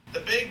The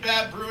big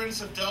bad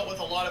Bruins have dealt with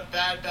a lot of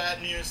bad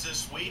news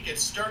this week. It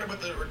started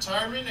with the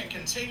retirement and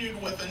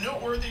continued with a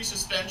noteworthy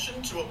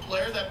suspension to a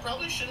player that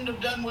probably shouldn't have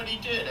done what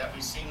he did. Have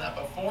we seen that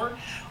before?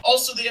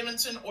 Also, the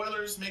Edmonton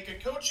Oilers make a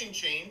coaching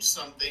change,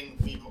 something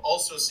we've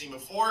also seen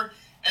before.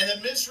 And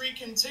the misery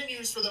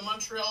continues for the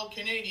Montreal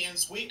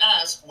Canadiens. We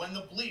ask when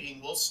the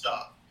bleeding will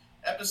stop.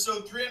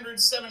 Episode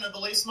 307 of the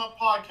Lace 'em Up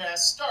podcast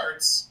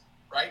starts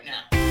right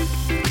now.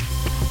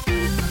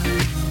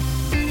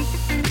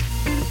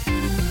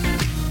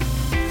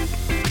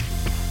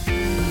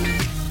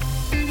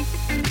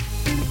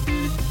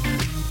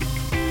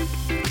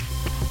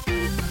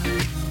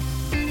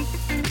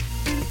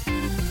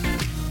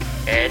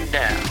 And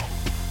now,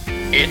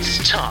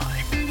 it's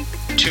time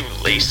to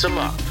lace 'em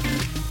up.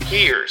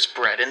 Here's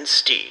Brett and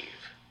Steve.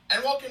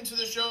 And welcome to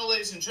the show,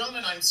 ladies and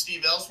gentlemen. I'm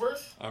Steve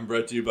Ellsworth. I'm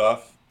Brett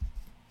Dubuff.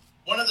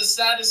 One of the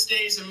saddest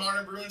days in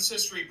modern Bruins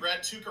history,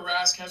 Brett. Tuukka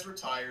Rask has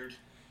retired.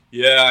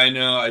 Yeah, I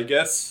know. I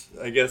guess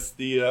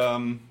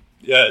the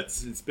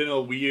it's been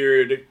a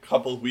weird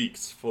couple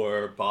weeks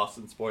for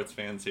Boston sports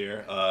fans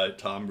here.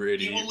 Tom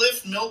Brady. He will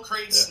lift milk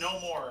crates no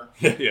more.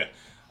 Yeah.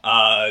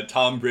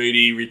 Tom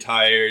Brady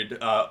retired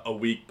a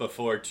week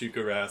before Tuukka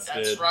Rask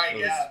did. That's right.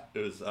 It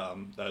was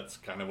that's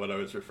kind of what I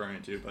was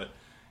referring to. But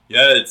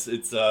yeah, it's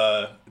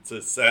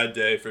a sad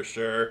day for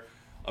sure.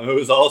 It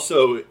was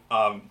also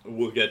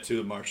we'll get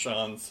to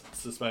Marchand's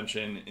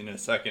suspension in a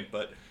second,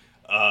 but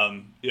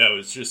it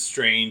was just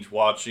strange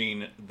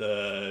watching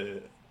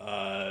the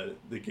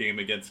game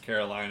against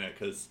Carolina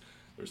because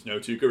there's no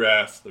Tuukka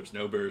Rask, there's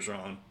no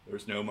Bergeron,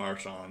 there's no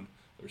Marchand,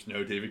 there's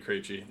no David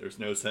Krejci, there's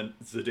no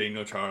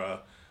Zdeno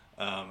Chara.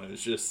 It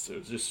was just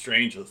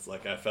strange. It's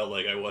like I felt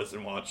like I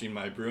wasn't watching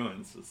my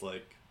Bruins. It's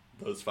like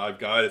those five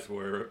guys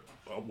were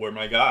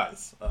my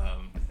guys,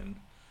 and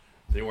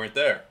they weren't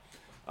there.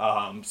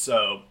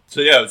 So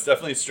yeah, it's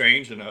definitely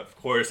strange. And of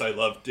course, I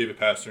love David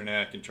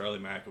Pastrnak and Charlie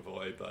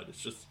McAvoy, but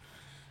it's just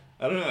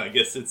I don't know. I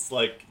guess it's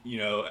like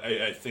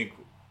I think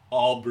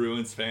all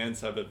Bruins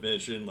fans have a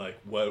vision like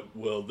what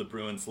will the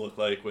Bruins look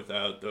like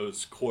without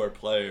those core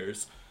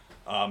players,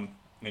 and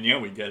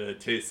we get a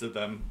taste of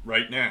them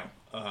right now.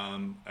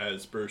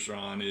 As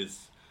Bergeron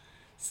is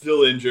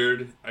still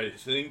injured. I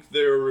think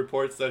there are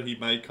reports that he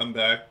might come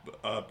back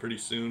pretty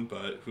soon,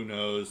 but who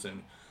knows.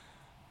 And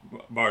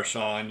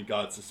Marchand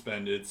got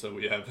suspended, so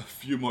we have a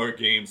few more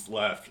games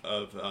left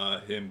of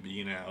him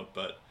being out.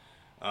 But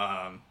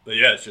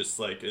yeah, it's just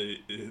like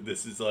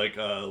this is like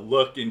a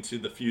look into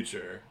the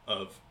future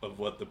of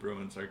what the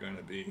Bruins are going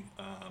to be.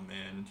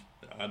 And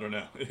I don't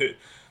know.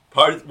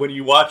 When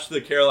you watch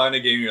the Carolina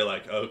game, you're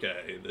like,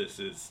 okay, this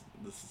is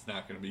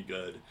not going to be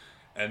good.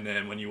 And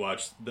then when you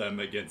watch them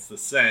against the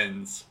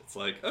Sens, it's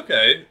like,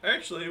 okay,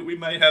 actually, we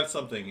might have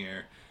something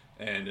here.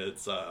 And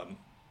it's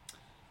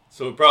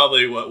so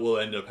probably what will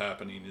end up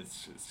happening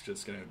is it's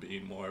just going to be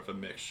more of a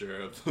mixture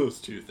of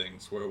those two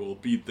things, where we'll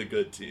beat the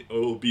good team,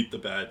 or we'll beat the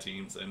bad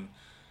teams, and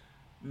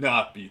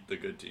not beat the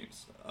good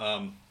teams.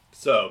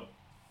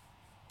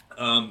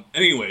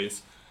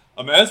 Anyways.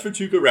 As for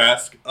Tuukka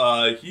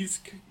Rask,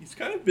 he's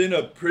kind of been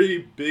a pretty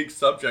big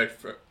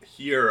subject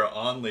here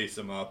on Lace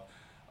 'em Up,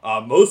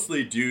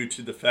 mostly due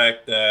to the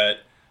fact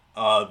that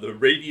the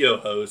radio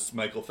host,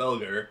 Michael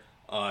Felger,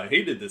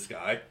 hated this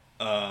guy.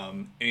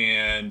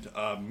 And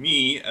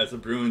me, as a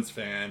Bruins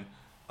fan,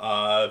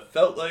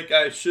 felt like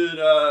I should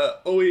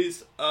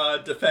always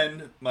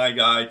defend my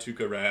guy,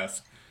 Tuukka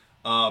Rask.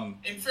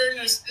 In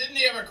fairness, didn't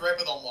he have a gripe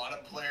with a lot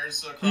of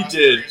players across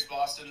various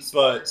Boston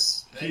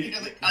sports? I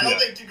don't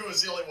think Tuukka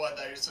was the only one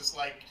that was just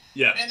like,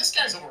 man, this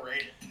guy's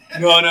overrated.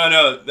 No.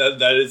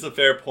 That is a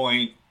fair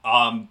point.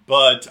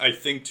 But I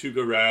think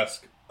Tuukka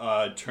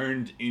Rask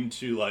turned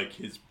into like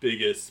his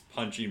biggest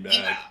punching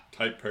bag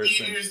type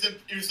person. He was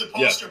the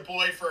poster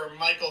boy for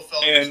Michael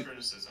Felger's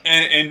criticism.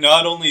 And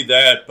not only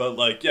that, but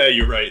like, yeah,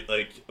 you're right.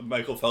 Like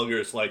Michael Felger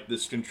is like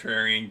this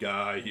contrarian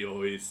guy. He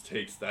always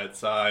takes that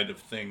side of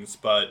things,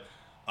 but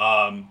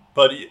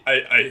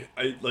I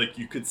like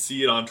you could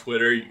see it on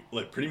Twitter.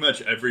 Like pretty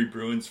much every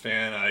Bruins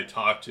fan I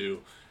talked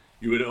to,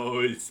 you would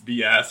always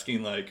be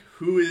asking like,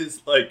 who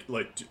is like,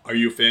 are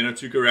you a fan of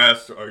Tuukka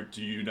Rask, or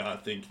do you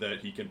not think that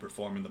he can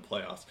perform in the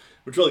playoffs?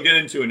 Which we'll get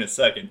into in a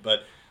second,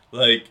 but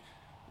like,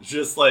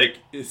 just like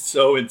it's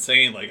so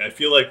insane. Like I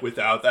feel like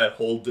without that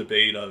whole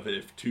debate of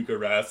if Tuukka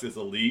Rask is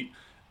elite,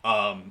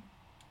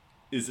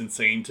 is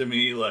insane to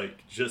me.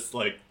 Like just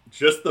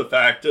the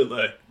fact that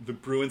like the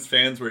Bruins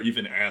fans were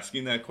even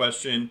asking that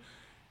question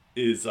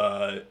is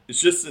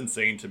it's just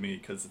insane to me,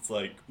 because it's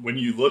like when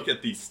you look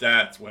at these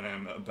stats, when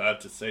I'm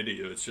about to say to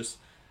you, it's just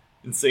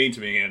insane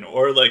to me. And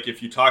or like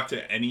if you talk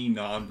to any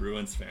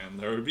non-Bruins fan,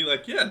 they would be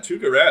like, yeah,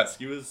 Tuukka Rask,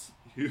 he was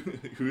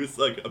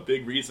like a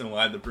big reason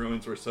why the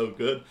Bruins were so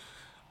good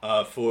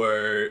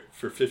for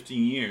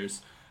 15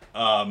 years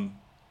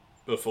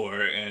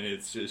before. And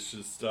it's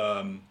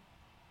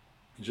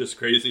just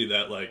crazy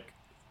that like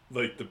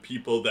the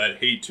people that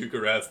hate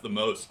Tuukka Rask the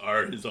most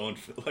are his own,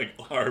 like,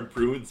 are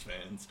Bruins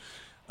fans.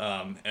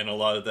 And a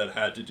lot of that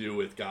had to do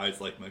with guys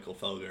like Michael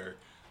Felger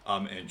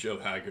and Joe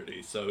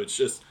Haggerty. So it's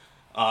just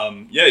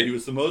Yeah, he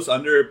was the most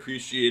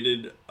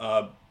underappreciated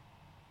a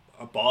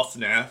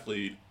Boston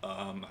athlete,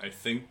 I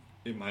think,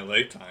 in my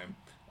lifetime.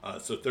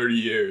 So 30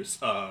 years,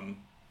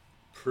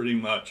 pretty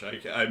much.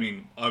 I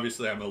mean,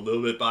 obviously, I'm a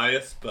little bit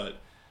biased, but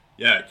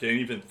yeah, I can't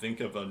even think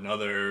of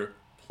another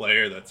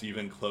player that's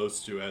even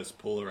close to as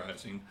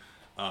polarizing.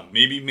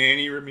 Maybe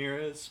Manny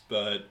Ramirez,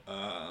 but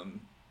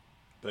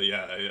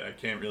yeah, I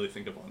can't really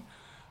think of one.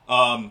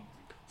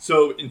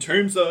 So in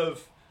terms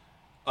of,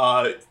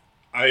 uh,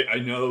 I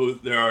know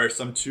there are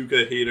some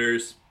Tuca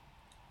haters,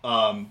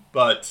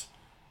 but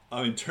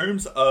in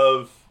terms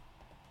of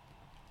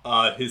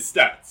his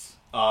stats,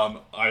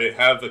 I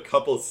have a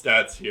couple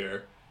stats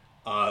here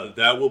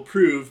that will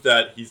prove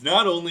that he's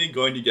not only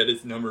going to get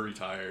his number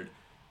retired,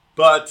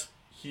 but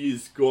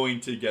he's going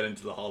to get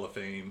into the Hall of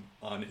Fame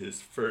on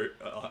his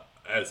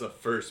as a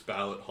first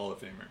ballot Hall of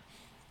Famer.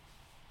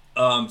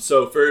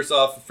 So first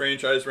off, the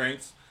franchise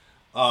ranks.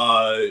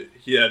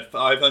 He had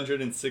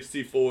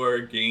 564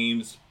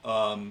 games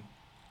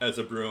as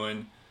a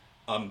Bruin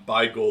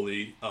by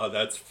goalie.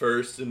 That's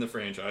first in the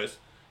franchise.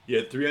 He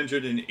had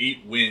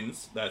 308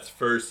 wins. That's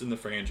first in the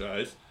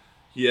franchise.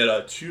 He had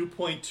a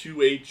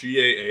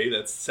 2.28 GAA.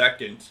 That's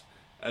second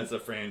as a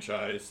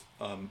franchise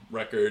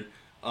record.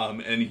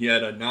 And he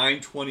had a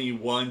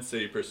 921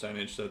 save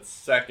percentage. That's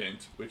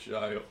second, which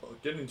I'll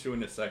get into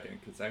in a second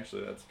because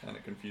actually that's kind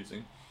of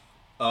confusing.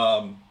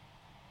 I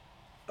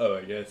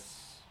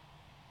guess.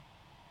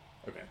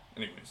 Okay.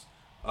 Anyways,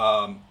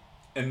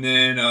 and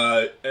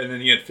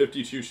then he had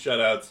 52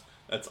 shutouts.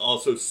 That's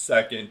also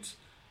second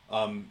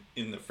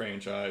in the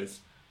franchise.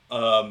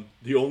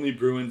 The only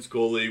Bruins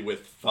goalie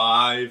with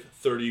 5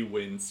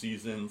 30-win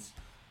seasons.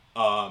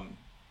 So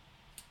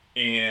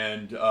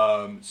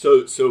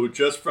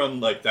just from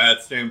like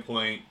that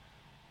standpoint,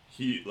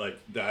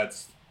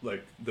 that's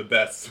like the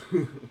best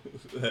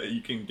that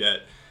you can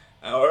get.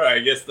 Or I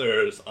guess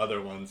there's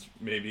other ones.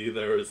 Maybe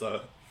there was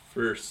a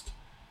first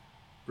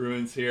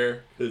Bruins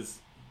here because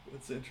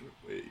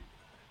wait,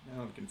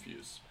 now I'm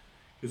confused.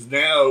 Because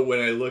now when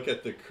I look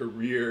at the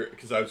career,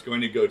 because I was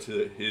going to go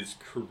to his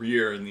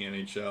career in the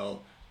NHL,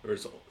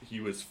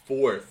 he was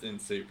fourth in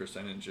save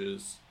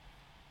percentages.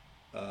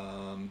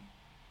 And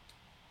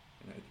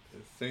I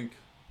think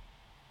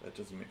that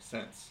doesn't make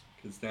sense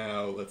because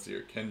now let's see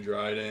here, Ken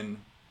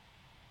Dryden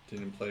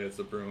didn't play as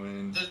a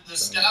Bruin. The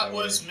stat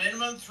was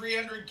minimum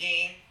 300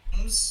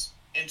 games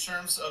in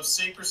terms of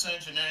save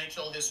percentage in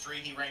NHL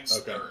history. He ranks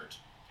third.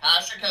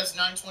 Hasek has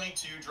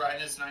 922. Dryden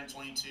has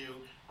 922.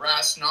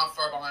 Rask not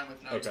far behind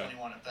with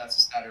 921. If that's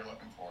the stat you're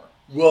looking for.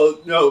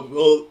 But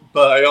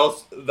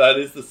that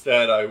is the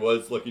stat I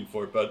was looking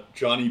for. But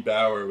Johnny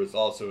Bauer was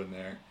also in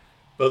there.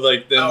 But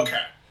like then.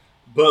 Okay.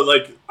 But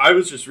like I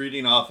was just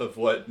reading off of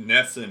what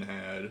Nesson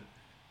had.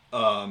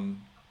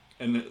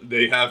 And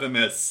they have him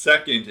as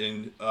second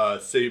in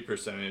save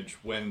percentage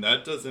when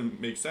that doesn't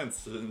make sense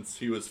since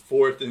he was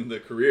fourth in the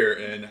career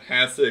and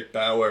Hasek,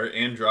 Bauer,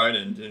 and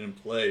Dryden didn't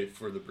play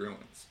for the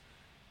Bruins.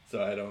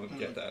 So I don't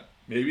get that.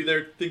 Maybe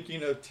they're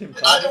thinking of Tim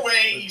Thomas. Either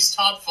way, he's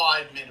top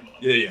 5 minimum.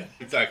 Yeah,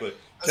 exactly.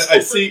 That's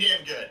still pretty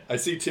damn good. I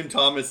see Tim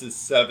Thomas is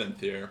 7th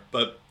here.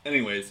 But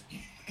anyways,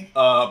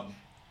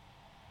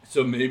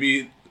 so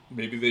maybe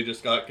they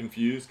just got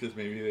confused because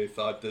maybe they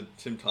thought that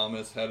Tim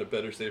Thomas had a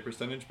better save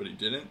percentage, but he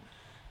didn't.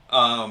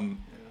 And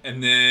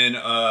then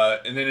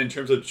in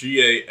terms of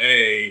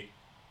GAA,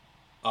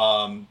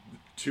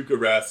 Tuukka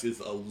Rask is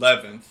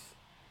 11th.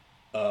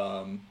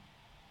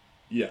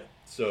 Yeah.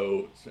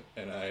 So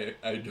and I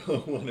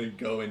don't want to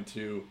go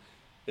into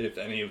if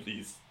any of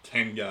these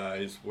 10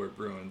 guys were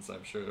Bruins.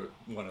 I'm sure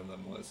one of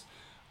them was,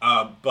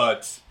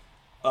 but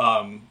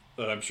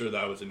I'm sure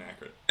that was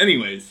inaccurate.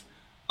 Anyways,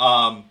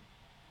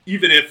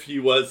 even if he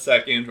was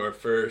second or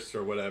first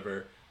or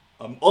whatever.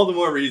 All the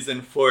more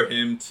reason for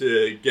him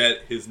to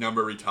get his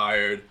number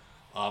retired.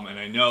 And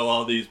I know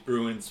all these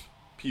Bruins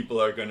people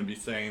are going to be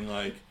saying,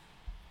 like,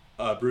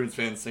 Bruins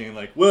fans saying,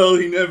 like, well,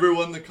 he never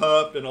won the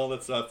cup and all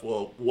that stuff.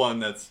 Well, one,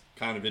 that's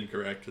kind of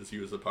incorrect because he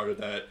was a part of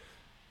that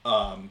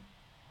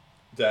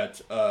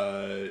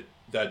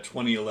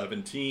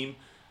 2011 team.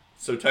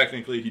 So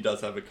technically he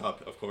does have a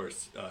cup, of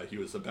course. He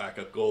was a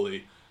backup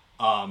goalie.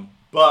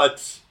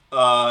 But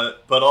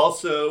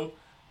also,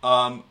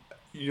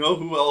 you know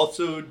who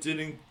also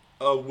didn't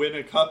win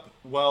a cup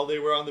while they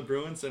were on the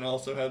Bruins and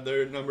also had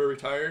their number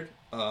retired?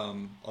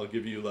 I'll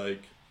give you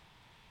like,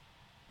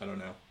 I don't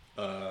know,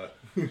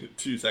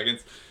 2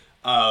 seconds.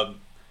 Cam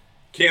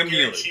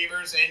Neely.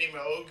 Cheevers, Andy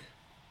Moog.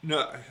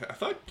 No, I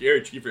thought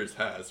Gary Cheevers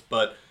has,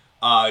 but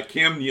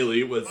Cam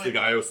Neely was the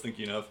guy I was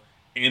thinking of,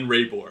 and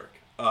Ray Bork.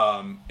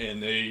 And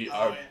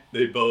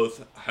they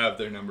both have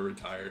their number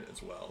retired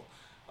as well.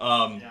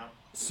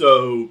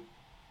 So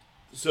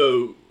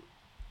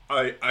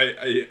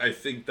I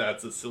think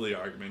that's a silly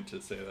argument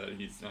to say that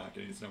he's not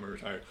getting his number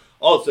retired.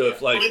 Also,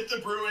 if like with the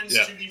Bruins,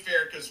 to be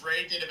fair, because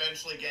Ray did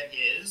eventually get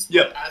his,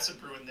 but as a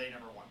Bruin, they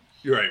never won.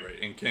 You're right,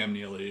 and Cam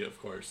Neely, of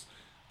course.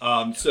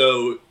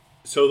 So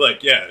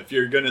like if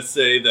you're gonna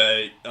say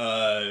that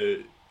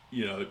Tuukka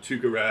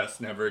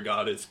Rask never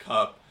got his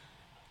cup,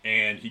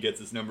 and he gets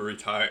his number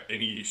retired,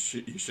 and he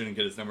shouldn't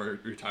get his number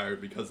retired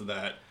because of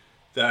that.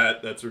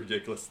 That's a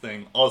ridiculous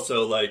thing.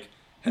 Also, like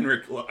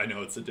Henrik, I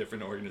know it's a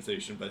different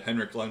organization, but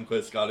Henrik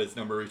Lundqvist got his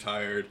number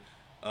retired,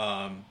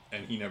 and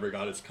he never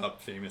got his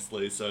cup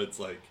famously. So it's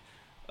like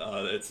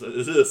it's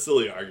a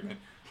silly argument.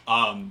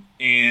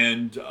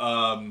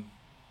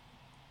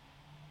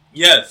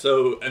 Yeah.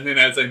 So and then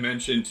as I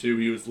mentioned too,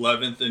 he was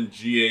 11th in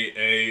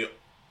GAA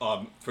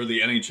for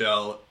the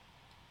NHL,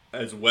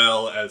 as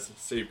well as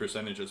save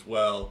percentage as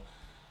well.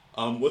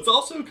 What's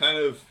also kind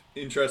of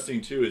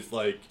interesting too is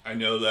like I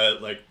know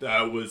that like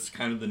that was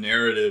kind of the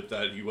narrative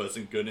that he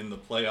wasn't good in the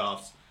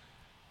playoffs,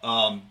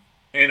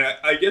 and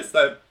I guess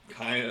that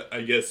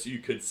I guess you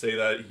could say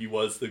that he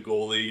was the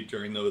goalie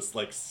during those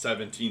like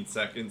 17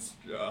 seconds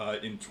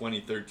in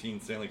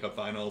 2013 Stanley Cup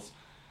Finals,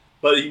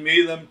 but he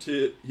made it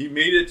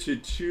to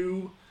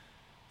 2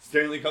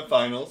 Stanley Cup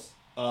Finals.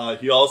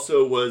 He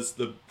also was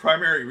the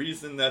primary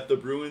reason that the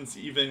Bruins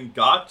even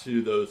got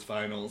to those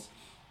finals.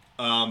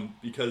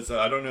 Because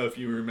I don't know if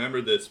you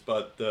remember this,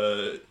 but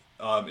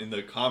in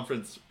the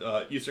conference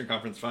Eastern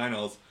Conference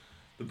Finals,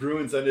 the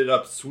Bruins ended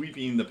up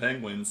sweeping the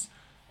Penguins.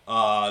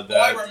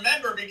 I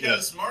remember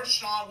because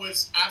Marchand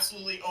was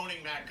absolutely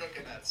owning Matt Cook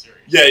in that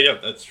series. Yeah,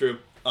 that's true.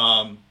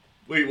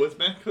 Wait, was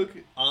Matt Cook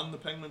on the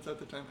Penguins at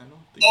the time? I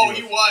don't think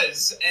he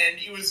was. And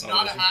he was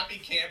not a happy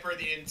camper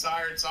the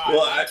entire time.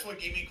 Well, that's what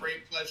gave me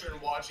great pleasure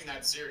in watching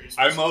that series.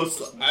 I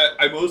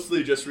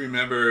mostly just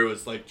remember it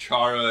was like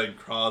Chara and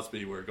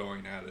Crosby were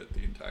going at it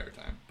the entire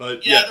time.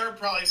 But yeah, there were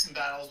probably some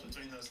battles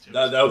between those two.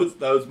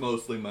 That was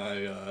mostly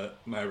my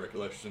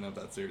recollection of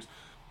that series.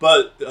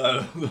 But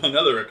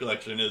another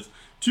recollection is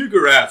Tuukka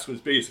Rask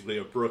was basically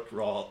a brick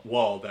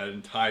wall that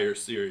entire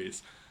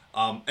series.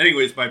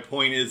 Anyways, my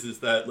point is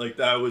that like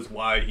that was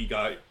why he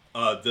got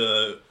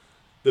the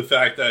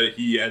fact that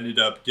he ended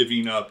up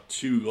giving up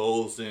 2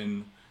 goals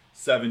in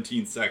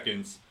 17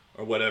 seconds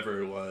or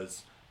whatever it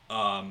was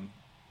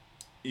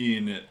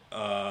in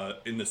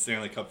the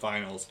Stanley Cup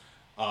Finals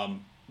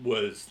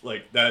was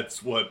like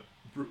that's what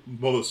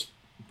most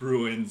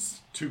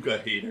Bruins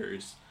Tuukka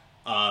haters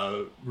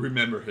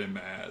remember him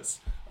as,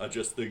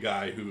 just the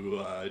guy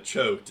who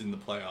choked in the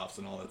playoffs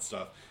and all that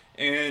stuff.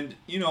 And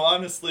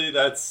honestly,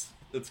 that's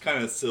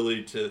kind of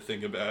silly to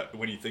think about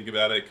when you think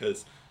about it,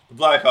 because the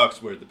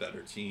Blackhawks were the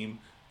better team.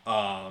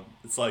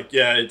 It's like,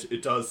 yeah,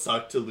 it does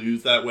suck to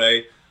lose that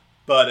way,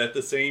 but at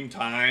the same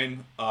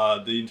time,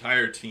 the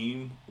entire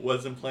team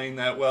wasn't playing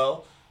that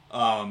well.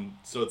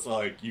 So it's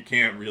like you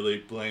can't really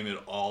blame it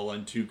all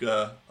on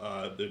Tuukka.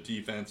 The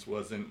defense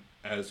wasn't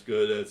as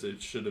good as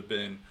it should have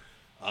been.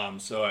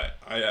 So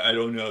I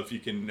don't know if you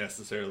can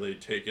necessarily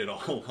take it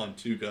all on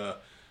Tuukka.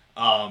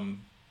 And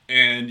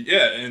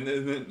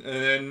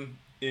then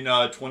in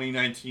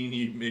 2019,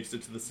 he makes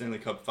it to the Stanley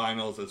Cup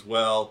Finals as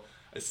well.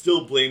 I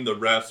still blame the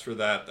refs for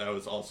that. That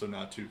was also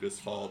not Tuukka's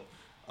fault.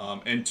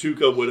 And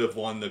Tuukka would have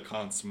won the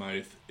Conn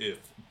Smythe if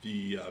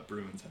the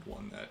Bruins had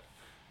won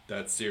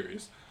that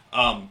series.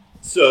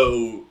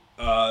 So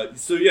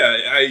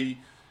yeah,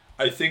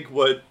 I think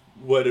what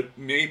it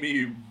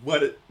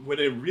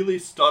really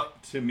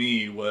stuck to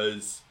me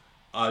was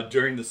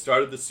during the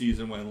start of the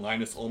season when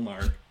Linus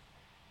Ullmark,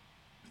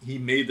 he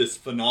made this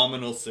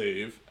phenomenal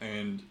save,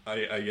 and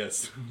I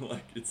guess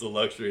like it's a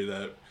luxury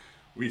that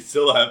we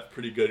still have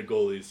pretty good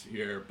goalies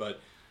here, but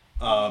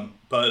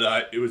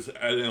it was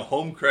at a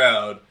home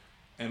crowd,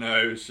 and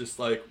I was just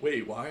like,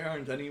 wait, why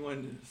aren't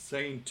anyone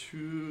saying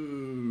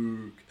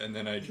Tuuk? And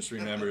then I just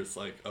remember it's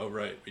like, oh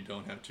right, we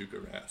don't have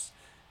Tuukka Rask.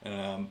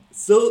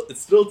 It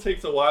still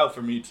takes a while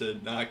for me to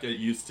not get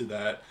used to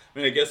that. I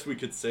mean, I guess we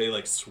could say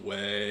like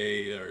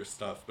Sway or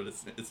stuff, but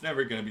it's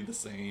never going to be the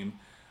same.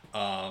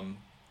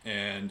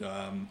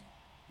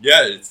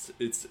 Yeah, it's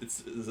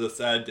a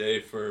sad day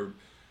for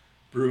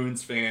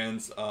Bruins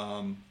fans.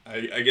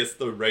 I guess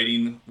the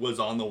writing was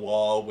on the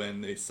wall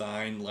when they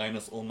signed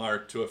Linus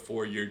Ullmark to a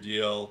 4-year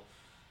deal,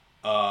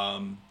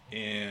 and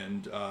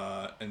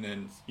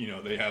then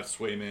they have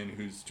Swayman,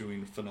 who's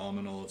doing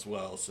phenomenal as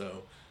well.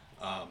 So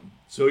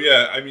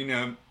yeah, I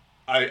mean,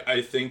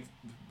 I think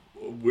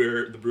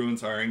the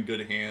Bruins are in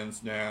good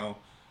hands now.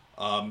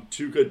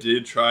 Tuukka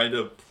did try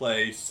to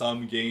play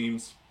some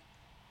games.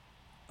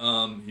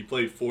 He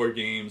played 4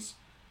 games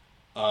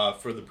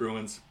for the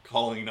Bruins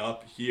calling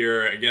up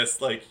here. I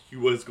guess like he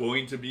was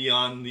going to be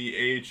on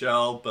the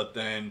AHL, but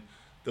then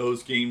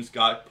those games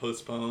got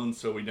postponed,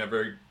 so he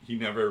never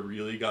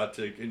really got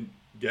to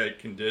get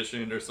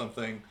conditioned or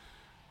something.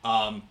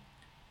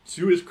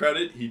 To his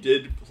credit, he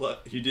did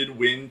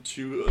win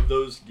 2 of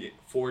those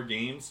 4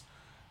 games,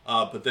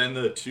 but then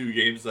the 2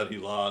 games that he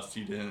lost,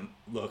 he didn't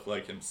look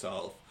like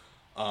himself.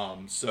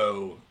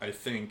 So I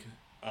think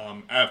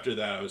after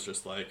that, I was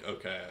just like,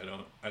 okay,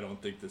 I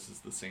don't think this is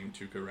the same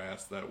Tuukka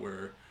Rask that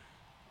we're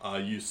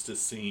used to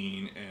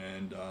seeing,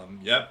 and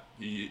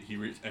he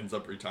ends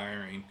up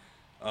retiring.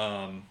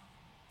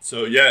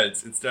 So yeah,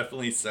 it's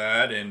definitely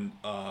sad, and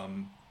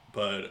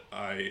but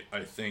I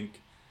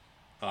think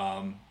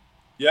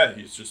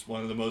he's just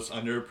one of the most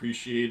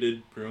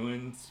underappreciated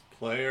Bruins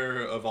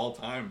player of all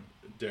time,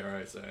 dare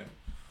I say.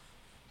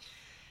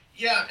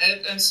 Yeah,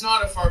 and it's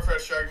not a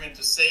far-fetched argument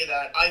to say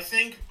that. I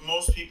think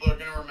most people are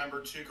going to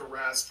remember Tuukka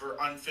Rask for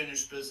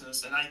unfinished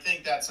business, and I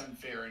think that's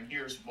unfair, and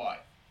here's why.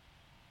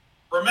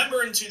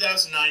 Remember in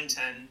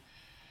 2009-10,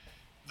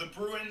 the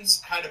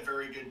Bruins had a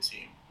very good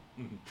team.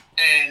 Mm-hmm.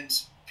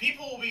 And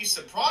people will be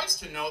surprised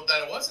to note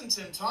that it wasn't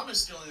Tim Thomas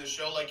stealing the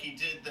show like he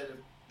did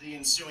the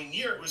ensuing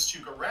year. It was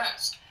Tuukka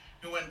Rask,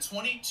 who went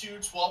 22,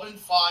 12, and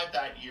 5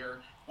 that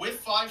year with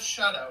 5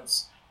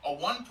 shutouts, a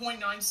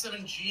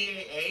 1.97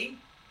 GAA,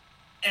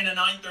 and a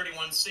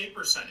 .931 save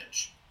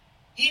percentage.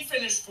 He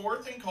finished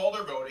 4th in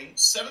Calder voting,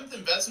 7th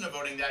in Vezina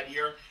voting that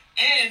year,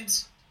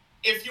 and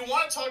if you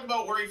want to talk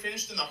about where he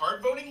finished in the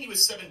hard voting, he was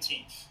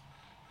 17th.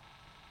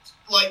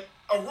 Like,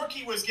 a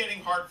rookie was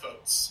getting hard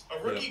votes.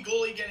 A rookie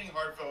goalie getting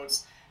hard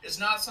votes is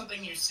not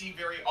something you see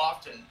very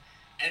often.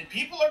 And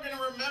people are going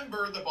to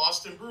remember the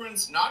Boston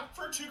Bruins, not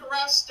for Tuukka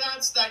Rask's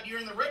stats that year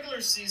in the regular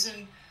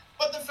season,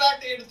 but the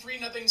fact they had a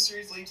 3-0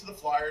 series lead to the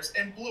Flyers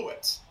and blew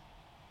it.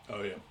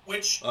 Oh, yeah.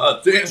 Which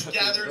gathers into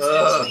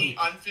the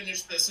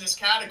unfinished business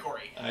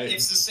category.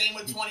 It's the same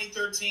with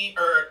 2013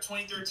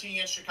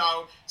 against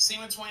Chicago, same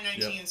with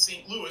 2019 in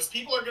St. Louis.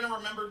 People are going to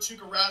remember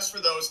Tuukka Rask for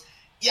those.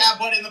 Yeah,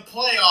 but in the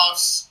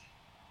playoffs,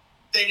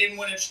 they didn't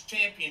win a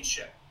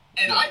championship.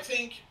 And I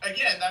think,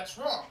 again, that's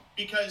wrong.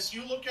 Because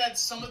you look at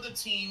some of the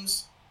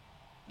teams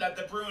that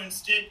the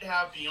Bruins did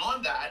have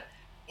beyond that.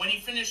 When he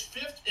finished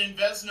 5th in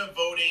Vezina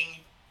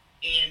voting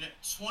in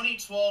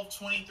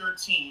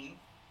 2012-2013,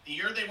 the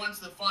year they went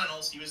to the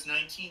finals, he was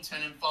 19,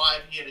 10, and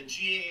 5. He had a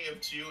GAA of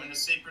 2 and a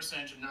save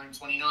percentage of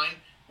 .929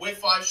 with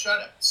 5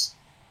 shutouts.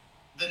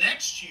 The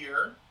next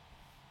year,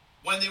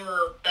 when they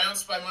were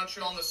bounced by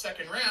Montreal in the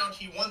second round,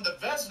 he won the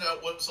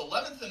Vezina, was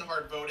 11th in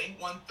hard voting,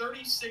 won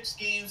 36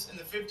 games in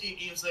the 58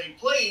 games that he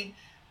played,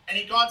 and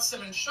he got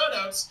 7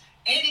 shutouts,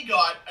 and he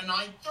got a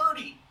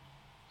 .930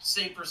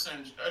 save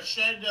percentage, a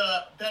shed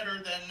better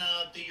than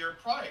the year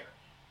prior.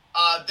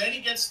 Then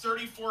he gets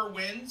 34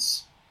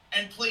 wins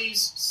and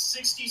plays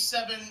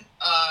 67,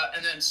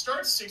 and then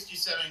starts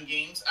 67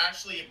 games,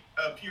 actually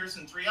appears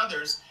in 3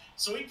 others.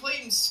 So he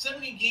played in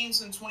 70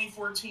 games in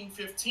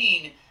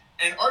 2014-15,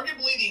 and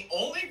arguably the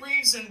only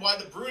reason why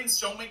the Bruins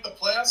don't make the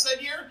playoffs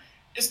that year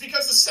is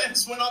because the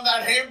Sens went on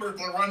that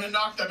Hamburglar run and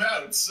knocked them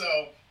out.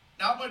 So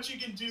not much you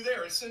can do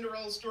there. A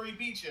Cinderella story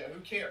beat you. Who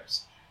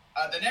cares?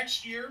 The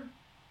next year,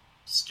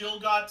 still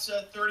got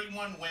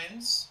 31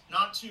 wins.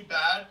 Not too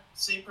bad.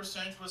 Save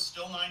percentage was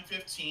still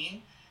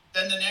 .915.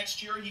 Then the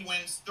next year, he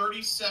wins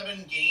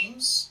 37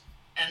 games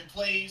and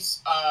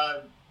plays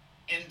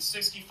in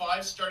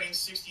 65, starting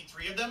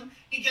 63 of them.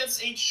 He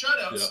gets 8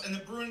 shutouts, and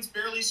the Bruins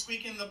barely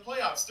squeak in the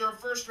playoffs. They're a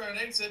first-round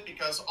exit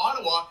because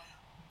Ottawa.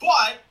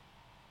 But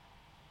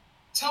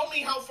tell me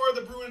how far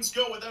the Bruins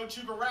go without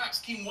Tuukka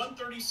Rask. He won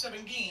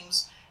 37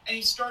 games, and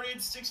he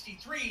started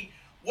 63.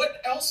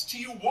 What else do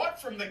you want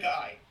from the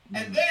guy? Mm-hmm.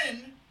 And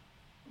then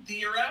the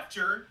year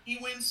after, he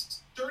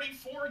wins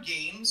 34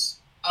 games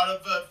out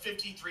of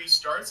 53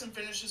 starts and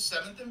finishes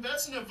 7th in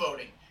Vezina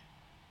voting.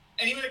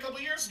 And even a couple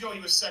years ago, he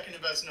was 2nd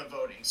in Vezina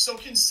voting. So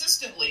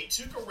consistently,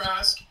 Tuukka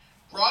Rask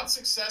brought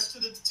success to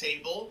the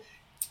table.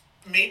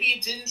 Maybe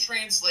it didn't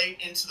translate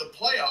into the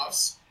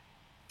playoffs,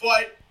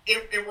 but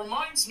it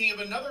reminds me of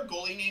another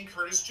goalie named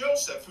Curtis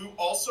Joseph, who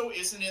also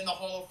isn't in the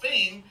Hall of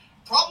Fame.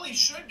 Probably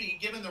should be,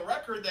 given the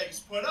record that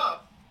he's put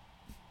up.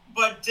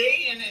 But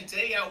day in and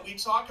day out, we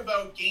talk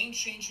about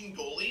game-changing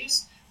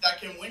goalies that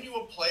can win you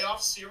a playoff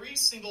series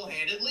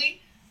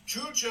single-handedly.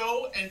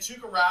 Cujo and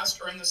Tuukka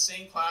Rask are in the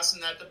same class in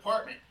that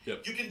department.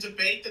 Yep. You can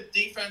debate the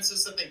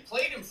defenses that they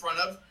played in front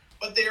of,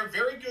 but they are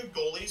very good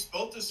goalies,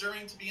 both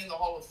deserving to be in the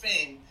Hall of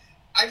Fame.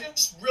 I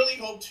just really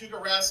hope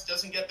Tuukka Rask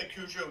doesn't get the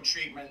Cujo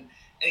treatment, and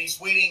he's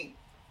waiting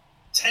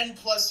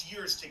 10-plus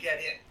years to get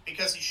in,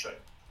 because he should.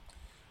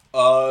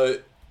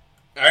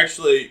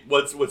 Actually,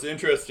 what's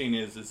interesting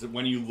is that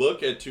when you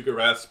look at Tuukka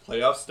Rask's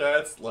playoff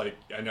stats, like,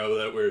 I know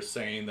that we're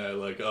saying that,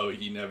 like, oh,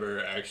 he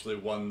never actually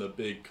won the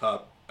big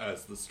cup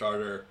as the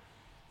starter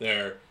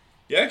there.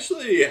 He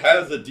actually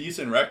has a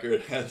decent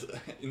record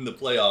in the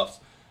playoffs.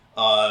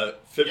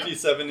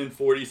 57 and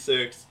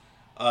 46,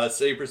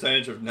 save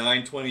percentage of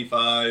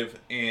 .925,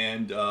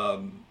 and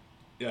a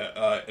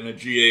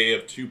GA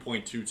of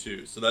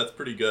 2.22. So that's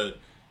pretty good.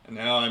 And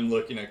now I'm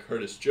looking at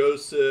Curtis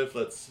Joseph.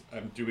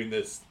 I'm doing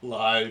this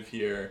live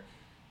here.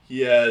 He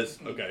had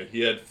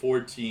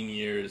 14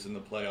 years in the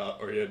playoff,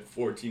 or he had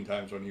 14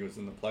 times when he was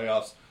in the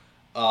playoffs.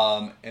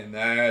 And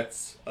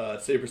that's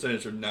save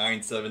percentage of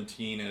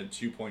 .917 and a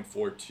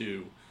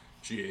 2.42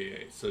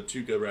 GAA. So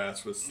Tuukka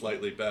Rask was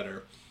slightly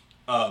better.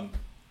 So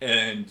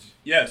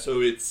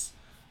it's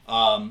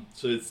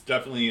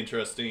definitely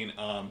interesting.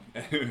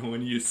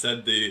 When you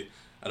said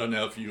I don't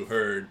know if you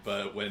heard,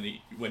 but when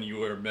you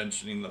were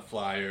mentioning the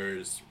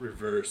Flyers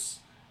reverse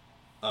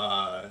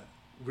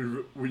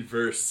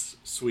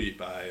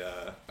sweep,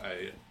 I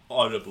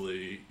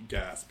audibly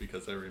gasped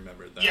because I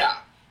remembered that. Yeah.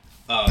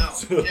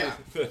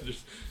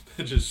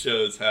 That just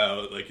shows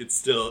how, like, it's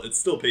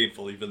still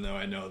painful, even though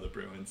I know the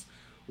Bruins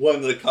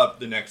won the cup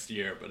the next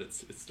year, but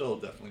it's still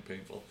definitely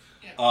painful.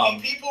 Yeah.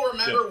 People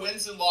remember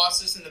wins and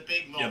losses in the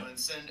big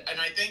moments, and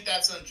I think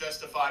that's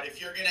unjustified. If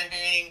you're going to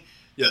hang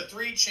the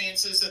 3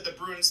 chances that the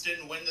Bruins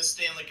didn't win the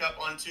Stanley Cup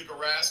on Tuukka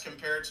Rask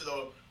compared to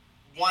the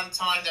one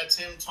time that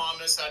Tim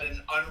Thomas had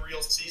an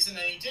unreal season,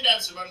 and he did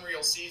have some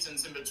unreal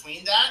seasons in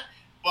between that,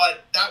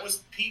 but that was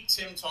peak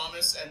Tim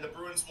Thomas, and the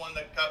Bruins won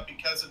the Cup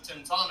because of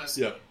Tim Thomas.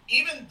 Yeah.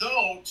 Even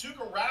though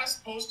Tuukka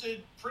Rask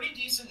posted pretty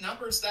decent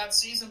numbers that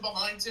season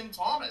behind Tim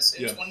Thomas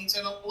in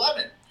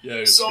 2010-11.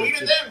 Yeah, so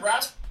even then,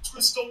 Rask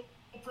was still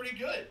pretty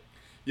good.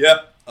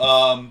 Yeah.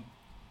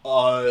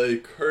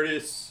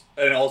 Curtis,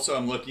 and also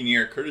I'm looking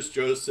here, Curtis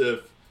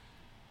Joseph,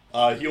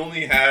 he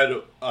only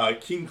had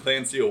King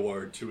Clancy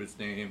Award to his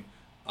name.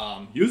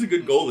 He was a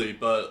good goalie,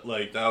 but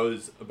like that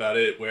was about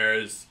it.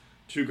 Whereas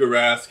Tuukka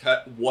Rask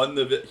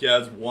he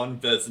has one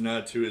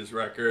Vezina to his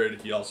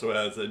record. He also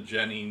has a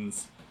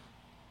Jennings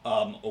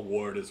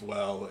award as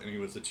well, and he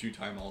was a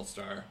 2-time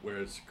All-Star.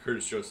 Whereas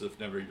Curtis Joseph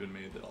never even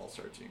made the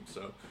All-Star team.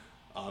 So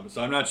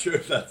I'm not sure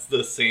if that's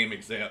the same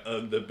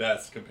the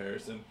best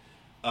comparison.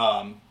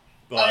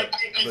 But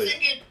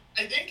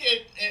I think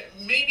it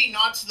maybe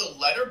not to the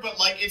letter, but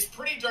like it's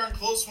pretty darn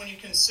close when you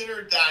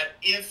consider that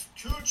if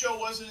Cujo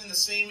wasn't in the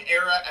same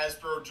era as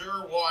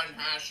Brodeur, Waugh, and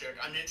Hasek,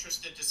 I'm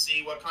interested to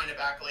see what kind of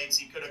accolades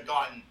he could have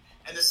gotten.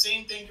 And the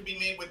same thing could be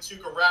made with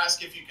Tuukka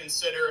Rask if you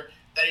consider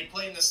that he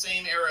played in the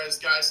same era as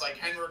guys like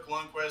Henrik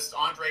Lundqvist,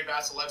 Andrei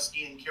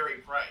Vasilevsky, and Carey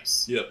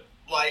Price. Yep.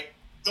 Like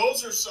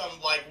those are some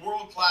like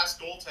world-class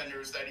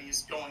goaltenders that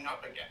he's going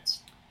up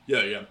against.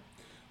 Yeah.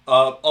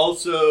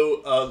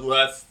 Also,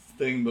 last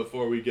thing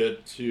before we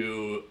get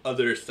to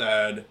other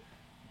sad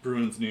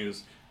Bruins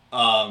news,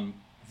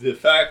 the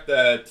fact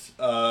that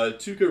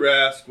Tuukka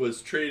Rask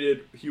was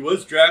traded, he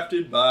was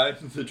drafted by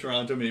the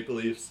Toronto Maple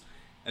Leafs,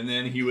 and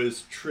then he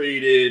was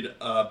traded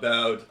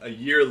about a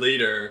year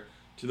later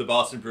to the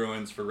Boston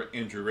Bruins for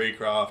Andrew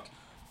Raycroft.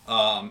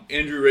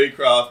 Andrew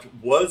Raycroft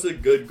was a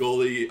good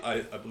goalie.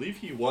 I believe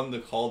he won the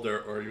Calder,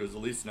 or he was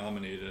at least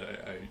nominated.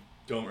 I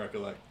don't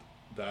recollect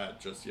that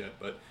just yet,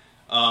 but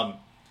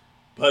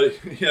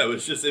yeah, it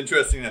was just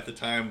interesting at the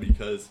time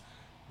because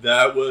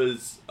that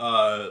was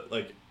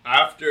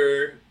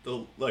after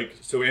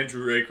so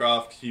Andrew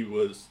Raycroft he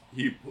was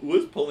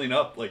pulling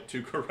up like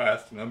Tuukka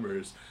Rask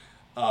numbers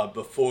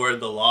before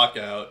the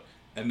lockout,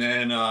 and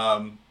then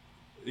I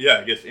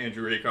guess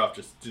Andrew Raycroft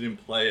just didn't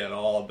play at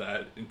all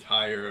that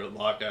entire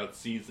lockout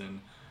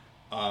season,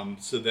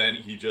 so then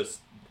he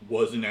just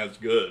wasn't as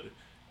good,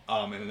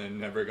 and then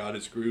never got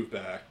his groove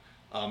back,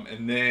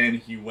 and then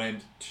he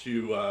went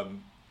to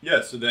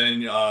so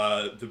then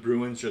the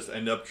Bruins just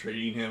end up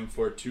trading him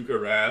for Tuukka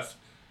Rask.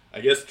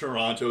 I guess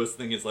Toronto's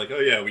thing is like, oh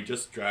yeah, we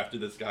just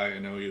drafted this guy. I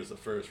know he was a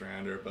first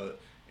rounder, but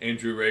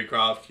Andrew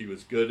Raycroft, he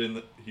was good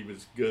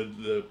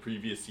the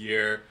previous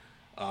year.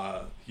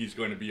 He's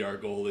going to be our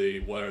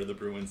goalie. What are the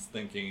Bruins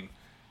thinking?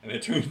 And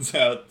it turns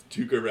out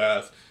Tuukka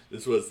Rask,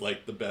 this was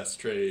like the best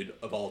trade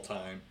of all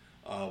time.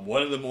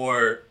 One of the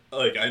more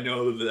I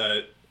know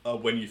that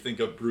when you think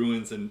of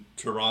Bruins and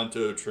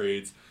Toronto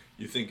trades,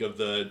 you think of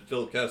the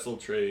Phil Kessel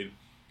trade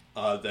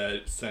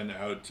that sent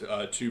out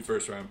 2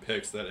 first-round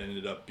picks that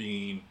ended up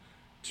being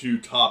 2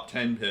 top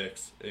 10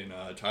 picks in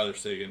Tyler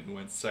Seguin, who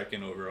went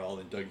 2nd overall,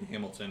 and Dougie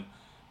Hamilton,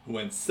 who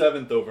went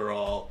 7th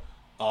overall.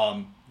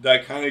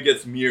 That kind of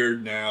gets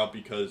mirrored now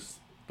because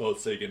both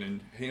Seguin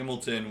and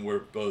Hamilton were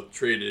both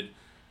traded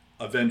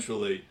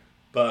eventually.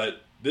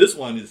 But this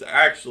one is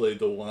actually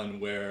the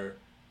one where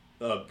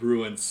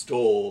Bruins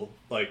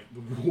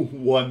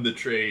won the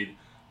trade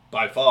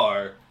by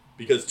far.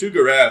 Because Tuukka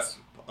Rask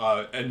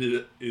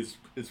is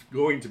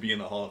going to be in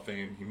the Hall of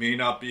Fame. He may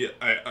not be.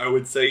 I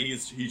would say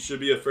he should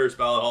be a first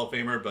ballot Hall of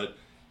Famer, but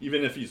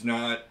even if he's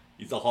not,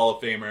 he's a Hall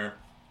of Famer.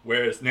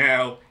 Whereas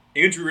now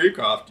Andrew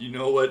Raycroft, you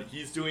know what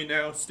he's doing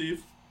now,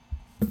 Steve?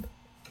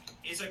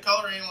 He's a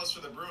color analyst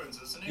for the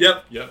Bruins, isn't he?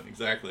 Yep,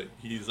 exactly.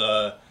 He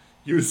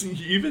was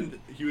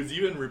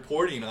even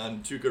reporting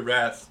on Tuukka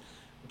Rask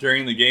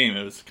during the game.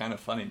 It was kind of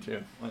funny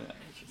too.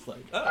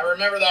 I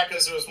remember that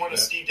because it was one of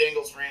Steve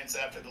Dangle's rants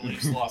after the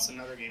Leafs lost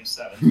another Game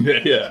 7.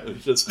 Yeah, it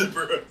was just the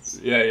Bruins.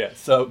 Yeah.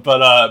 So,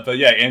 but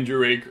yeah, Andrew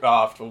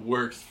Raycroft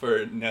works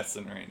for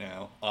Nesson right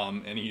now,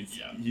 and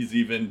he's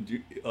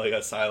even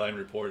a sideline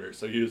reporter.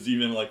 So he was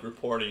even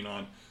reporting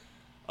on.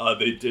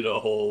 They did a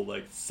whole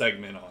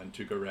segment on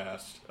Tuukka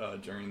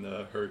Rask during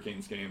the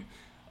Hurricanes game,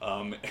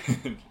 and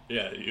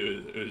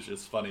it was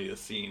just funny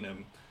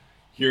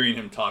hearing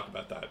him talk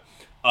about that.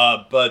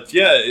 But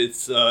yeah,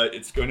 it's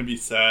going to be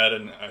sad,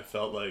 and I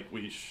felt like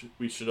we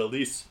should at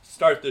least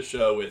start the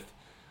show with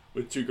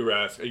Tuukka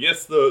Rask. I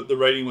guess the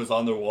writing was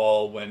on the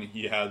wall when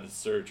he had the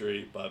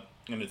surgery,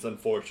 and it's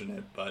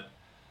unfortunate, but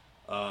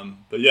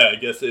yeah, I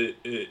guess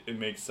it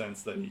makes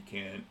sense that he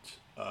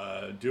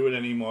can't do it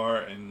anymore,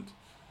 and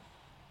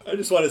I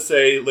just want to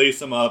say,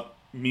 lace him up,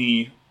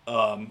 me.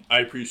 I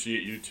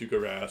appreciate you, Tuukka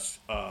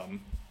Rask.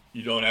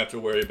 You don't have to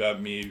worry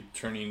about me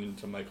turning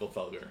into Michael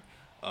Felger.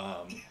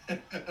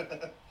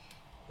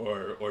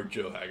 Or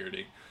Joe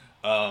Haggerty.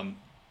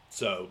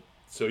 So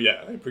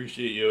yeah, I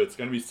appreciate you. It's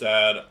gonna be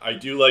sad. I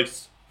do like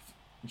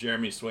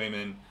Jeremy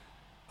Swayman.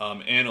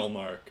 and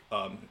Olmark,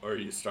 or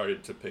he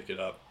started to pick it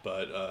up.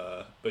 But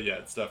yeah,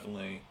 it's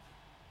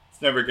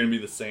never going to be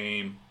the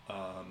same.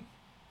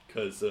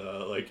 Because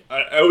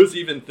I was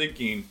even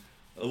thinking,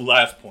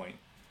 last point,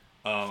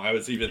 I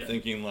was even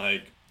thinking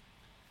like,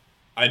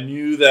 I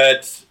knew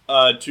that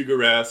Tuukka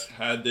Rask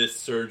had this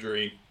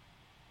surgery,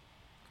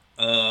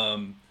 but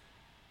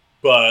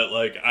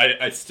like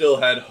I still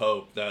had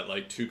hope that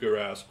like Tuukka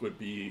Rask would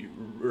be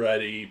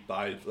ready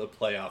by the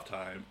playoff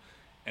time,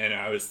 and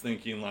I was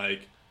thinking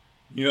like,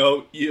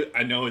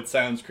 I know it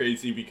sounds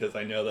crazy because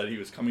I know that he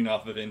was coming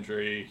off of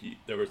injury.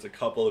 There was a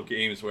couple of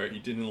games where he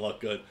didn't look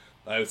good.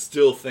 But I was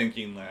still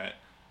thinking that,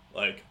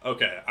 like,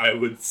 okay, I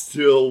would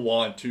still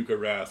want Tuukka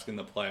Rask in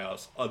the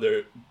playoffs,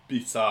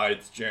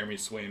 besides Jeremy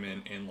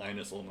Swayman and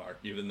Linus Ullmark,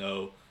 even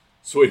though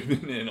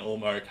Swayman and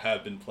Ullmark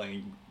have been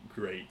playing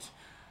great.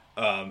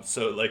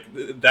 So like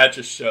that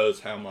just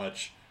shows how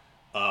much,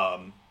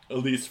 at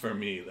least for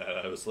me, that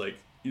I was like,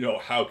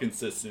 how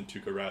consistent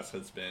Tuukka Rask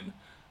has been.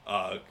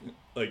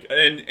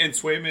 And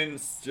Swayman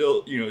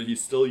still,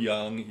 he's still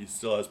young. He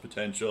still has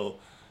potential.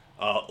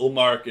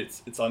 Ullmark,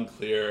 it's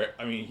unclear.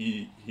 I mean,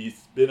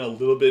 he's been a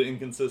little bit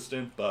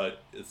inconsistent,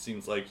 but it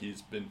seems like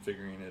he's been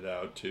figuring it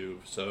out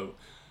too. So,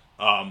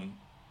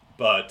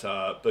 but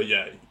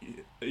yeah,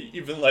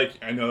 even like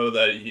I know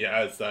that he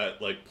has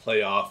that like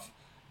playoff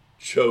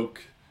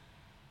choke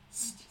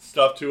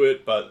stuff to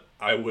it, but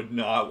I would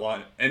not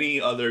want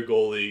any other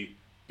goalie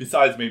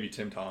besides maybe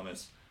Tim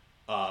Thomas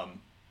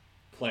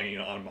playing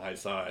on my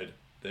side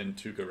than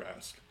Tuukka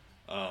Rask.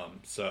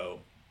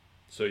 So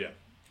yeah.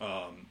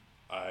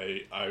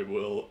 I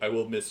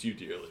will miss you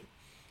dearly.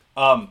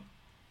 All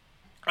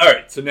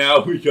right, so now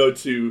we go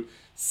to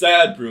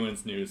sad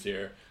Bruins news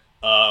here.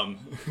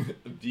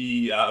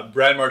 The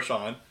Brad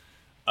Marchand,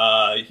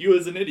 he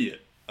was an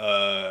idiot.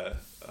 There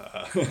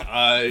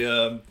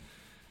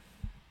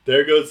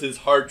goes his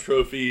Hart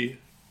Trophy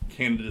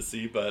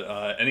candidacy.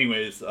 But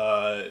anyways,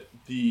 it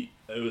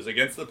was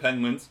against the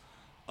Penguins.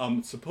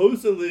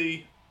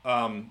 Supposedly,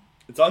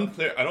 it's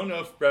unclear. I don't know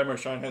if Brad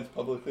Marchand has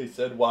publicly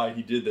said why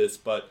he did this,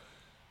 but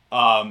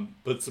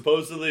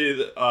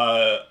supposedly,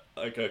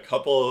 like a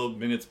couple of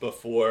minutes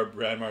before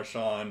Brad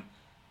Marchand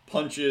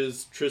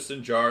punches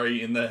Tristan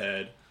Jarry in the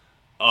head,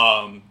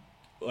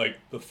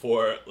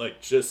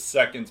 just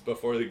seconds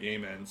before the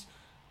game ends,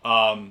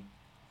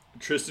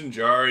 Tristan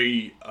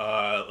Jarry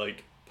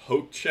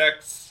poke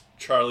checks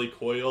Charlie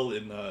Coyle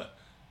in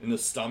the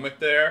stomach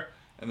there,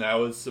 and that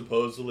was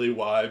supposedly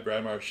why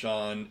Brad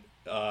Marchand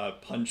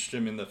punched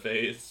him in the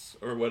face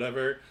or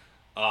whatever.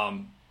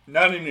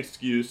 Not an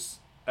excuse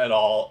at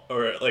all,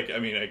 or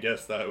I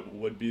guess that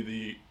would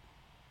be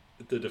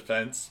the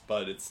defense,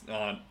 but it's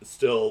not.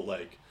 Still,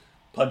 like,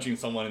 punching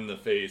someone in the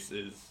face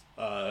is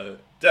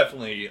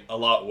definitely a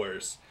lot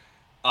worse.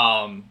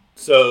 And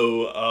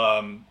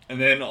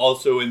then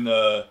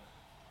also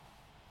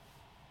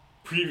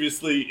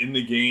previously in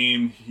the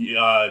game,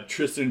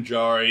 Tristan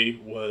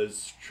Jarry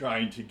was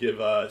trying to give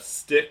a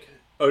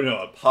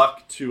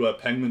puck to a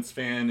Penguins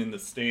fan in the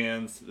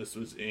stands. This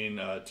was in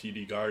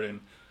TD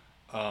Garden.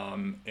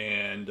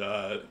 And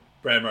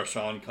Brad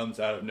Marchand comes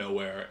out of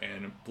nowhere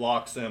and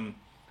blocks him.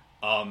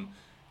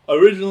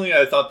 Originally,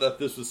 I thought that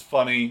this was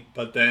funny,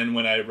 but then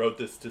when I wrote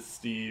this to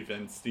Steve,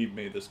 and Steve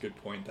made this good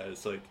point that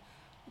it's like,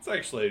 it's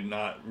actually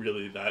not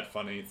really that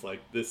funny. It's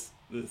like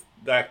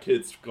that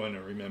kid's going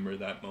to remember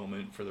that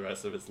moment for the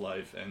rest of his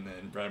life, and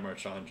then Brad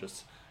Marchand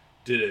just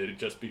did it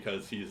just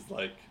because he's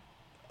like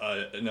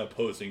an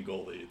opposing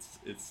goalie.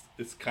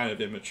 It's kind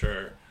of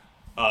immature.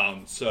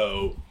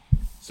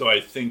 So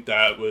I think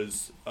that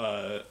was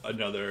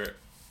another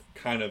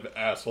kind of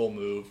asshole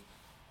move.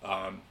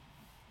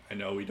 I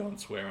know we don't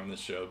swear on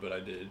this show, but I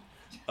did.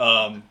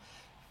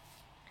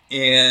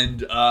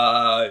 And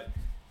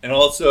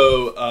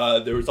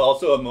also there was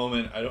also a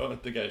moment, I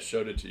don't think I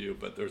showed it to you,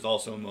 but there was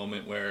also a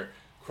moment where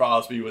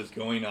Crosby was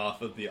going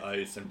off of the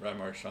ice and Brad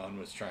Marchand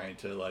was trying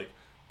to like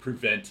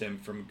prevent him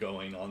from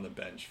going on the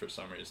bench for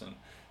some reason.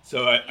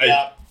 So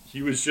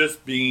he was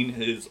just being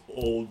his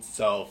old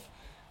self.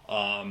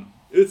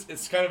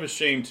 It's kind of a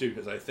shame too,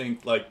 because I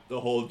think like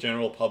the whole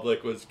general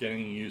public was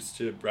getting used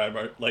to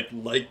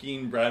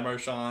liking Brad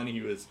Marchand. He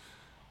was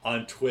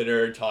on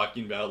Twitter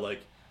talking about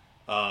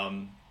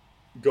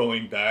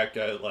going back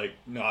at like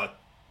not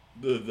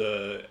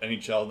the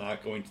NHL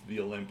not going to the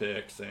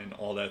Olympics and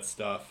all that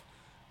stuff.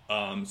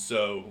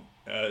 So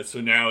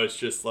now it's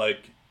just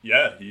like,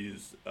 yeah,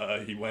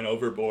 he went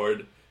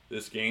overboard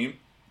this game.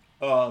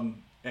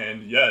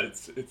 And yeah,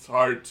 it's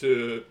hard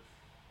to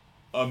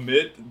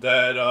admit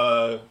that,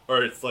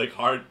 or it's like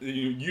hard.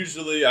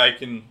 Usually I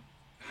can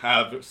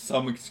have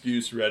some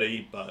excuse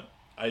ready, but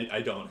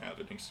I don't have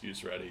an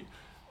excuse ready,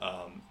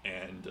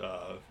 and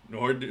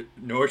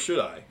nor should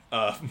I.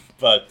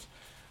 But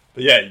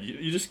yeah,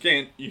 you just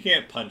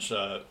can't punch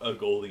a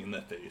goalie in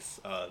the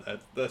face.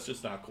 That's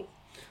just not cool.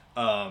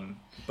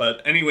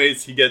 But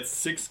anyways, he gets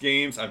 6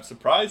 games. I'm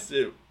surprised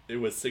it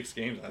was 6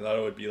 games. I thought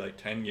it would be like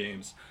 10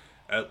 games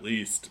at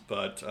least,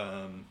 but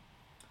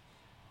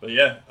But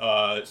yeah,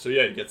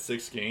 he gets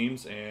 6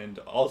 games, and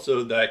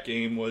also that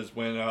game was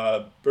when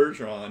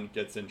Bergeron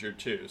gets injured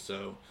too.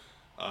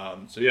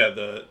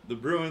 The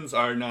Bruins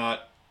are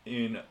not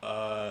in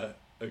a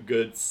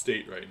good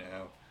state right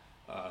now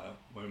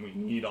when we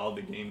need all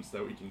the games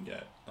that we can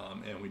get,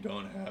 and we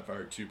don't have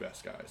our 2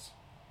 best guys.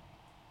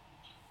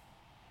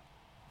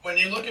 When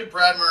you look at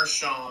Brad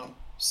Marchand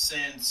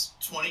since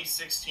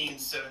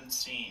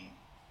 2016-17,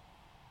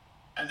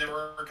 and there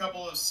were a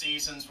couple of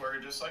seasons where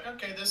you're just like,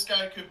 okay, this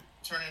guy could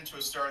turn into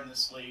a star in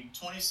this league.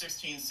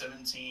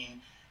 2016-17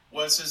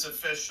 was his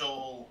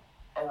official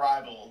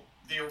arrival,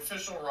 the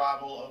official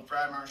arrival of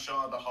Brad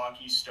Marchand, the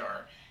hockey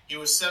star. He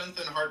was 7th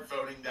in Hart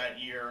voting that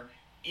year,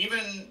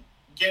 even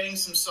getting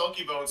some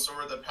Selke votes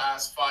over the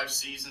past 5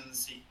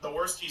 seasons. The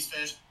worst he's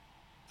finished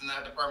in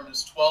that department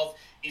is 12th.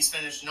 He's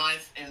finished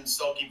 9th in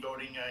Selke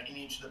voting in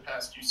each of the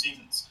past 2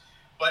 seasons.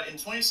 But in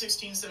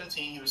 2016-17,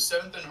 he was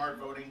 7th in Hart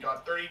voting,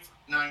 got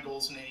 39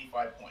 goals and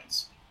 85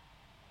 points.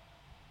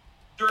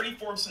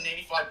 34th and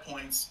 85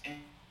 points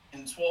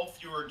in 12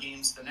 fewer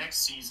games the next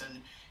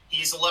season.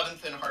 He's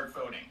 11th in Hart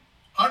voting.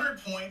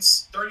 100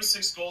 points,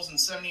 36 goals in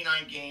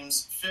 79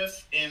 games,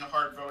 5th in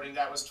Hart voting.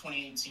 That was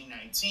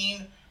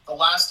 2018-19, the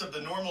last of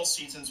the normal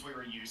seasons we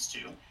were used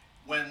to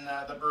when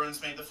the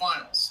Bruins made the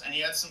finals. And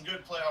he had some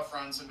good playoff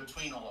runs in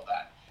between all of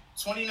that.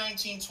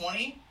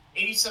 2019-20,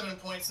 87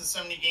 points in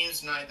 70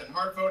 games, 9th in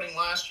Hart voting.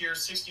 Last year,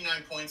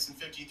 69 points in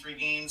 53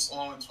 games,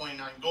 along with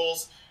 29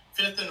 goals.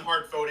 5th in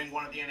Hart voting,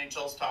 one of the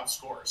NHL's top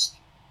scorers.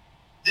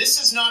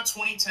 This is not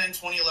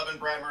 2010-2011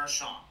 Brad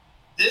Marchand.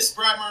 This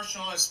Brad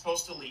Marchand is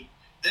supposed to lead.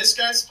 This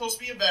guy's supposed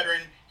to be a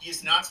veteran. He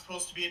is not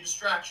supposed to be a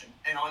distraction.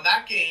 And on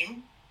that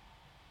game,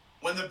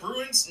 when the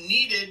Bruins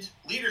needed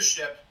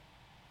leadership,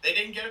 they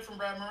didn't get it from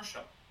Brad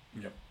Marchand.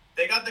 Yep.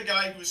 They got the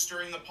guy who's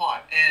stirring the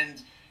pot.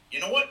 And you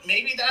know what?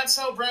 Maybe that's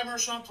how Brad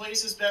Marchand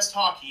plays his best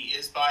hockey,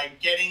 is by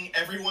getting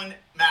everyone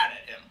mad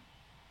at him.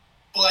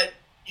 But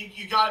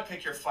you got to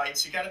pick your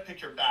fights. You got to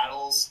pick your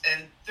battles.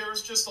 And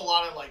there's just a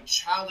lot of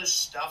childish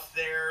stuff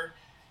there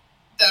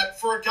that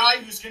for a guy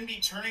who's going to be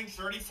turning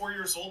 34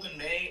 years old in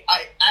May,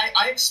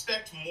 I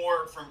expect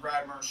more from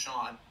Brad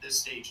Marchand at this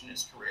stage in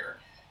his career,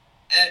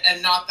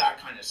 and not that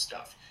kind of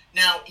stuff.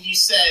 Now, he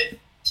said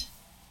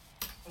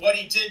what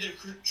he did to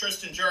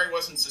Tristan Jarry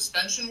wasn't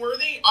suspension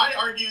worthy. I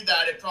argue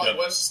that it probably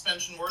was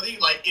suspension worthy.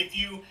 If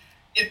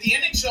the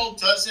NHL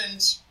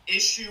doesn't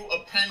issue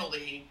a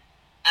penalty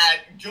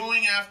at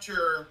going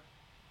after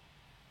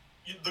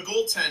the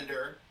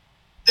goaltender,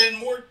 then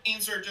more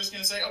teams are just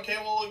going to say, okay,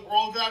 well,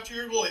 we'll go after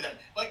your goalie then.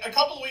 Literally a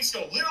couple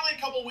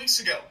of weeks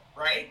ago,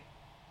 right?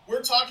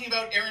 We're talking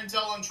about Aaron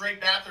Dell and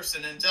Drake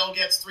Batherson, and Dell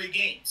gets 3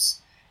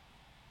 games.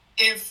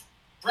 If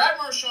Brad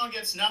Marchand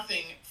gets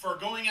nothing for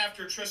going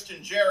after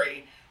Tristan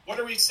Jarry, what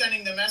are we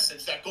sending the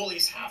message? That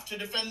goalies have to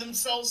defend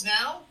themselves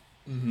now?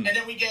 Mm-hmm. And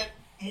then we get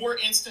more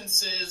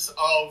instances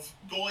of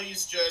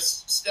goalies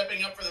just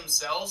stepping up for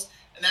themselves,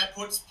 and that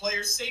puts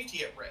players'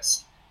 safety at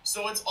risk.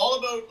 So it's all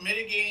about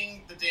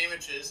mitigating the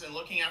damages and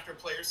looking after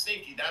players'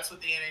 safety. That's what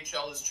the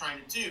NHL is trying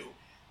to do.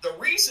 The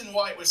reason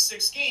why it was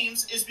 6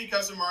 games is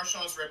because of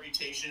Marchand's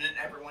reputation, and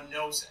everyone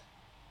knows it.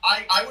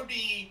 I would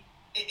be,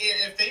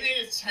 if they made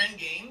it 10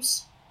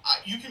 games,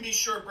 you can be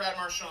sure Brad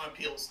Marchand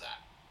appeals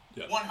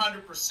that.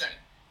 100%.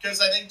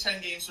 Because I think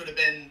 10 games would have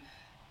been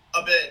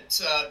a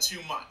bit too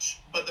much.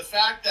 But the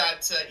fact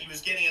that he was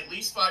getting at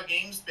least 5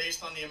 games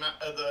based on the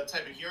amount of the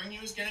type of hearing he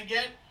was going to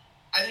get,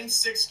 I think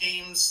 6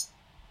 games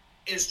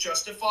is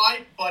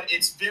justified, but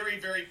it's very,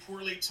 very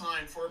poorly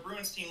timed for a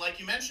Bruins team, like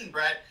you mentioned,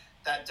 Brett,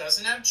 that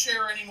doesn't have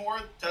Chair anymore,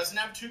 doesn't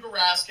have Tuukka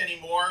Rask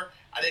anymore.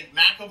 I think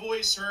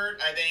McAvoy's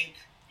hurt. I think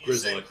you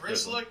said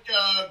Grzelcyk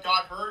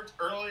got hurt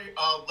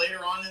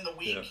later on in the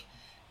week.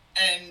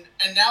 Yeah.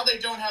 And now they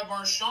don't have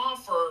Marchand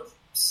for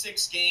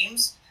 6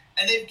 games,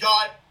 and they've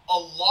got a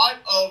lot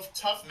of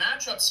tough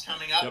matchups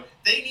coming up. Yep.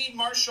 They need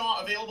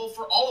Marchand available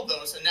for all of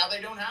those, and now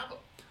they don't have him.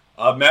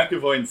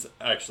 McAvoy's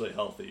actually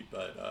healthy,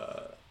 but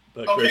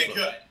okay,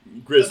 good.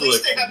 Grzelcyk, at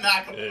least they have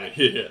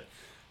McAvoy.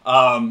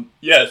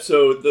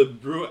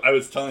 So I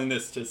was telling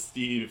this to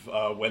Steve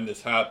when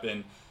this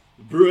happened.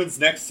 The Bruins'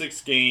 next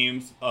 6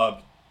 games,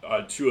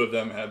 2 of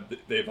them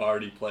they've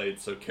already played.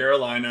 So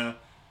Carolina,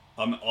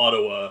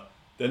 Ottawa.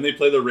 Then they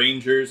play the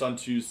Rangers on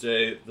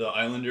Tuesday, the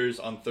Islanders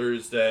on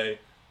Thursday,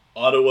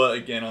 Ottawa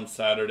again on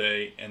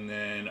Saturday, and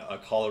then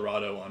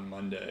Colorado on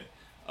Monday.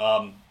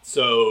 That's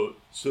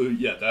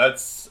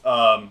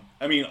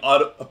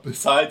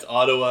besides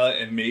Ottawa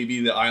and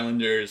maybe the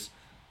Islanders,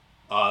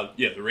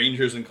 the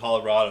Rangers and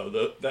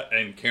Colorado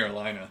and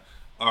Carolina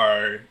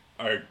are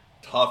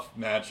tough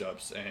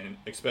matchups, and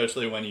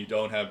especially when you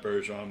don't have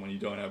Bergeron, when you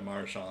don't have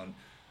Marchand,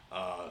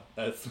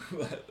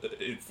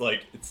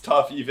 it's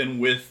tough even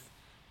with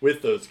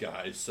those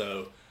guys.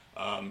 So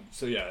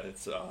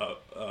it's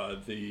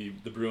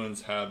the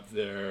Bruins have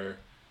their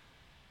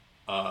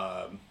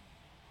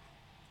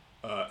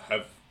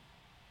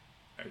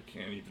I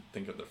can't even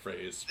think of the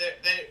phrase.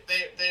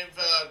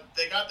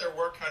 They got their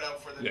work cut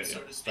out for them,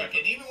 so to speak. Exactly.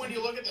 And even when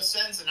you look at the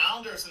Sens and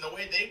Islanders and the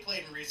way they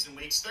played in recent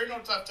weeks, they're no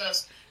tough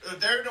test.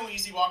 They're no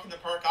easy walk in the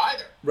park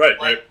either. Right.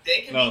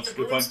 They can beat the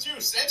Bruins too.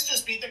 Sens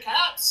just beat the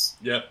Caps.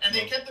 Yeah. And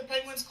they kept the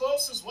Penguins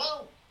close as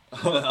well.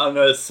 On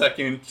a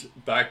second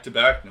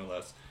back-to-back, no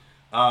less.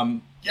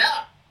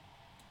 Yeah.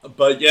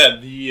 But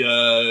yeah,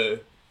 you're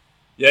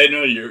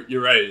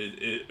right.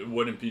 It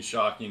wouldn't be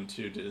shocking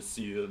to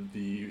see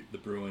the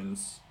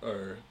Bruins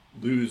or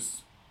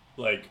lose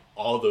like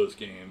all those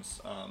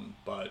games.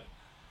 But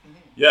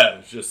yeah,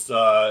 it's just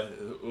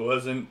it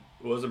wasn't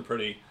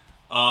pretty.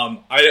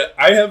 I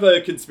have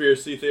a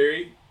conspiracy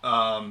theory,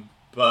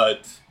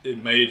 but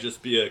it may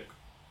just be a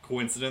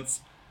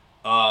coincidence.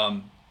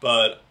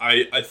 But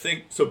I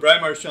think so.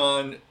 Brad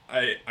Marchand,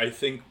 I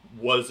think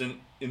wasn't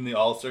in the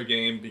All-Star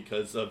game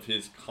because of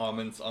his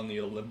comments on the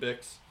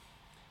Olympics.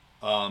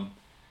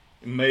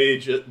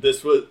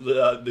 This was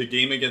the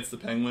game against the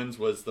Penguins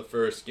was the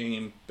first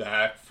game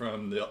back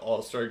from the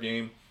All-Star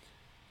game.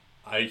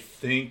 I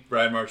think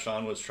Brad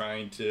Marchand was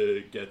trying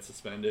to get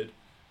suspended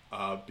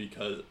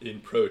because in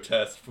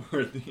protest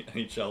for the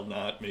NHL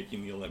not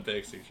making the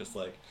Olympics. He's just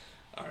like,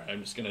 all right,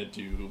 I'm just gonna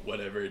do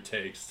whatever it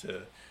takes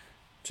to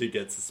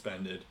get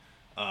suspended.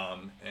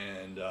 And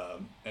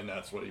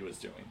that's what he was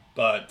doing.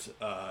 But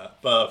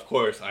of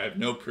course, I have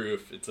no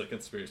proof. It's a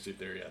conspiracy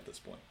theory at this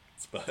point.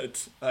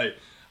 But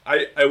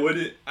I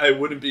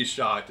wouldn't be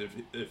shocked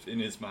if in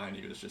his mind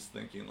he was just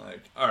thinking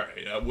like, all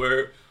right,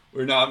 we're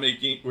not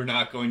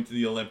going to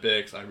the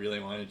Olympics. I really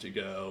wanted to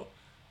go.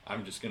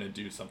 I'm just gonna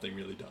do something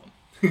really dumb,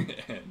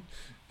 and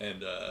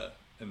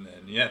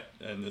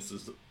then this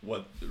is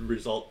what the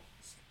result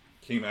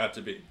came out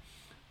to be.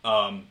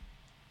 All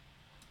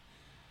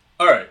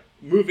right,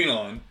 moving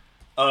on.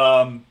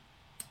 The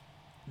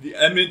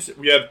Edmonton,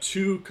 we have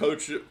 2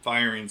 coach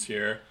firings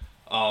here.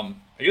 I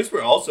guess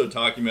we're also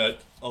talking about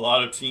a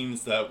lot of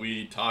teams that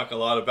we talk a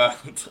lot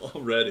about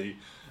already.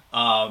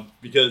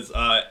 Because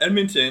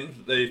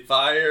Edmonton, they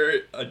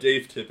fire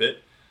Dave Tippett.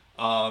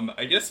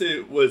 I guess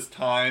it was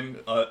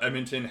time.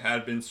 Edmonton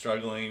had been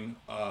struggling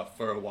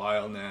for a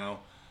while now.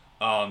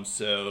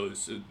 So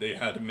they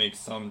had to make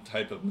some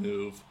type of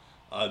move.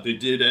 They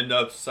did end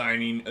up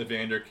signing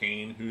Evander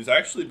Kane, who's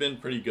actually been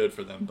pretty good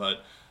for them.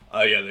 But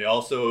they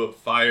also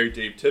fired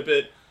Dave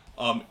Tippett.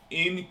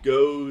 In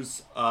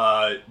goes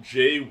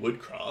Jay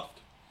Woodcroft.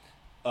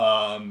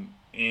 So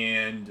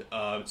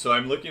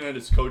I'm looking at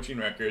his coaching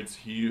records.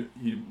 He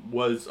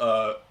was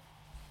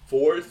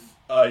fourth.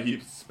 He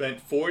spent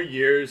 4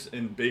 years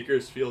in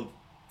Bakersfield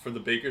for the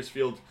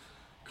Bakersfield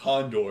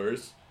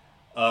Condors.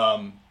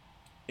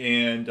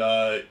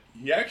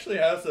 He actually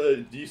has a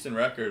decent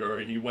record, or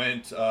he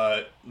went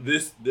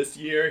this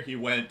year he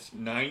went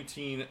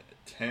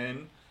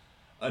 19-10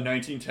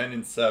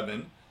 and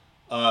 7.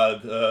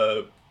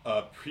 The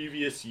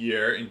previous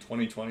year in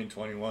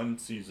 2020-21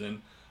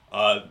 season,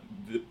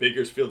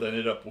 Bakersfield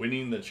ended up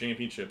winning the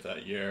championship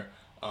that year,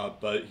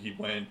 but he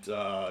went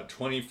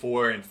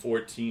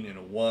 24-14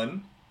 and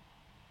 1.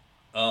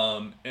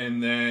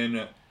 And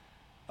then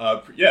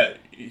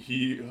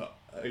he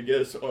I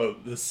guess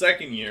the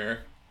second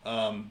year,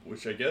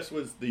 which I guess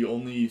was the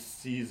only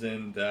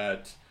season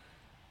that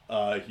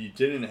he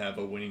didn't have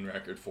a winning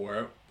record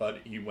for, but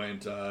he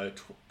went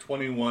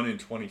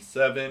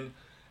 21-27,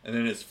 and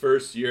then his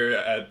first year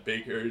at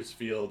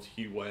Bakersfield,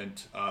 he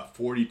went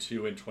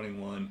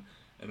 42-21,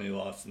 and they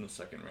lost in the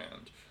second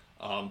round.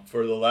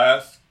 For the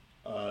last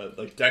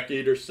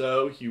decade or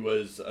so, he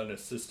was an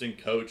assistant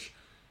coach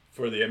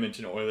for the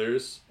Edmonton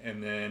Oilers,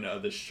 and then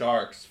the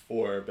Sharks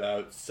for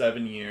about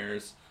 7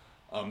 years.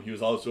 He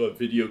was also a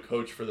video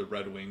coach for the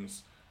Red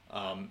Wings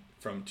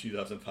from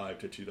 2005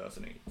 to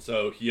 2008.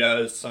 So he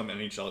has some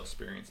NHL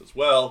experience as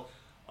well,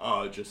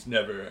 just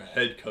never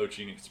head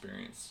coaching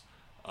experience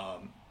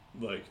of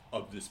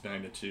this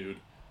magnitude.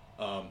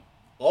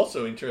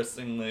 Also,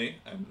 interestingly,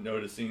 I'm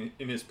noticing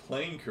in his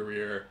playing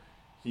career,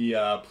 he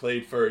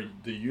played for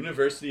the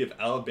University of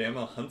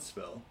Alabama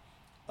Huntsville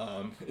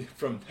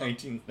from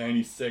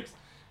 1996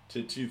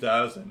 to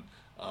 2000.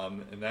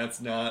 And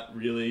that's not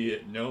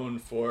really known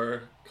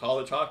for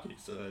college hockey,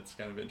 so that's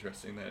kind of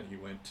interesting that he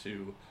went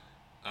to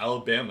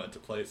Alabama to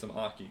play some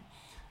hockey.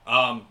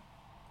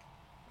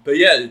 But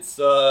yeah,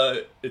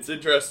 it's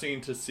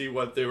interesting to see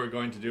what they were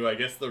going to do. I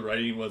guess the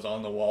writing was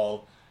on the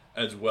wall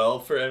as well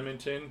for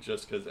Edmonton,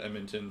 just because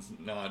Edmonton's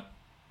not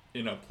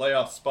in a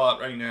playoff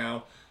spot right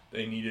now.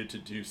 They needed to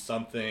do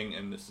something,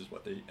 and this is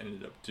what they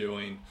ended up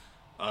doing.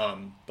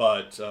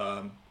 But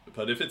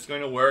if it's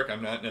going to work,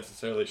 I'm not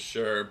necessarily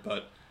sure,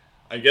 but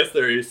I guess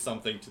there is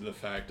something to the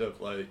fact of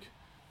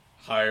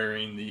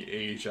hiring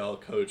the AHL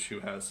coach who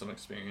has some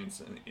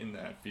experience in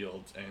that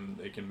field, and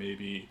they can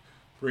maybe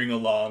bring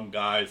along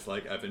guys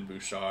like Evan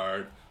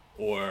Bouchard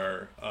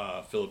or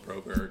Philip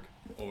Broberg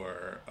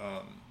or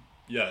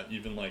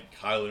even like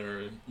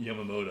Kyler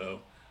Yamamoto,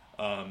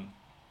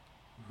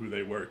 who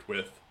they worked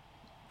with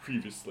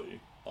previously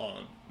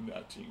on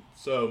that team.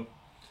 So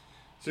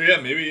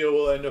yeah, maybe it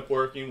will end up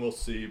working. We'll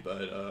see,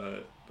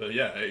 but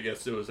yeah, I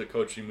guess it was a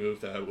coaching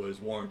move that was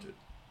warranted.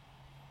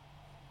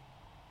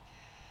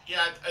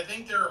 Yeah, I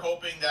think they're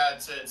hoping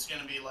that it's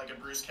going to be like a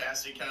Bruce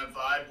Cassidy kind of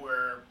vibe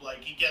where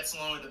like he gets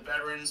along with the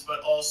veterans, but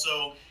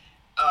also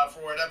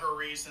for whatever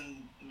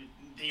reason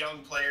the young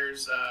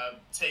players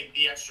take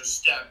the extra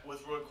step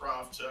with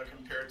Woodcroft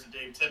compared to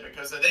Dave Tippett.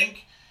 Because I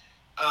think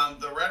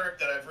the rhetoric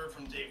that I've heard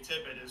from Dave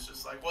Tippett is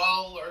just like,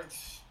 well,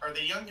 are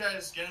the young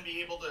guys going to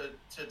be able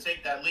to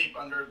take that leap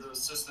under the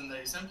system that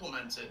he's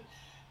implemented?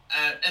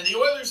 And the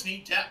Oilers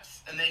need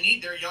depth, and they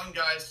need their young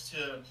guys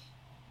to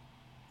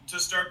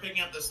start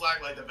picking up the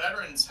slack like the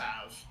veterans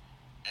have.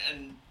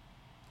 And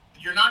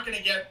you're not going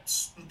to get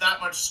that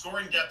much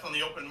scoring depth on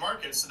the open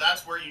market, so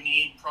that's where you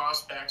need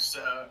prospects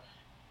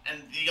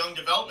and the young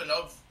development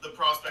of the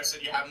prospects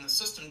that you have in the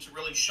system to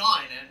really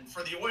shine. And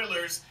for the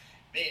Oilers,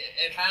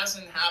 it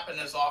hasn't happened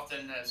as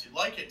often as you'd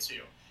like it to.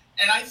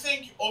 And I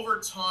think over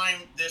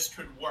time this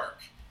could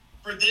work.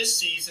 For this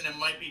season, it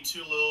might be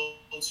too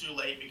little too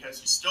late because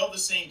you still have the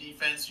same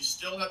defense, you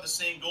still have the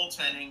same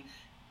goaltending.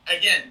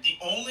 Again, the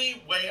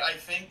only way I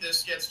think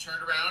this gets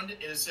turned around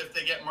is if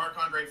they get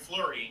Marc-Andre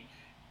Fleury.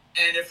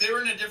 And if they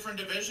were in a different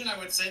division, I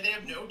would say they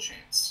have no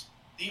chance.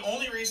 The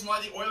only reason why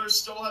the Oilers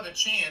still have a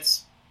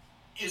chance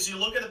is you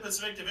look at the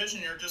Pacific Division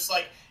and you're just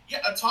like, yeah,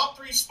 a top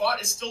 3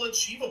 spot is still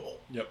achievable.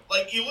 Yep.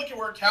 Like, you look at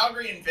where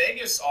Calgary and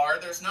Vegas are,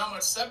 there's not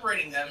much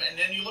separating them. And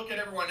then you look at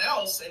everyone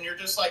else and you're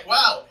just like,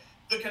 wow,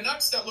 the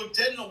Canucks that looked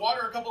dead in the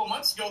water a couple of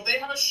months ago, they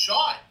have a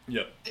shot.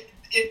 Yep.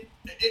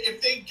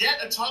 If they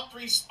get a top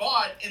 3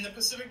 spot in the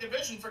Pacific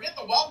Division, forget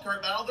the wild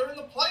card battle, they're in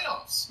the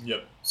playoffs.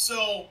 Yep.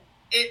 So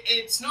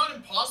it's not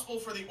impossible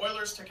for the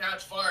Oilers to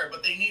catch fire,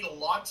 but they need a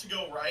lot to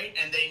go right,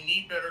 and they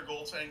need better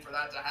goaltending for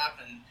that to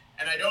happen.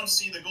 And I don't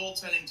see the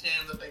goaltending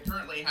tandem that they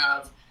currently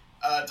have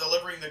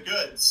delivering the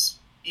goods.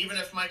 Even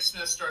if Mike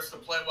Smith starts to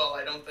play well,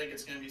 I don't think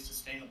it's going to be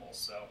sustainable.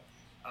 So,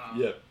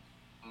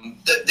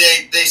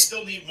 they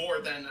still need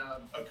more than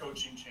a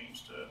coaching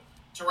change to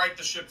right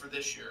the ship for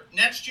this year.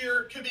 Next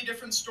year could be a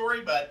different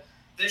story, but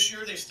this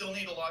year they still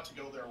need a lot to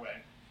go their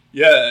way.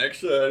 Yeah,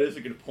 actually, that is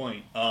a good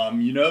point.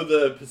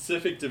 The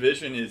Pacific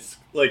Division is,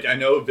 like, I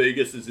know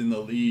Vegas is in the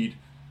lead.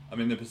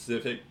 I'm in the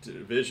Pacific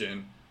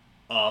Division,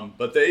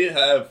 but they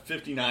have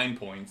 59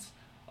 points.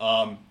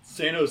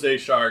 San Jose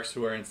Sharks,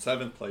 who are in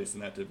 7th place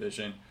in that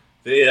division,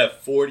 they have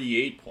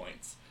 48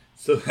 points.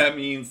 So that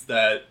means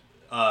that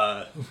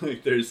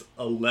there's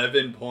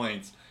 11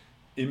 points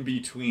in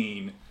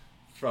between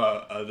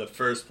from the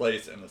 1st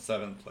place and the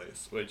 7th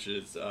place, which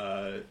is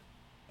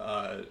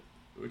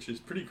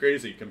pretty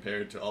crazy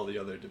compared to all the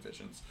other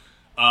divisions.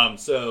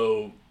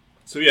 So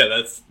yeah,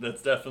 that's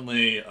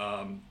definitely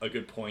a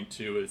good point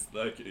too. Is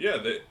like,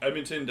 yeah,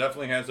 Edmonton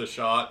definitely has a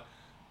shot,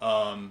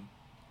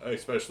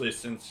 especially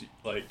since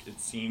like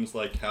it seems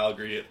like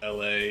Calgary,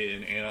 LA,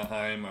 and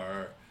Anaheim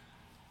are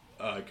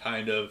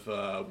kind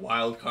of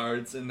wild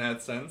cards in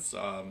that sense.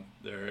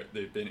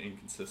 They've been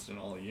inconsistent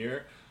all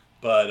year,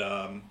 but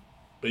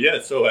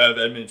yeah, so have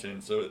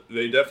Edmonton. So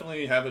they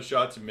definitely have a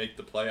shot to make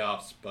the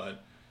playoffs,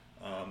 but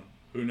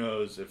who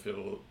knows if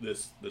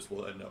this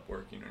will end up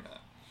working or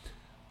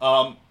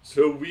not.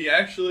 So we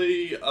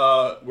actually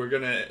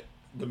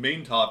the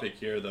main topic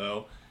here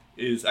though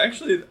is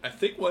actually, I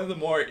think, one of the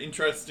more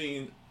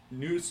interesting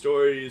news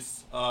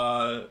stories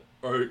or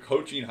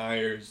coaching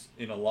hires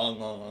in a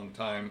long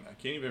time. I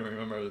can't even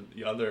remember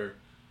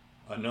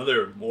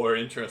another more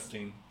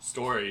interesting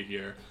story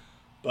here.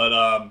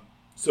 But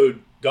so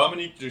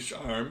Dominique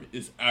Ducharme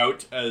is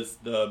out as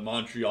the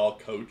Montreal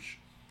coach,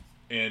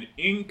 and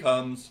in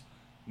comes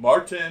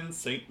Martin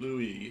St.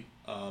 Louis.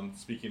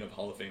 Speaking of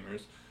Hall of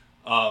Famers,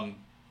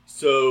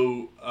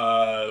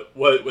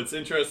 what's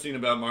interesting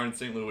about Martin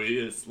St. Louis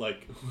is,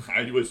 like,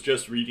 I was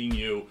just reading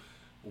you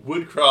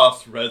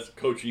Woodcroft's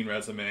coaching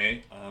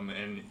resume,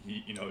 and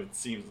he, it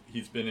seems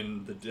he's been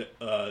in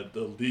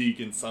the league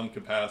in some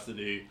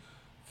capacity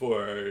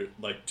for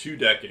like 2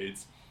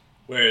 decades,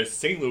 whereas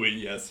St. Louis,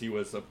 yes, he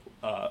was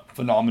a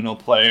phenomenal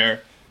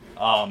player,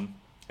 and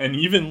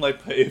even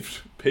like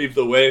paved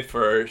the way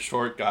for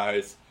short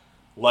guys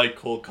like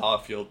Cole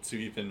Caulfield to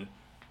even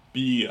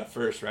be a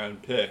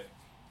 1st-round pick.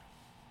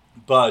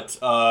 But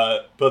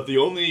the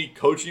only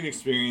coaching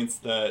experience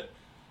that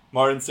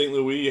Martin St.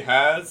 Louis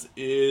has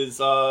is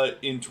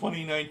in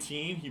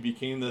 2019, he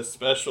became the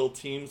special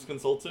teams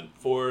consultant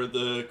for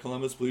the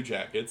Columbus Blue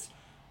Jackets,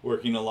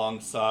 working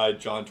alongside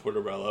John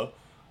Tortorella,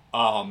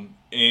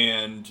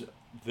 and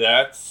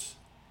that's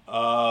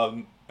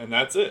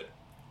it.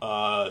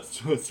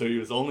 So he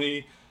was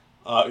only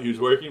he was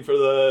working for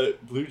the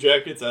Blue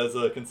Jackets as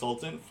a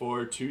consultant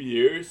for 2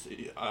 years.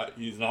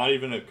 He's not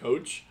even a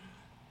coach.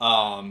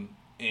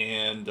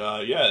 And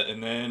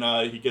then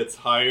he gets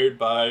hired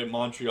by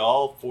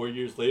Montreal 4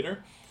 years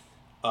later.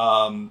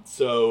 Or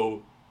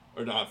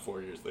not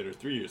 4 years later,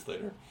 3 years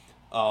later.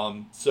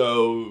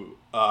 So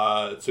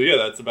yeah,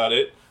 that's about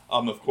it.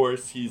 Of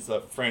course, he's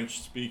a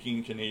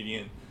French-speaking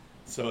Canadian,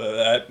 so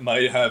that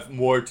might have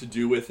more to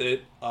do with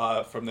it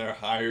from their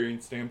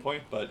hiring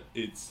standpoint. But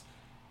it's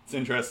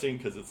interesting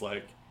because it's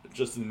like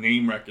just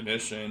name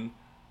recognition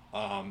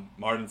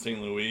Martin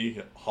St.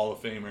 Louis, Hall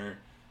of Famer.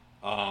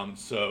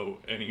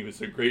 And he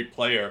was a great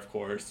player, of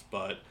course,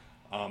 but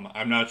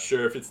I'm not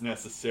sure if it's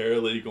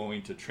necessarily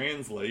going to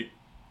translate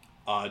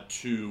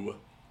to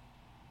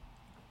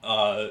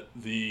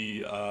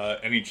the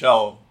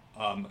NHL,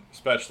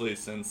 especially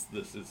since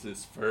this is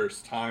his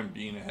first time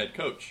being a head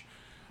coach.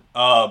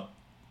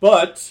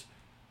 But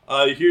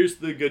here's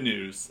the good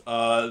news.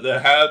 The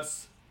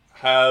Habs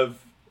have,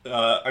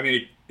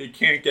 it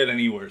can't get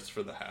any worse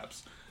for the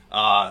Habs.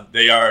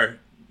 They are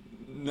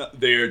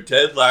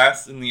dead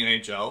last in the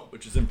NHL,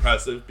 which is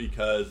impressive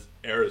because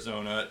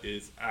Arizona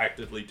is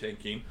actively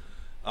tanking.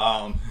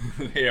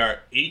 They are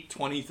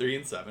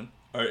 8-23-7,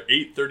 or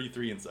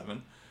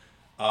 8-33-7.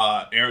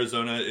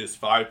 Arizona is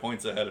 5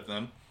 points ahead of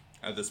them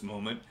at this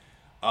moment.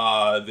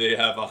 They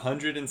have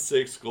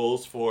 106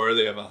 goals for.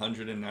 They have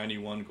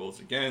 191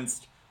 goals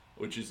against,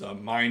 which is a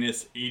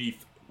minus 80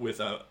 with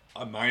a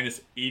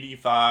minus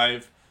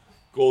 85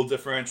 goal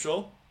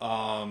differential.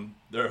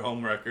 Their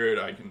home record,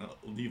 I can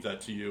leave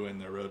that to you,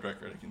 and their road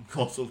record, I can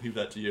also leave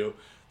that to you.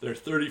 They're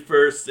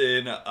 31st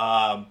in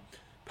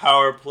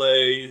power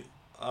play,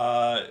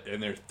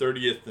 and they're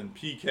 30th in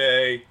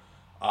PK.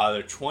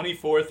 They're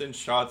 24th in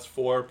shots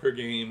for per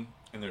game,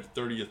 and they're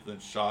 30th in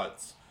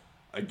shots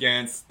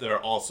against. They're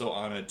also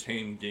on a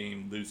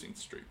 10-game losing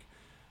streak.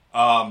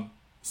 I'll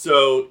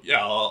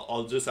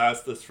just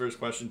ask this first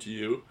question to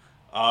you.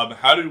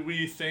 How do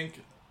we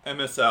think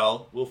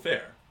MSL will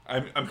fare?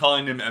 I'm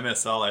calling him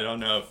MSL. I don't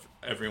know if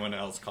everyone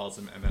else calls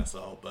him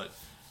MSL, but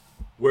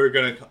we're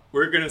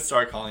gonna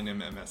start calling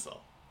him MSL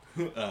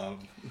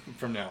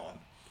from now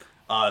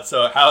on.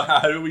 So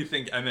how do we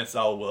think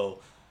MSL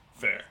will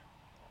fare?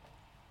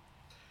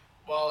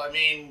 Well, I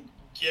mean,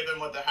 given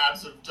what the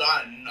Habs have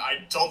done, I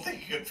don't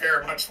think it could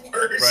fare much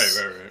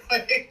worse. Right.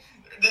 Like,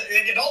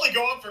 it can only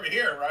go up from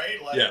here,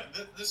 right? Like, yeah.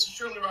 This is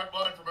surely rock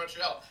bottom for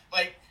Montreal.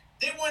 Like,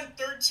 they won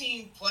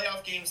 13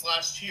 playoff games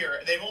last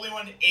year. They've only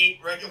won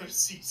 8 regular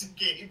season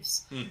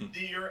games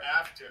the year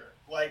after.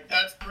 Like,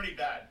 that's pretty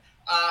bad.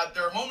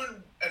 Their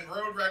home and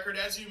road record,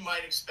 as you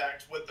might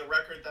expect, with the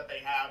record that they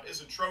have, is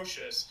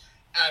atrocious.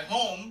 At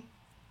home,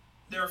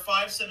 they're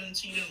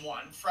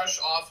 5-17-1, fresh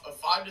off a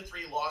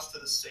 5-3 loss to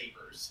the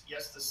Sabres.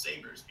 Yes, the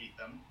Sabres beat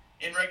them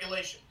in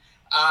regulation.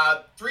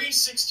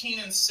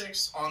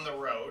 3-16-6 on the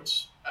road,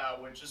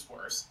 which is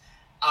worse.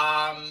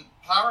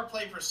 Power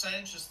play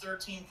percentage is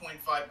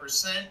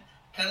 13.5%.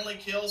 Penalty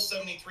kills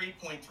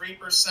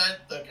 73.3%.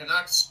 The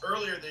Canucks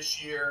earlier this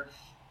year,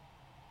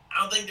 I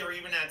don't think they were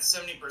even at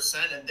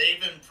 70%, and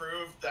they've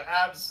improved. The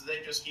Habs,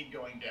 they just keep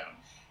going down.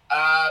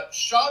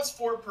 Shots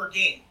for per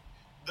game.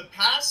 The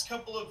past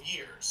couple of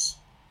years,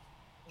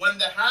 when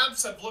the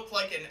Habs have looked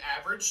like an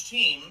average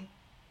team,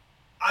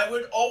 I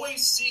would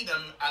always see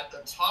them at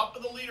the top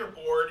of the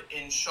leaderboard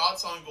in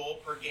shots on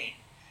goal per game.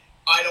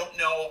 I don't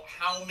know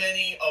how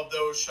many of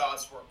those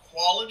shots were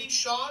quality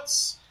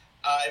shots,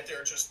 if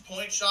they're just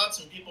point shots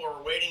and people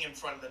are waiting in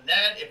front of the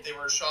net, if they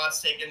were shots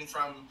taken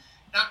from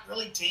not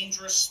really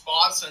dangerous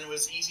spots and it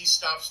was easy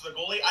stops to the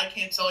goalie. I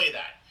can't tell you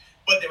that.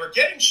 But they were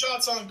getting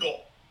shots on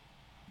goal.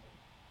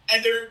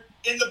 And they're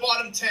in the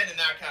bottom 10 in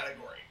that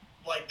category.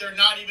 Like, they're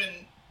not even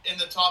in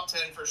the top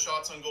 10 for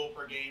shots on goal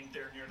per game.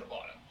 They're near the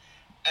bottom.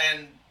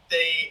 And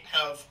they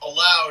have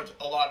allowed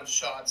a lot of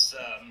shots,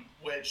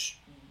 which,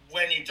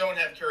 when you don't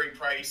have Carey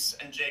Price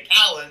and Jake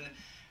Allen,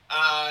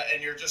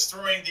 and you're just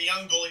throwing the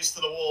young goalies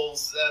to the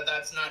wolves,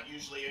 that's not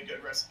usually a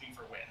good recipe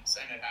for wins,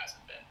 and it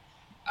hasn't been.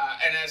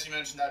 And as you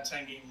mentioned, that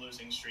 10-game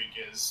losing streak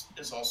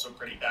is also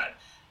pretty bad.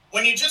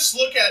 When you just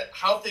look at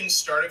how things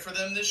started for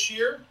them this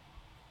year,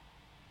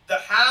 the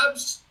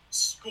Habs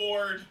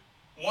scored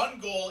 1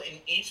 goal in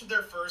each of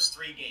their first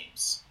 3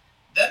 games.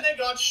 Then they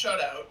got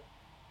shut out.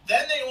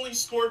 Then they only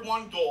scored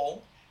 1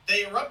 goal.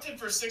 They erupted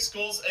for 6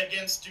 goals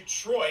against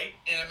Detroit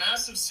in a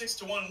massive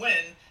 6-1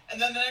 win.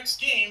 And then the next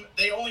game,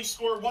 they only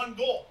scored 1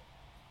 goal.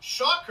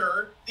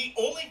 Shocker, the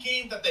only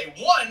game that they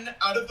won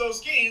out of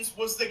those games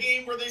was the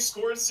game where they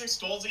scored 6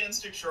 goals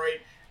against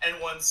Detroit and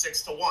won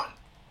 6-1.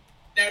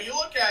 Now, you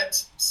look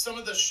at some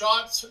of the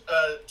shot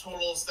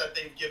totals that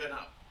they've given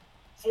up.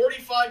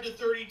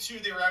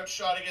 45-32, they were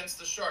outshot against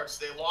the Sharks.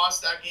 They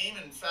lost that game.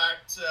 In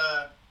fact,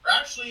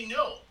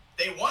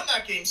 they won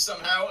that game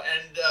somehow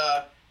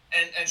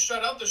and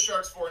shut out the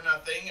Sharks 4-0. I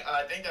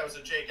think that was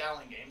a Jake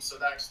Allen game, so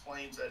that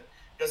explains it,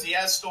 because he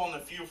has stolen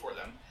a few for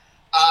them.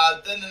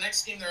 Then the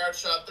next game, they're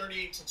outshot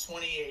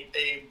 38-28.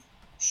 They,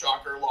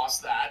 shocker,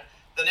 lost that.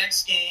 The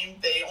next game,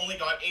 they only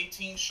got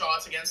 18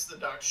 shots against the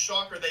Ducks.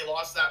 Shocker, they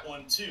lost that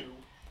one too.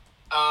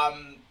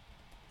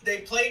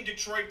 They played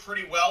Detroit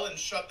pretty well and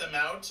shut them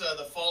out.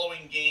 The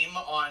following game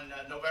on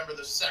November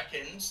the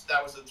 2nd,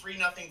 that was a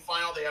 3-0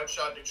 final. They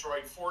outshot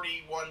Detroit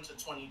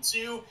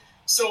 41-22.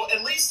 So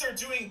at least they're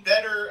doing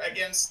better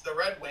against the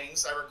Red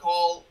Wings. I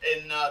recall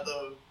in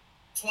the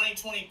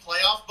 2020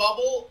 playoff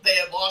bubble, they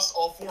had lost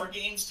all 4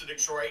 games to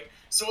Detroit.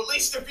 So at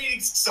least they're beating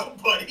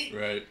somebody.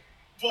 Right.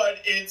 But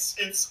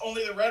it's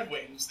only the Red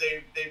Wings.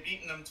 They've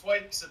beaten them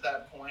twice at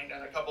that point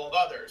and a couple of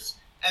others.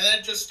 And then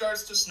it just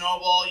starts to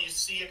snowball. You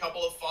see a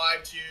couple of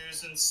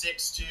 5-2s and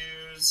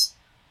 6-2s.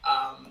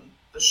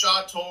 The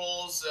shot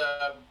totals,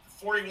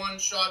 41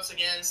 shots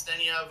against. Then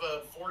you have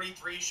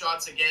 43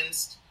 shots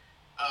against.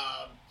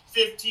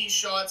 50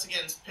 shots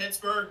against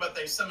Pittsburgh, but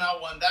they somehow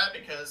won that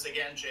because,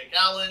 again, Jake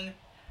Allen.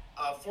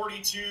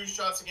 42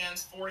 shots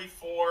against,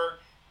 44.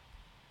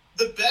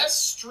 The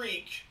best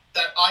streak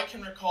that I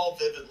can recall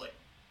vividly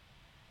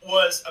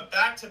was a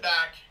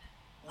back-to-back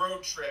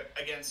road trip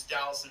against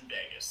Dallas and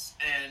Vegas.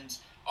 And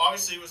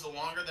obviously it was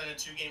longer than a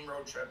 2-game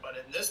road trip, but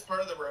in this part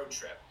of the road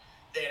trip,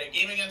 they had a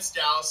game against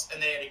Dallas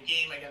and they had a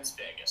game against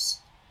Vegas.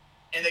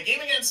 In the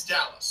game against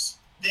Dallas,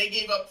 they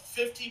gave up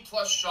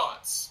 50-plus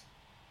shots,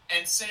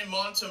 and Sam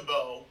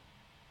Montembeault,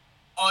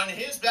 on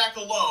his back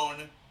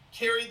alone,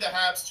 carried the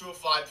Habs to a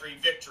 5-3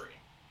 victory.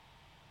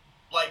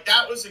 Like,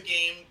 that was a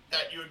game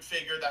that you would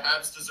figure the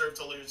Habs deserved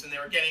to lose, and they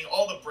were getting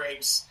all the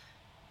breaks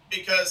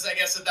because I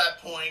guess at that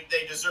point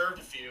they deserved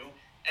a few,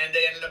 and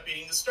they ended up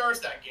beating the Stars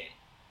that game.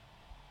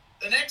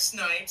 The next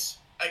night,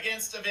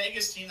 against a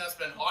Vegas team that's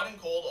been hot and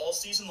cold all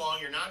season long,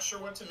 you're not sure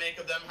what to make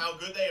of them, how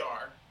good they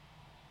are.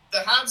 The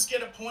Habs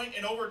get a point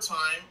in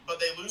overtime, but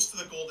they lose to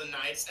the Golden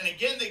Knights, and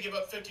again they give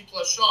up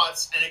 50-plus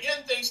shots, and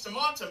again, thanks to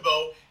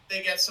Montembeault,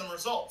 they get some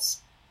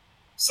results.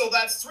 So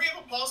that's 3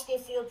 of a possible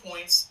 4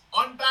 points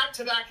on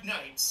back-to-back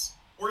nights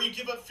where you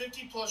give up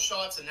 50-plus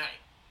shots a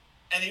night.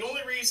 And the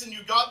only reason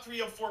you got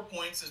 3 of 4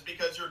 points is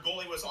because your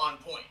goalie was on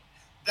point.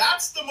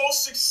 That's the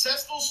most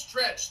successful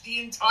stretch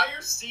the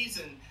entire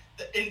season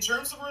in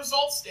terms of a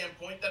results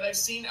standpoint that I've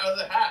seen out of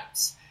the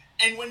Habs.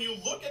 And when you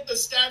look at the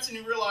stats and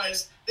you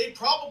realize they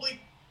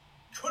probably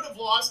could have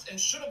lost and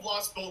should have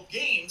lost both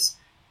games,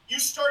 you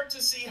start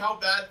to see how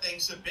bad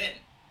things have been.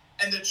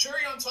 And the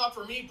cherry on top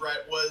for me,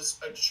 Brett, was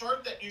a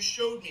chart that you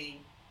showed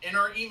me in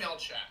our email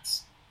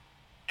chats.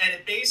 And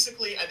it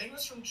basically, I think it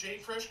was from Jay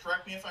Fresh,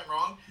 correct me if I'm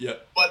wrong. Yeah.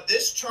 But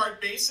this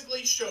chart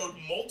basically showed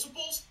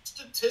multiple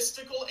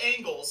statistical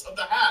angles of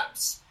the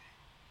Habs.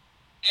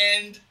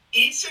 And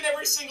each and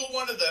every single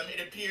one of them,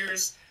 it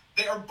appears,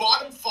 they are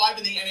bottom 5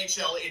 in the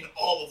NHL in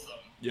all of them.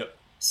 Yep.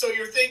 So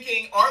you're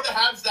thinking, are the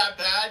Habs that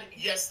bad?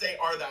 Yes, they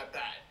are that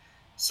bad.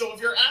 So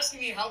if you're asking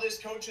me how this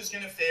coach is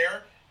going to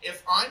fare,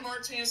 if I'm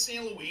Martin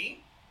St.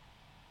 Louis,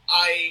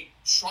 I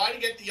try to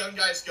get the young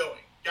guys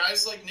going.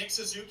 Guys like Nick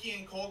Suzuki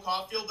and Cole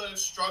Caulfield that have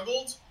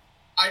struggled,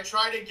 I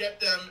try to get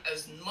them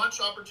as much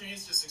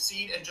opportunities to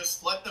succeed and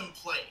just let them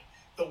play.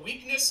 The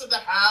weakness of the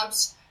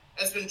Habs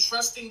has been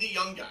trusting the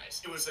young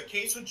guys. It was a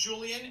case with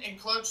Julian in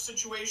clutch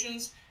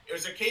situations. It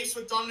was a case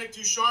with Dominic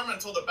Ducharme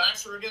until the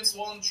backs were against the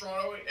wall in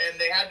Toronto and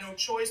they had no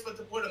choice but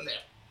to put him there.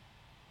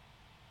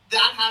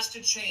 That has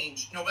to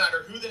change no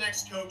matter who the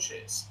next coach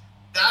is.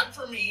 That,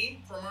 for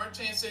me, for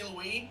Martin St.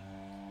 Louis,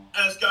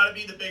 has got to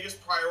be the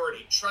biggest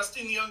priority.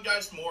 Trusting the young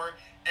guys more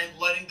and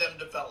letting them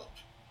develop.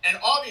 And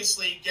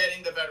obviously,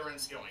 getting the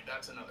veterans going.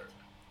 That's another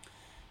thing.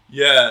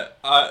 Yeah.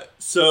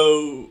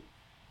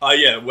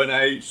 When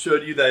I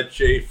showed you that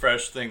Jay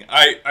Fresh thing,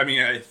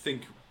 I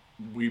think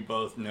we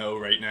both know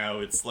right now,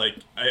 it's like,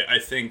 I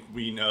think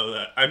we know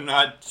that. I'm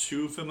not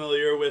too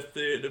familiar with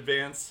the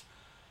advanced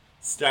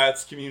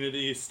stats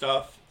community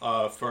stuff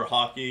for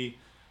hockey.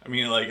 I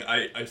mean, like,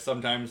 I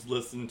sometimes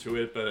listen to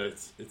it, but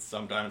it's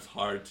sometimes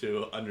hard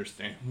to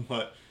understand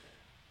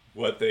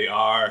what they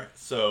are.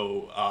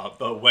 So,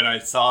 but when I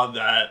saw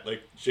that,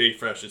 like, Jay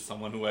Fresh is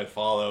someone who I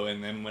follow,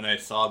 and then when I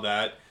saw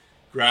that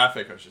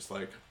graphic, I was just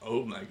like,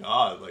 oh my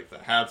god, like, the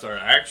Habs are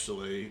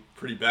actually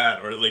pretty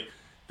bad, or like,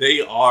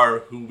 they are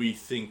who we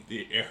think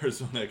the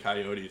Arizona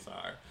Coyotes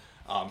are.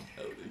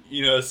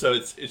 So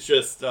it's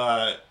just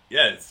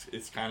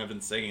it's kind of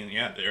insane.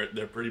 Yeah,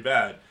 they're pretty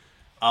bad.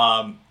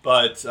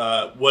 But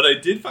what I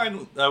did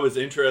find that was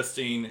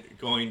interesting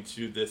going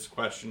to this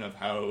question of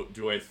how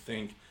do I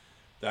think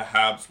the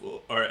Habs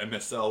or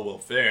MSL will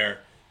fare.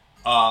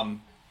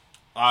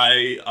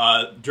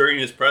 During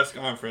his press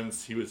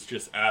conference, he was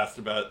just asked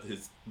about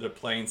the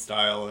playing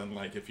style and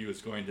like if he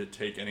was going to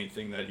take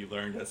anything that he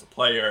learned as a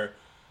player,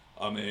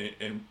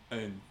 and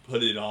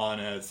put it on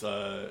as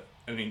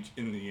in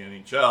the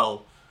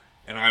NHL.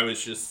 And I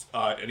was just,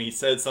 and he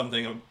said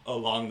something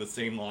along the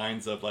same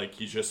lines of like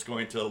he's just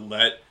going to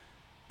let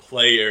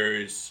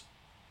players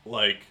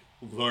like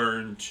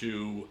learn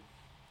to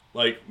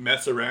like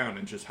mess around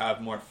and just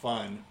have more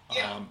fun.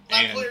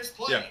 Let players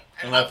play. Yeah,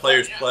 and let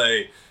players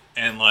play.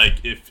 And like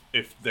if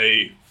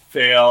they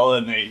fail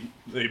and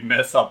they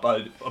mess up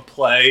a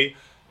play,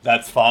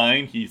 that's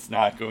fine. He's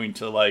not going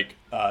to like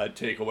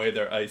take away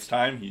their ice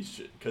time.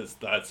 Because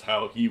that's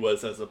how he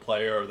was as a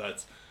player, or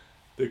that's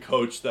the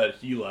coach that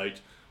he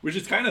liked. Which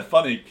is kind of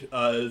funny,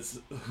 because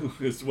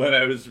when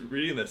I was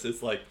reading this,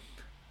 it's like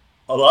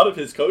a lot of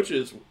his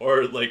coaches,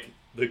 or like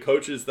the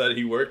coaches that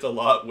he worked a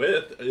lot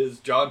with, is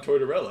John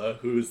Tortorella,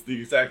 who's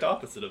the exact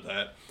opposite of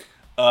that.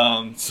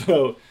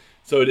 So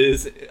it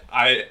is.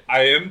 I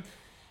am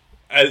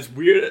as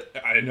weird.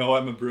 I know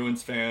I'm a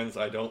Bruins fan.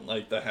 I don't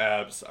like the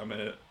Habs.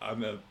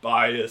 I'm a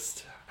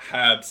biased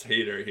Habs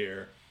hater,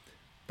 here.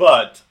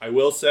 But I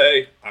will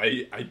say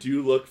I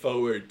do look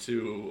forward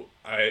to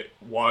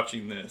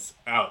watching this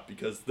out,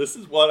 because this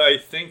is what I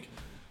think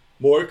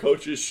more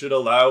coaches should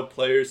allow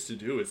players to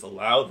do, is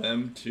allow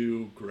them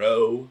to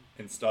grow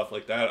and stuff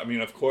like that. I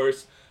mean, of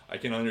course, I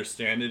can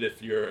understand it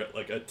if you're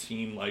like a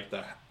team like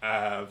the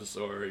Avs,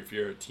 or if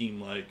you're a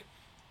team like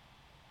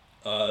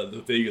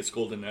the Vegas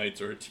Golden Knights,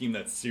 or a team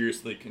that's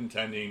seriously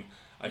contending.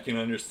 I can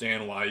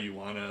understand why you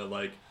want to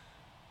like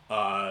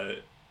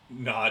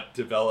not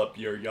develop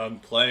your young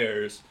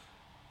players,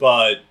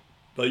 but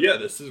yeah,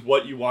 this is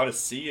what you want to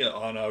see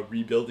on a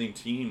rebuilding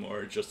team,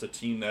 or just a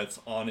team that's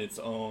on its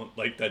own,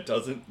 like that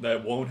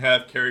won't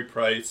have Carey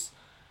Price,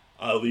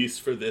 at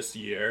least for this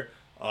year.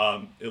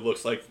 It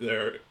looks like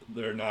they're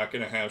not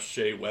going to have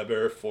Shea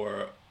Weber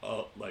for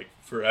like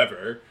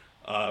forever,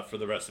 for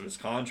the rest of his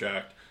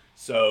contract.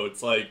 So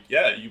it's like,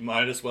 yeah, you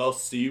might as well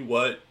see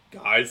what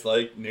guys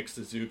like Nick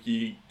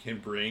Suzuki can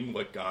bring,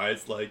 what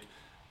guys like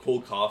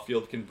Cole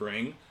Caulfield can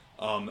bring.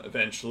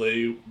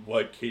 Eventually,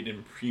 what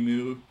Caden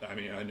Primeau, I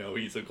mean, I know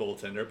he's a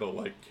goaltender, but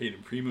what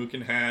Caden Primeau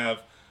can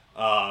have.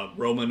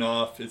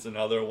 Romanov is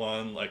another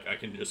one. Like, I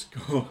can just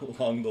go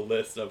along the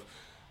list of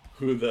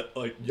who the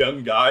like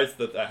young guys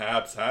that the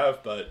Habs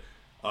have. But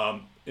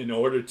in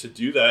order to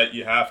do that,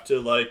 you have to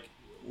like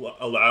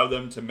allow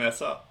them to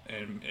mess up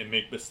and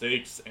make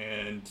mistakes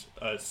and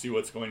see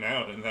what's going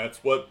on. And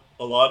that's what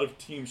a lot of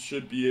teams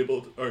should be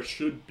able to, or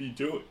should be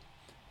doing,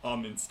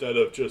 instead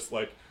of just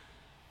like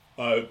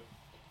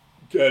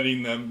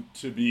getting them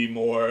to be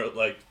more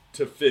like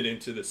to fit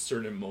into this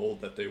certain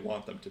mold that they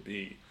want them to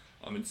be.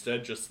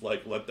 Instead, just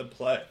like let them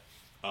play.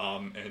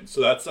 And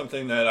so that's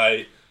something that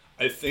I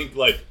think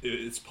like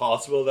it's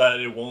possible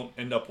that it won't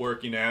end up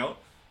working out,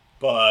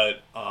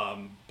 but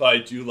I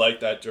do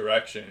like that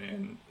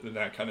direction, and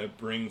that kind of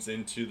brings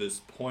into this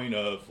point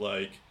of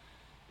like,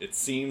 it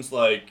seems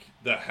like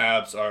the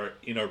Habs are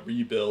in a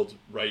rebuild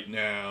right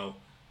now,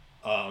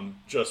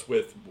 just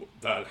with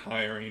that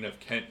hiring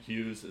of Kent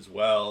Hughes as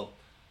well,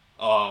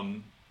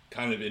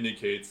 kind of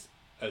indicates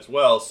as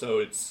well.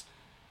 So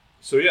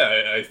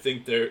yeah, I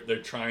think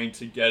they're trying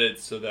to get it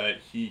so that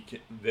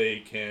they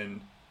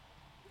can,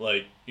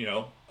 like, you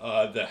know,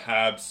 the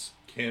Habs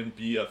can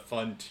be a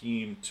fun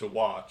team to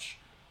watch,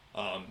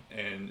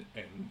 and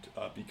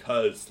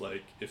because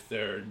like if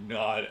they're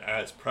not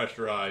as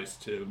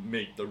pressurized to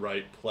make the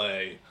right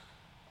play,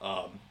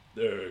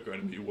 they're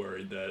going to be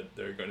worried that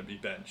they're going to be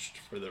benched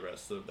for the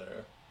rest of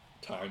their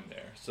time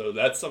there. So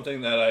that's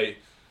something that I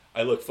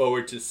look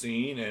forward to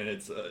seeing, and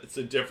it's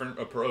a different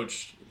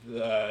approach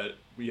that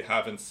we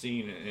haven't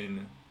seen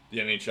in the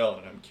NHL,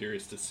 and I'm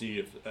curious to see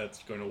if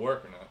that's going to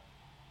work or not.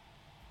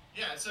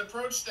 Yeah, it's an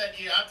approach that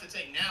you have to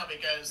take now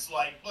because,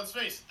 like, let's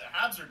face it, the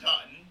Habs are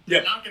done.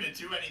 They're not going to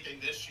do anything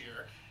this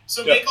year.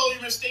 So make all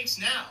your mistakes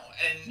now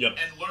and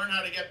learn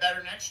how to get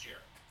better next year.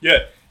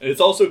 Yeah, and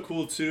it's also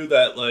cool too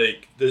that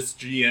like this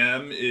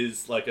GM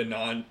is like a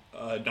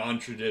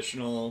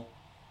non-traditional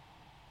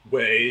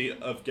way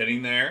of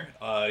getting there.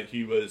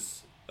 He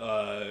was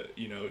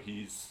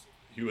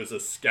he was a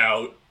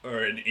scout or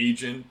an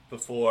agent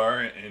before,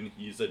 and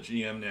he's a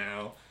GM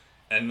now.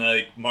 And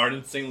like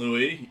Martin St.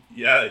 Louis,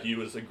 yeah, he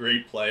was a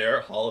great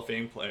player, Hall of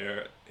Fame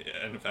player,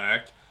 in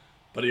fact.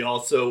 But he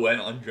also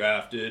went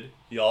undrafted.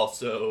 He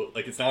also,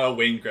 like, it's not a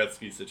Wayne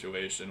Gretzky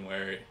situation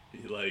where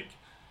he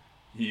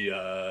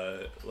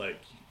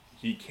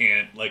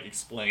can't like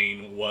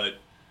explain what,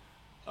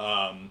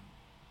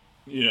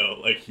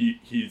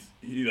 he's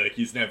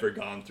never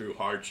gone through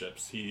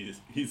hardships.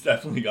 He's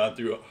definitely gone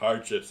through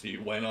hardships. He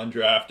went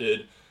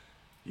undrafted.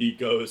 He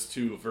goes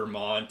to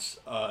Vermont,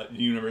 the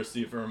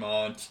University of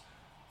Vermont,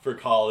 for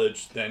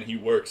college. Then he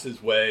works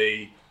his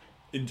way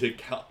into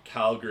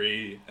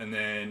Calgary, and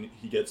then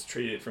he gets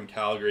traded from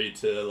Calgary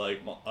to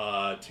like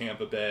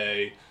Tampa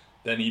Bay.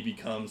 Then he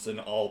becomes an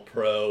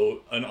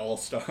all-pro, an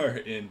all-star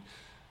in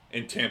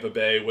Tampa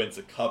Bay, wins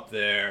a cup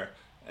there,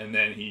 and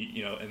then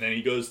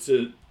he goes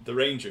to the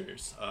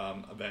Rangers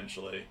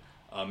eventually,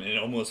 and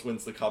almost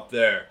wins the cup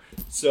there.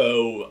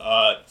 So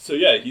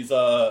yeah,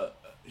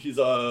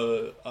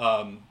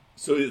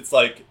 so it's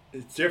like,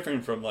 it's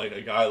different from like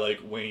a guy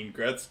like Wayne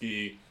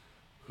Gretzky,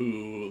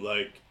 who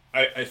like,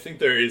 I think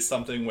there is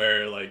something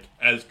where like,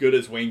 as good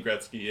as Wayne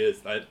Gretzky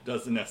is, that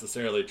doesn't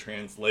necessarily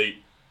translate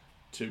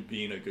to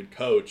being a good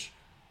coach.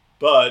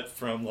 But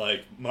from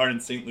like Martin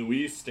St.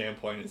 Louis'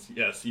 standpoint, is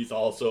yes, he's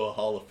also a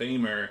Hall of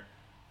Famer,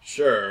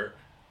 sure,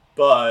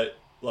 but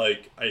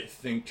like I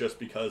think just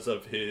because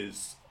of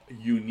his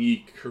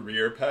unique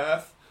career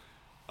path,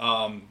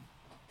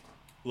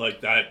 like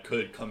that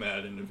could come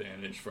at an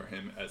advantage for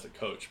him as a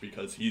coach,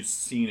 because he's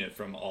seen it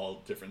from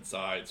all different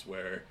sides,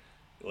 where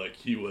like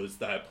he was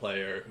that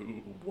player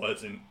who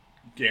wasn't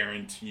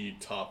guaranteed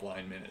top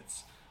line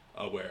minutes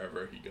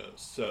wherever he goes.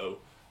 So,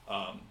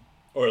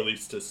 or at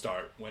least to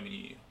start when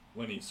he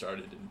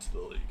started into the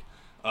league.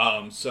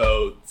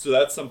 So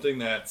that's something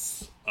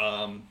that's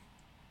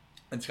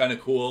it's kind of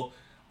cool.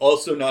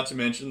 Also, not to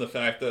mention the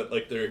fact that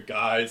like there are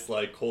guys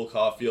like Cole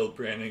Caulfield,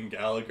 Brandon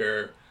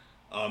Gallagher,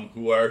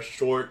 who are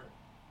short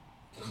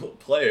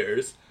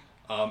players,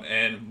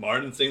 And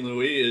Martin St.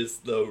 Louis is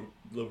the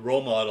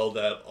role model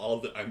that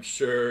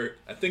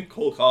I think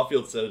Cole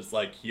Caulfield says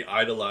like he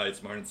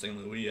idolized Martin St.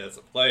 Louis as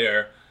a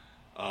player,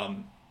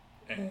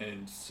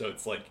 and so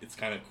it's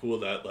kind of cool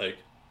that like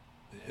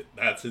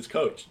that's his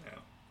coach now,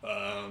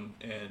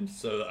 and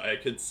so I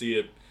could see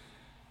it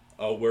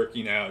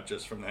working out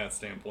just from that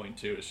standpoint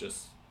too. It's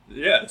just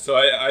yeah, so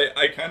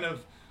I kind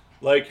of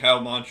like how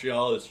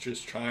Montreal is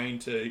just trying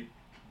to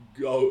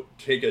go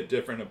take a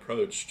different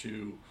approach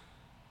to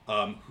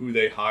who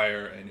they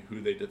hire and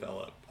who they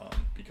develop.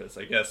 Because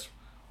I guess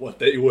what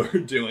they were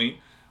doing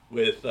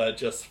with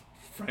just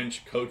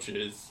French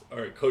coaches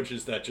or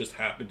coaches that just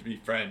happened to be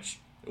French,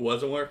 it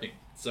wasn't working.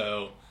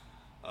 So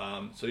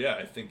yeah,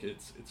 I think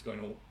it's going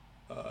to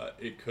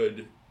it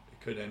could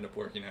end up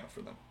working out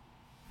for them.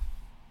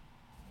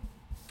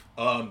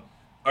 All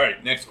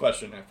right, next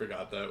question. I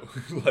forgot that.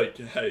 Like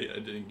I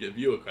didn't give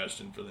you a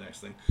question for the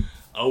next thing.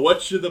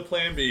 What should the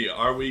plan be?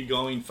 Are we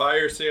going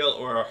fire sale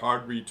or a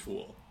hard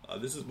retool?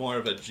 This is more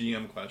of a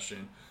GM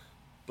question,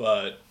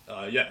 but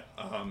yeah.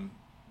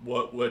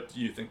 What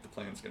do you think the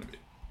plan is going to be?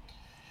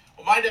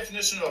 Well, my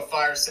definition of a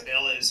fire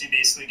sale is you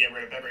basically get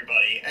rid of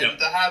everybody, and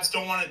the Habs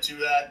don't want to do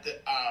that.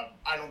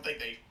 I don't think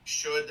they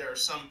should. There are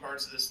some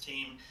parts of this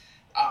team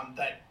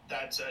that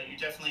you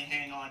definitely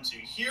hang on to.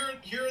 Here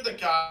are the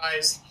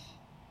guys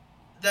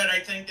that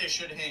I think they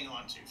should hang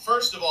on to.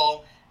 First of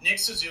all, Nick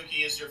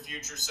Suzuki is your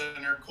future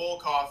center. Cole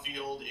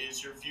Caulfield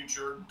is your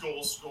future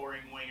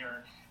goal-scoring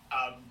winger.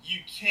 You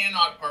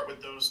cannot part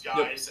with those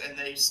guys, and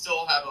they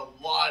still have a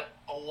lot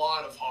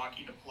of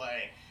hockey to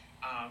play.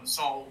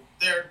 So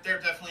they're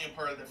definitely a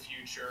part of the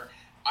future.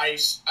 I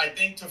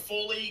think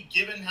Toffoli,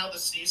 given how the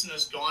season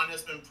has gone,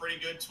 has been pretty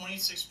good.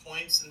 26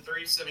 points in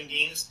 37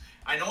 games.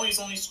 I know he's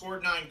only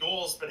scored 9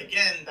 goals, but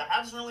again, the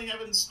Habs really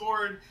haven't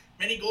scored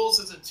many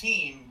goals as a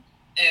team.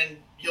 And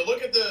you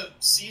look at the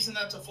season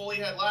that Toffoli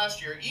had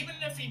last year, even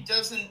if he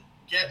doesn't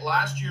get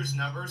last year's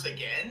numbers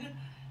again,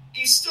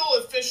 he's still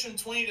efficient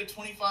 20 to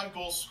 25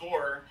 goal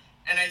scorer.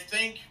 And I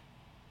think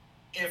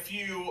if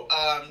you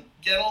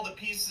get all the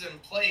pieces in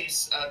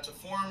place to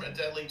form a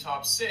deadly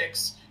top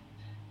 6,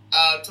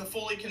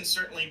 Toffoli can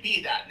certainly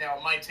be that. Now,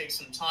 it might take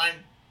some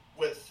time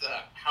with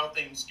how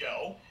things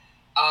go,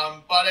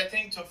 but I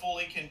think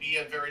Toffoli can be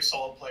a very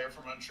solid player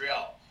for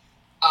Montreal.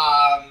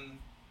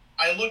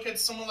 I look at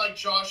someone like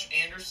Josh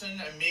Anderson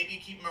and maybe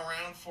keep him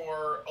around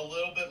for a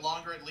little bit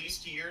longer, at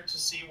least a year, to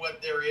see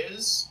what there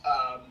is,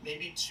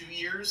 maybe 2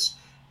 years.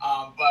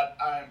 But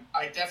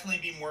I definitely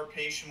be more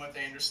patient with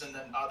Anderson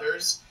than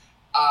others.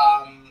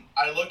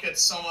 I look at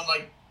someone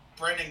like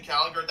Brendan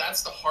Gallagher.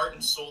 That's the heart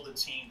and soul of the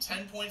team.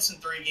 10 points in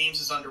 3 games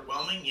is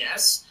underwhelming,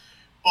 yes.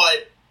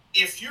 But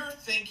if you're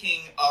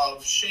thinking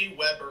of Shea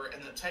Weber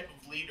and the type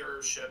of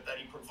leadership that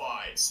he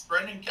provides,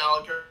 Brendan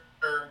Gallagher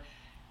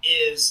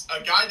is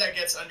a guy that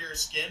gets under your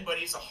skin, but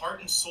he's a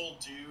heart and soul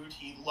dude.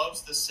 He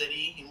loves the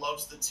city. He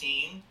loves the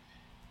team.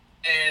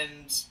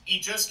 And he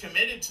just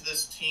committed to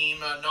this team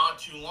not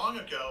too long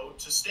ago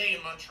to stay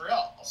in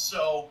Montreal.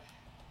 So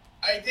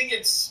I think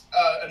it's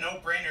a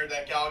no-brainer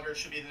that Gallagher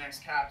should be the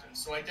next captain.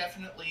 So I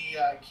definitely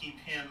keep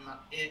him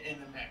in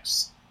the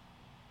mix.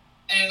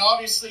 And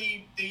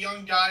obviously, the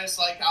young guys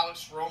like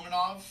Alex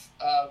Romanov,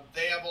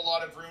 they have a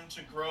lot of room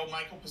to grow.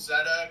 Michael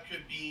Pezzetta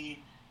could be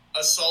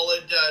a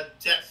solid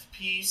depth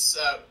piece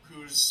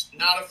who's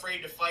not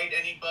afraid to fight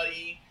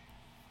anybody.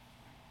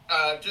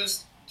 Not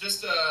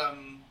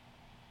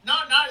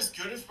as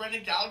good as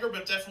Brendan Gallagher,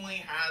 but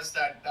definitely has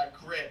that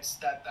grit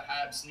that the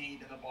Habs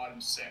need in the bottom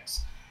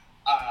 6.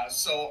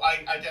 So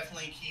I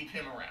definitely keep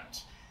him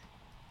around.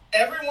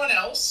 Everyone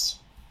else,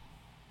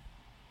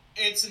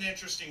 it's an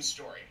interesting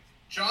story.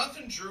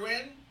 Jonathan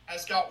Drouin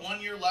has got 1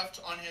 year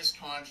left on his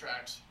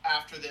contract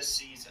after this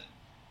season.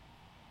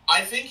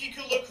 I think he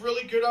could look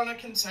really good on a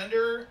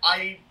contender.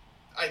 I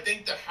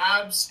think the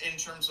Habs, in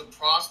terms of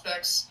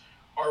prospects,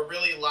 are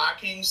really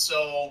lacking.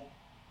 So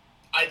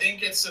I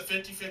think it's a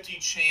 50-50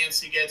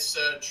 chance he gets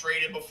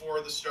traded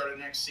before the start of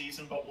next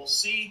season, but we'll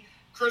see.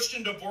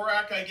 Christian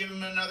Dvorak, I give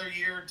him another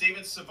year.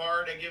 David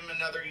Savard, I give him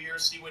another year,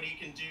 see what he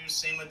can do.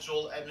 Same with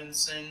Joel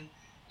Edmondson.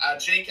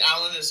 Jake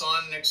Allen is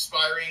on an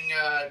expiring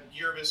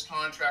year of his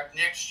contract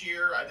next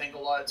year. I think a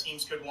lot of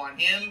teams could want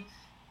him.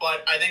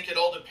 But I think it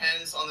all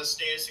depends on the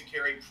status of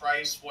Carey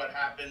Price, what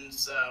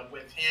happens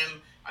with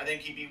him. I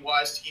think he'd be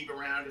wise to keep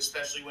around,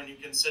 especially when you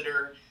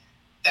consider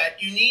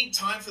that you need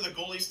time for the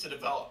goalies to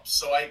develop.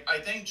 So I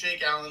think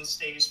Jake Allen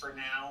stays for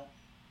now.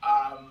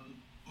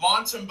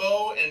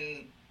 Montembeault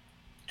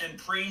and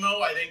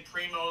Primo, I think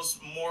Primo's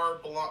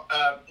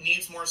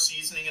needs more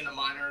seasoning in the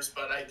minors,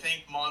 but I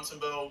think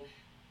Montembeault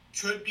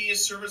could be a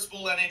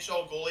serviceable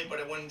NHL goalie, but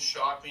it wouldn't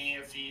shock me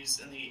if he's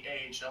in the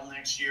AHL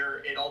next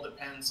year. It all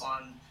depends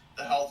on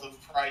the health of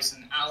Price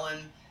and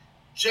Allen.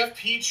 Jeff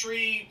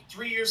Petrie,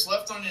 3 years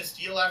left on his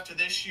deal after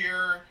this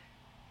year.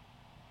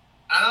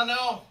 I don't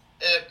know.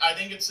 I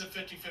think it's a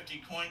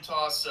 50-50 coin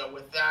toss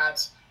with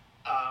that.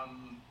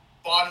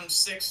 Bottom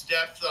 6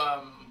 depth,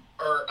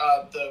 or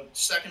the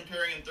second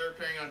pairing and third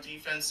pairing on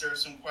defense, there are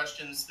some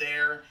questions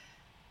there.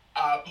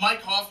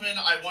 Mike Hoffman,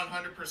 I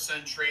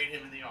 100% trade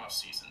him in the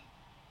offseason.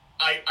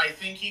 I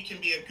think he can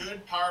be a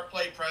good power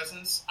play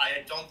presence.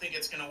 I don't think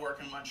it's going to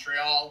work in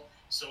Montreal.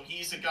 So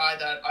he's a guy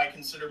that I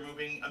consider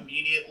moving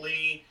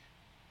immediately.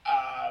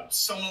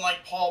 Someone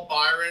like Paul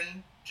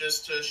Byron,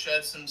 just to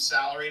shed some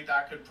salary,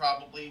 that could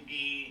probably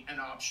be an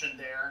option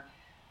there.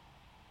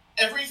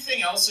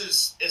 Everything else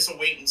is a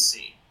wait and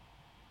see.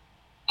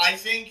 I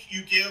think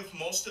you give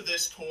most of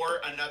this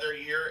core another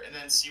year and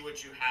then see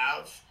what you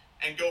have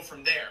and go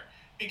from there.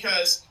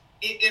 Because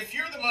if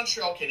you're the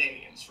Montreal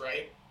Canadiens,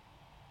 right,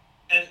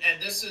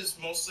 and this is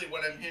mostly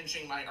what I'm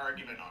hinging my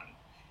argument on,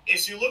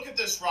 is you look at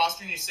this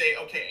roster and you say,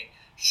 okay,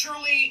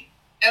 surely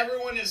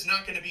everyone is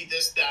not going to be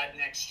this bad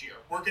next year.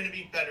 We're going to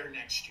be better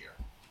next year.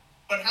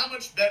 But how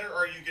much better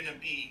are you going to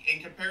be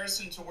in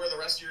comparison to where the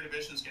rest of your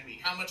division is going to be?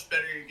 How much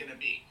better are you going to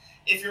be?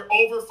 If you're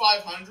over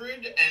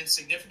 500 and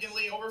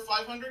significantly over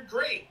 500,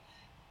 great.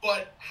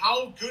 But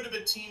how good of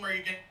a team are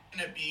you going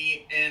to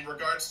be in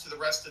regards to the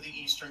rest of the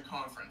Eastern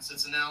Conference?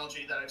 It's an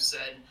analogy that I've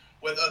said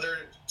with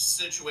other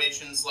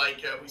situations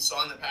like we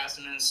saw in the past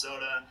in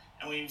Minnesota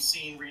and we've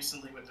seen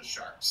recently with the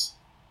Sharks.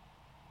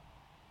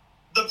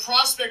 The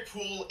prospect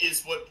pool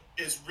is what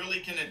is really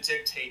going to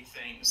dictate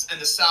things,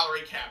 and the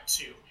salary cap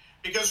too.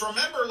 Because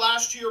remember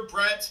last year,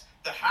 Brett,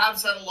 the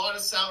Habs had a lot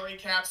of salary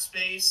cap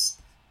space.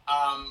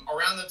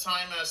 Around the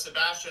time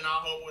Sebastian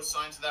Aho was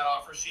signed to that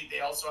offer sheet,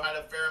 they also had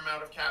a fair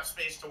amount of cap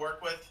space to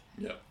work with.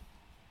 Yep.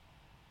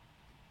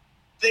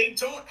 They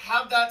don't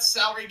have that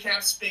salary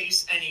cap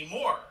space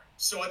anymore.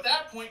 So at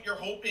that point, you're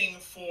hoping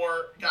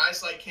for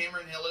guys like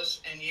Cameron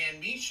Hillis and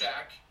Jan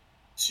Mysak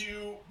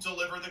to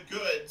deliver the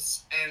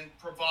goods and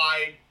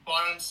provide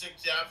bottom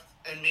six depth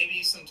and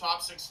maybe some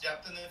top six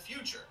depth in the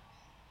future.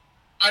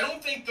 I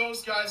don't think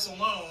those guys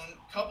alone,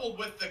 coupled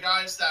with the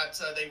guys that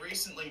they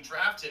recently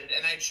drafted,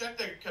 and I checked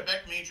the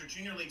Quebec Major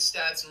Junior League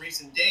stats in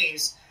recent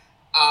days,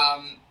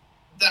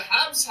 the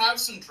Habs have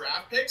some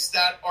draft picks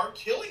that are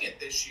killing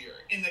it this year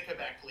in the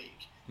Quebec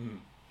League.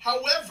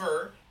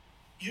 However,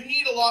 you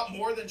need a lot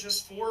more than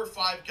just 4 or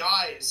 5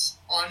 guys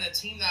on a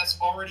team that's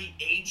already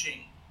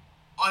aging,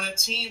 on a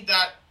team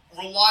that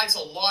relies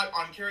a lot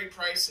on Carey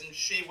Price and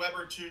Shea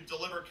Weber to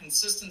deliver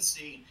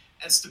consistency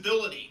and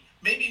stability.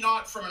 Maybe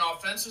not from an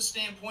offensive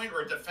standpoint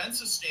or a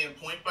defensive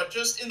standpoint, but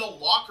just in the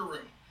locker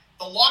room.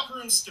 The locker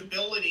room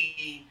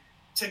stability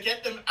to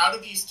get them out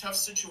of these tough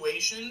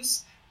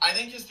situations, I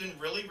think has been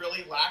really,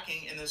 really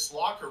lacking in this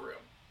locker room.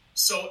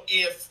 So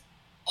if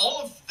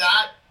all of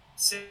that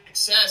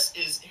success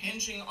is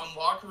hinging on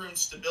locker room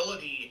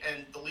stability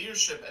and the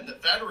leadership and the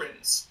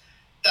veterans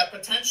that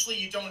potentially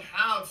you don't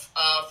have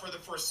for the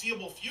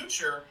foreseeable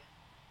future,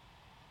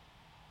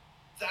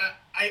 that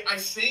I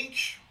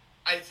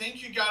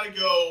think you got to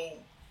go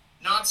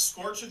not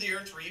scorch of the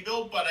earth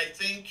rebuild, but I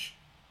think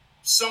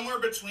somewhere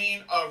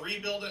between a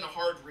rebuild and a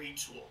hard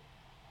retool.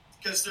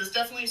 Because there's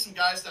definitely some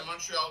guys that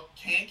Montreal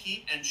can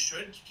keep and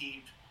should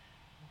keep,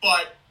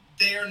 but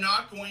they are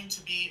not going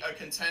to be a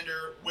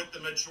contender with the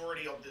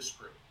majority of this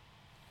group.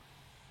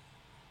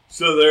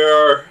 So there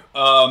are,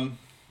 I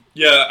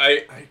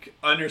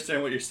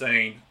understand what you're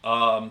saying.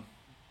 I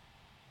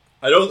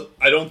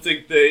don't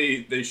think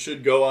they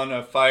should go on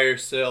a fire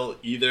sale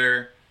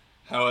either.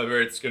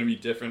 However, it's going to be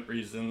different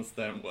reasons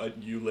than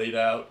what you laid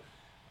out.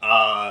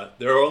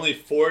 There are only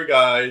 4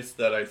 guys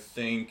that I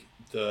think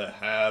the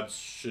Habs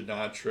should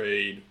not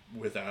trade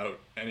without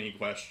any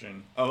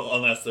question,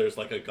 unless there's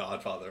like a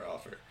Godfather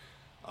offer.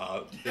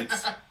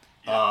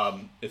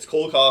 It's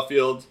Cole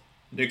Caulfield,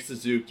 Nick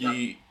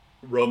Suzuki,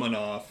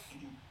 Romanov.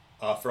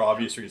 For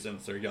obvious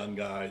reasons, they're young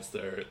guys.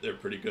 They're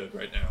pretty good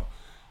right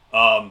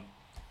now.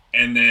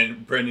 And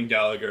then Brendan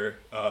Gallagher,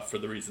 for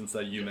the reasons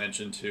that you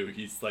mentioned too.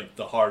 He's like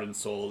the heart and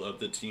soul of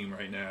the team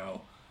right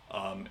now.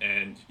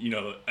 And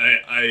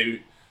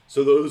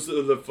so those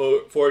are the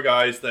 4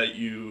 guys that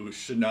you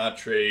should not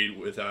trade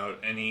without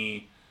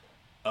any,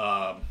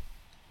 no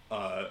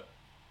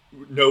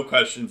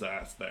questions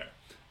asked there.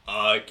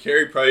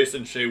 Carey Price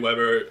and Shea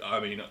Weber, I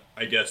mean,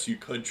 I guess you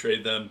could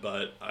trade them,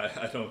 but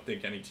I don't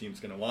think any team's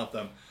going to want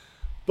them.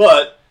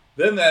 But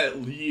then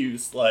that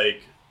leaves,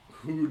 like,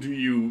 who do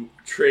you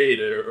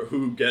trade or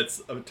who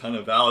gets a ton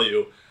of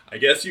value? I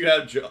guess you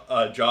have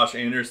Josh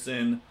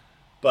Anderson,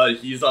 but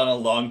he's on a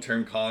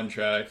long-term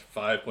contract,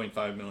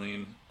 $5.5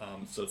 million.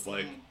 So it's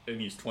like,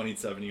 and he's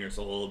 27 years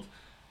old.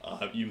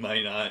 You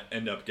might not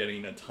end up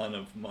getting a ton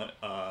of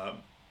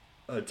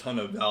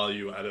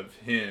value out of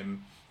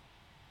him.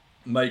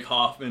 Mike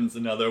Hoffman's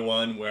another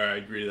one where I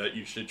agree that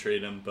you should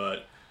trade him,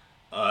 but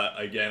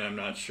again, I'm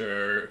not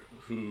sure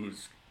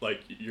who's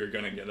like you're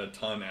gonna get a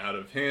ton out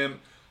of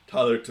him.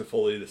 Tyler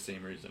Toffoli, the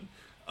same reason.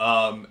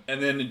 And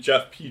then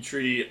Jeff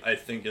Petrie, I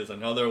think, is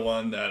another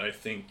one that I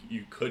think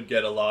you could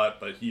get a lot,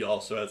 but he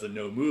also has a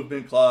no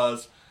movement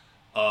clause.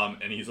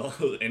 And he's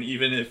also, and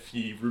even if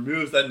he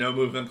removes that no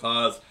movement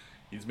clause,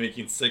 he's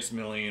making $6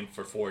 million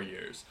for 4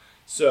 years.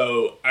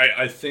 So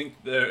I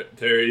think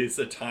there is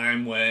a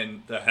time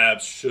when the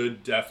Habs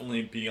should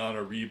definitely be on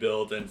a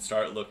rebuild and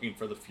start looking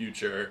for the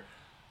future.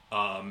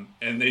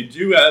 And they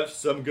do have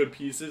some good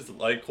pieces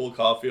like Cole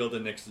Caulfield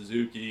and Nick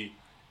Suzuki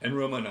and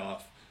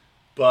Romanov.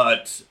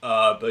 But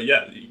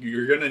yeah,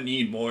 you're going to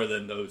need more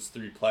than those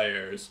three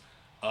players.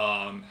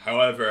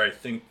 However, I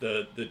think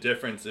the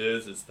difference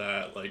is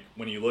that, like,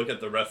 when you look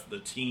at the rest of the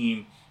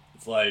team,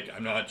 it's like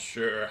I'm not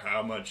sure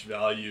how much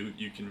value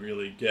you can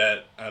really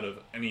get out of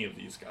any of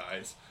these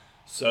guys.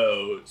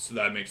 So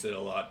that makes it a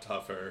lot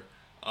tougher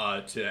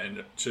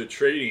to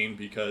trading,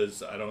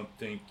 because I don't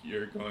think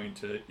you're going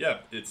to. Yeah,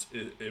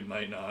 it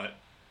might not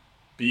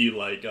be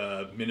like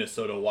a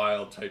Minnesota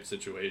Wild type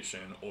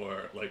situation,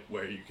 or like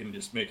where you can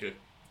just make a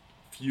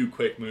few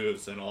quick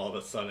moves and all of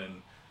a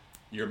sudden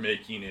you're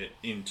making it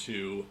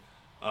into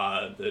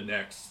the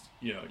next.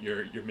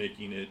 You're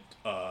making it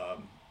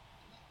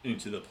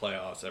into the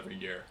playoffs every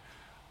year.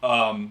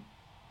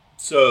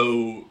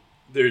 So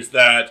there's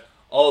that.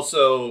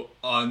 Also,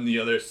 on the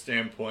other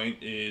standpoint,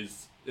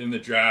 is in the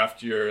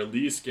draft, you're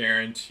least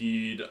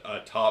guaranteed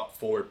a top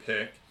 4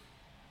 pick.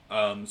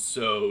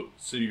 So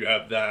you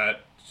have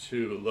that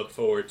to look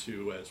forward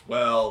to as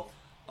well.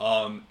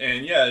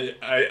 And yeah,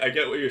 I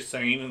get what you're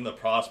saying in the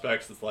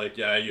prospects. It's like,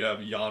 yeah, you have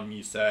Jan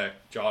Misek,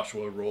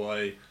 Joshua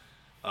Roy,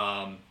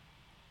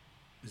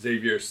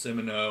 Xavier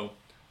Simoneau,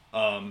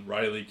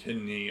 Riley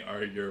Kidney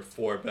are your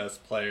 4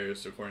 best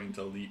players according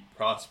to Elite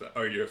Prospect,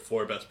 or your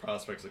 4 best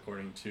prospects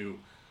according to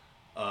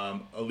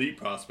Elite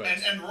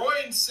Prospects. And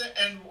Roy and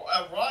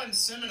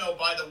Simoneau,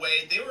 by the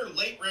way, they were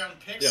late round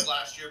picks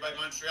last year by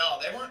Montreal.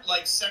 They weren't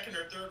like second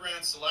or third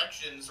round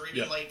selections or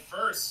even late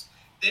first.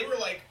 They were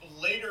like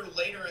later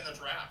in the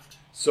draft.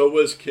 So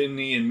was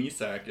Kidney and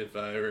Misak, if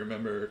I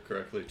remember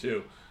correctly,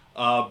 too.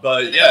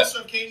 But and they also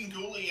have Caden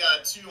Gooley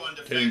too on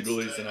defense. Caden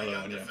Gooley's another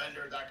one,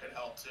 defender that could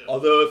help too.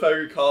 Although if I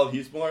recall,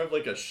 he's more of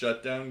like a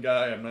shutdown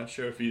guy. I'm not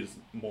sure if he's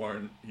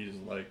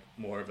like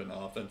more of an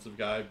offensive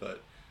guy,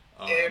 but.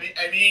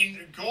 I mean,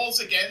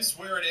 goals against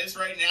where it is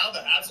right now, the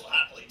Habs will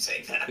happily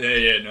take that.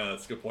 Yeah, no,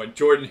 that's a good point.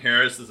 Jordan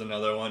Harris is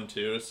another one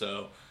too.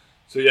 So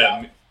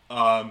yeah.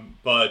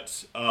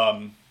 But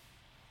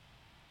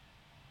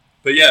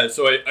yeah,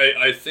 so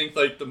I think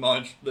like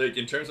like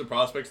in terms of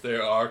prospects, they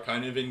are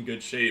kind of in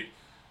good shape.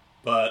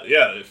 But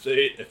yeah, if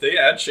they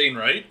add Shane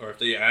Wright, or if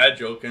they add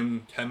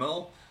Joakim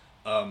Kemmel,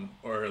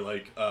 or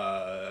like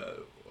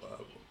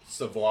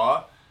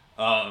Savoie,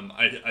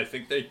 I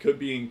think they could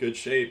be in good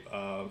shape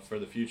for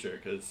the future,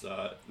 because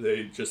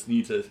they just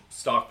need to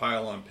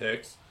stockpile on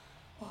picks.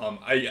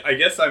 I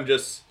guess I'm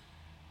just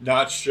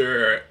not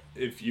sure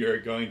if you're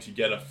going to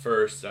get a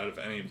first out of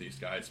any of these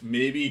guys.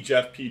 Maybe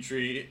Jeff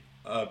Petrie,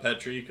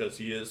 because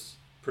he is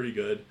pretty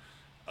good,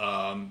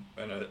 and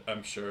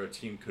I'm sure a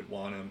team could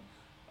want him.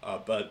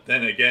 But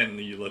then again,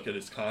 you look at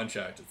his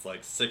contract; it's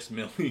like $6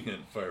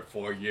 million for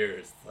 4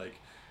 years. Like,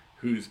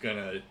 who's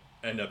gonna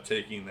end up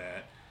taking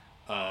that?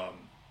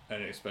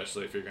 And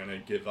especially if you're gonna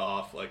give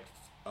off like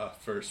a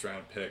first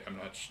round pick, I'm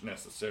not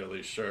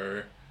necessarily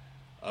sure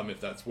if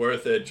that's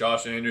worth it.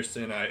 Josh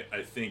Anderson,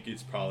 I think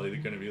it's probably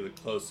going to be the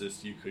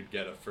closest you could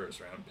get a first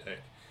round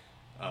pick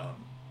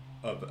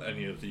of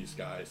any of these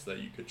guys that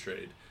you could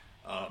trade.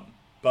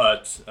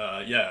 But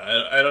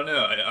I don't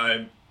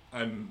know.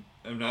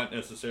 I'm not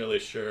necessarily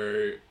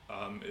sure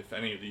if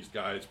any of these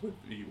guys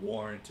would be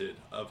warranted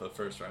of a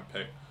first round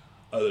pick,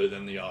 other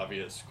than the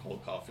obvious Cole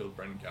Caulfield,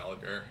 Brendan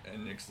Gallagher,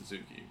 and Nick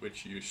Suzuki,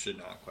 which you should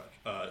not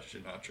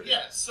trade.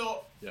 Yeah.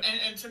 So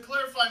and to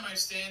clarify my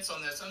stance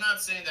on this, I'm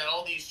not saying that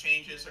all these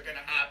changes are going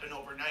to happen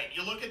overnight.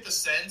 You look at the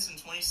Sens in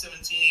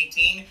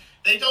 2017-18,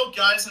 they dealt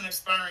guys on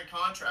expiring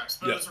contracts,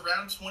 but it was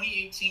around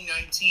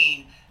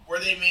 2018-19 where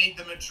they made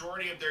the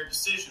majority of their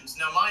decisions.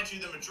 Now, mind you,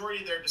 the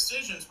majority of their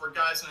decisions were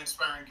guys on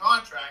expiring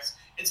contracts.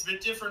 It's a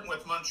bit different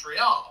with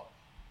Montreal,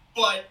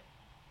 but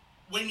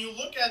when you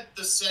look at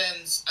the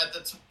Sens, at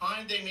the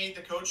time they made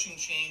the coaching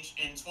change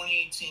in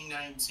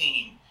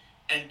 2018-19,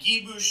 and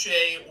Guy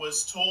Boucher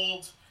was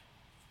told,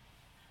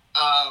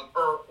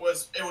 it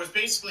was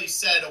basically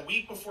said a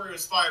week before he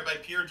was fired by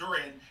Pierre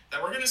Dorian,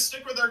 that we're going to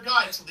stick with our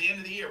guy till the end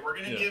of the year. We're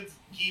going to give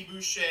Guy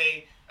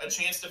Boucher a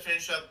chance to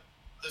finish up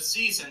the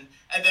season.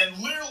 And then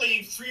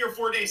literally 3 or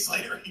 4 days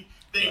later,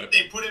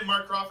 they put in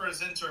Mark Crawford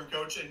as interim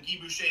coach, and Guy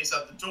Boucher is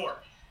out the door.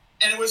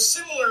 And it was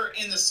similar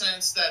in the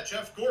sense that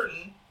Jeff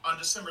Gordon on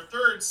December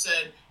 3rd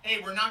said, hey,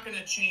 we're not going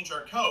to change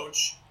our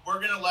coach. We're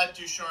going to let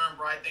Ducharme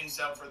ride things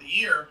out for the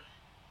year.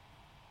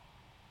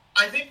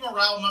 I think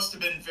morale must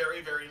have been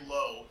very, very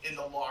low in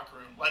the locker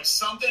room. Like,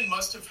 something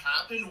must have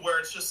happened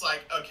where it's just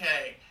like,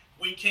 okay,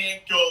 we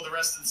can't go the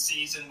rest of the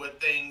season with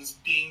things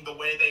being the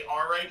way they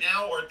are right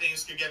now, or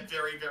things could get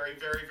very, very,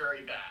 very,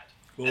 very bad.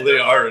 Well, and they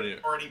are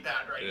already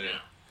bad right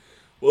now.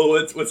 Well,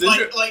 what's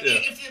interesting?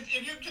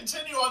 If you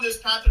continue on this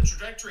path of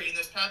trajectory and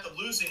this path of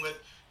losing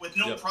with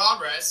no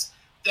progress,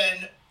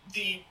 then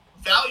the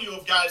value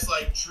of guys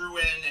like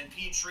Drouin and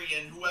Petrie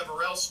and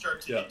whoever else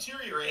start to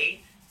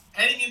deteriorate.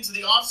 Heading into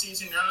the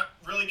offseason, you're not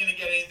really going to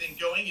get anything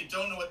going. You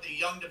don't know what the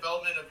young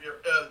development of your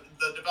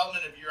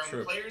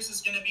young players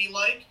is going to be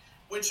like,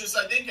 which is,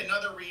 I think,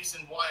 another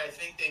reason why I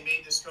think they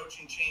made this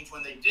coaching change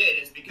when they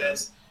did, is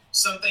because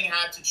something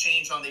had to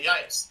change on the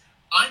ice.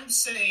 I'm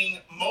saying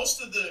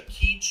most of the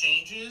key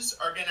changes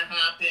are going to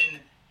happen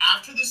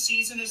after the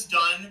season is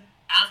done,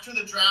 after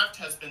the draft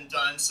has been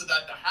done, so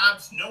that the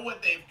Habs know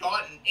what they've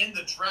gotten in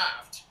the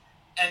draft.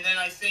 And then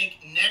I think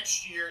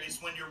next year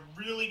is when you're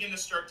really going to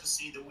start to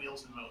see the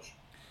wheels in motion.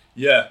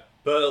 Yeah,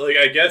 but like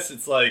I guess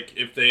it's like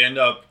if they end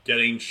up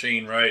getting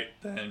Shane Wright,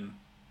 then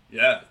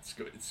yeah, it's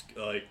good. It's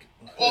like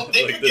well,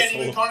 they like could get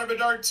even Connor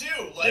Bedard too.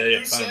 Like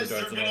who says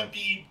they're going to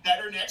be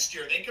better next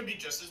year? They could be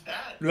just as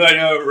bad. I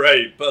know,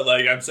 right? But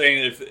like I'm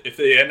saying, if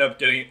they end up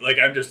getting like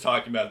I'm just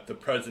talking about the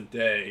present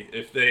day.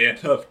 If they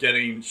end up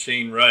getting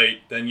Shane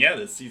Wright, then yeah,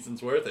 this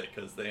season's worth it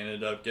because they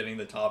ended up getting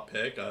the top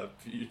pick, a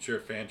future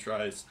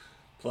franchise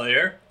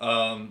player.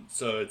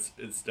 So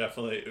it's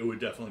definitely it would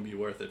definitely be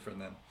worth it for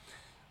them.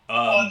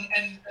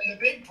 And the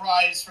big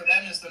prize for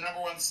them is the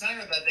number one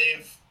center that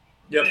they've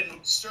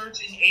been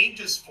searching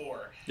ages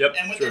for. Yep,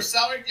 and with their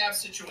salary cap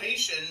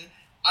situation,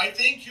 I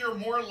think you're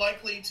more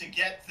likely to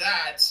get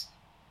that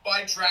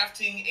by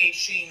drafting a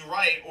Shane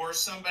Wright or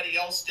somebody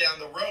else down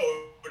the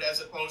road as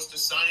opposed to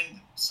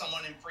signing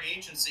someone in free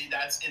agency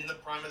that's in the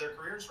prime of their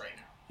careers right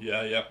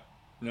now. Yeah.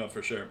 No,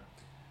 for sure.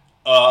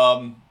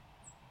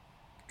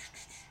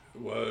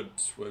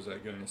 What was I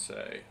going to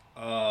say?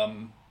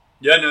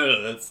 Yeah,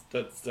 no, that's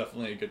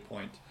definitely a good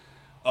point.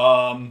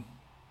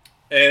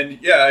 And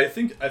yeah, I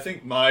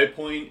think my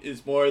point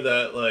is more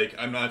that like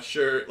I'm not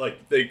sure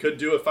like they could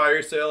do a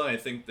fire sale and I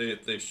think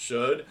they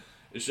should.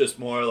 It's just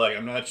more like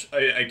I'm not.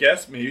 I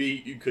guess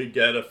maybe you could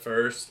get a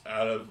first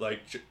out of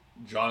like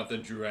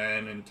Jonathan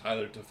Drouin and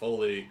Tyler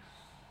Toffoli,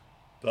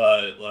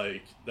 but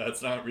like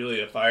that's not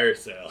really a fire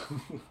sale.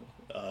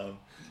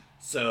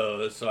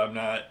 So I'm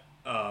not.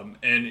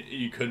 And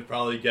you could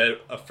probably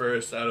get a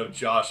first out of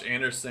Josh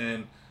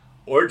Anderson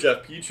or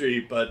Jeff Petrie,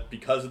 but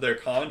because of their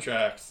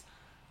contracts,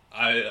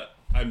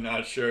 I'm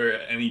not sure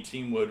any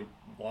team would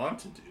want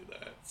to do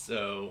that.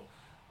 So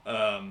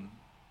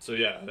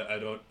yeah,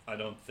 I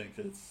don't think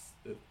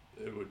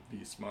it would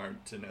be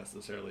smart to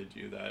necessarily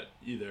do that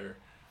either.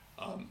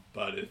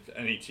 But if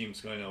any team's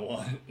going to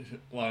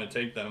want to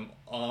take them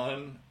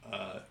on,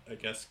 I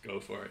guess go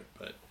for it.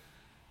 But it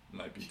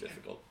might be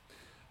difficult.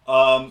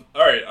 All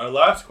right, our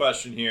last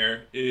question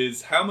here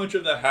is how much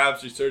of the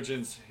Habs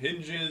resurgence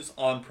hinges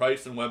on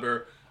Price and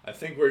Weber? I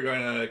think we're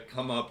going to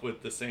come up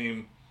with the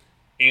same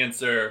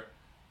answer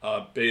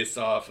based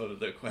off of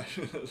the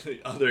question,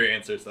 the other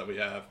answers that we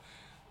have.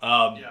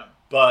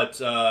 But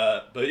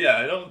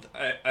yeah,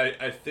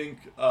 I think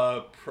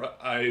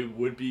I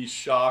would be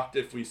shocked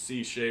if we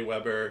see Shea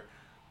Weber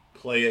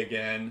play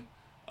again.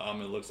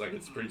 It looks like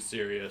it's pretty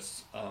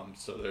serious.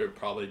 So they're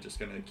probably just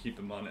going to keep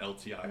him on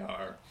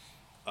LTIR.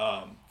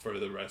 For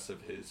the rest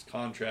of his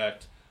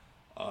contract,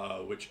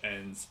 which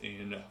ends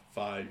in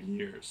 5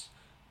 years,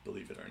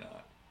 believe it or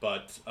not.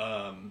 But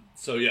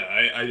so yeah,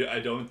 I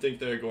don't think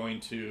they're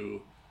going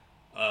to.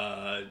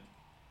 I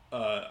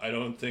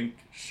don't think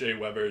Shea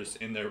Weber's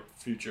in their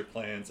future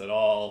plans at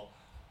all.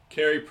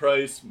 Carey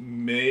Price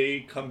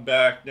may come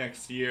back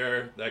next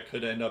year. That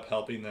could end up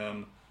helping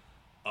them.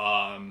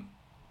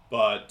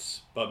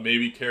 But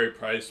maybe Carey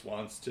Price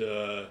wants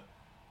to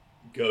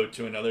go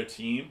to another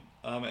team.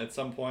 At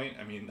some point,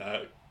 I mean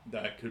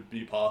that could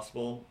be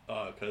possible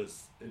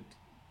because it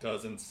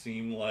doesn't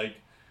seem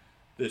like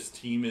this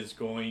team is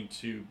going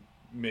to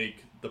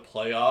make the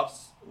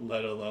playoffs,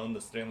 let alone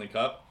the Stanley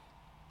Cup,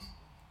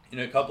 in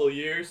a couple of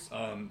years.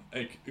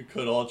 It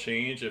could all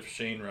change if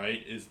Shane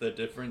Wright is the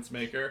difference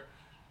maker.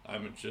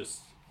 I'm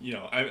just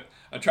I'm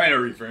trying to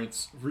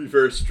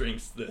reverse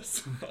strings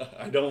this.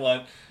 I don't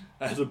want,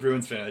 as a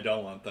Bruins fan, I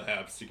don't want the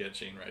Habs to get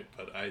Shane Wright,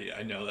 but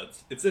I know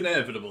it's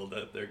inevitable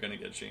that they're going to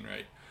get Shane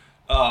Wright.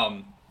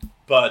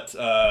 But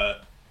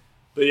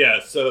yeah,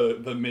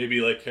 but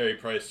maybe like Carey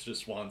Price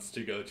just wants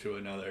to go to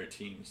another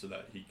team so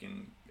that he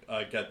can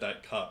get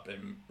that cup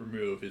and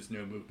remove his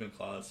no movement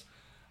clause.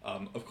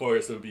 Of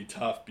course, it would be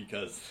tough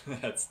because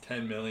that's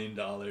 $10 million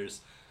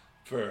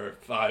for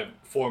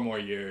 4 more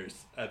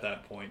years at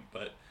that point.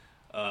 But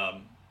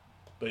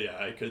yeah,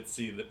 I could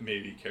see that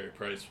maybe Carey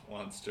Price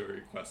wants to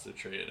request a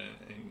trade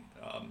and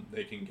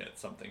they can get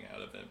something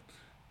out of him.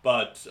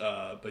 But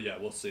yeah,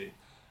 we'll see.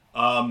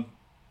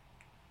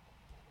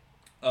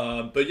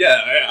 But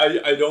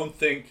yeah, I don't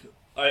think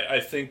I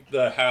think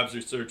the Habs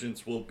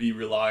resurgence will be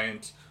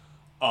reliant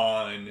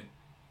on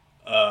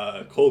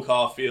Cole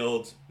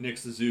Caulfield, Nick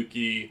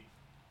Suzuki,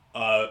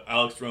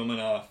 Alex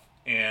Romanoff,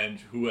 and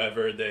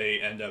whoever they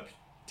end up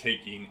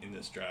taking in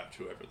this draft,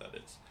 whoever that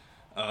is.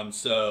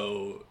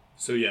 So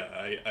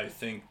yeah, I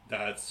think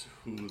that's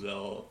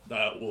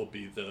that will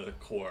be the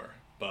core.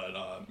 But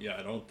yeah,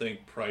 I don't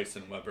think Price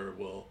and Weber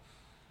will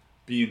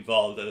be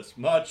involved as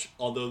much,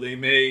 although they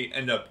may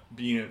end up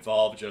being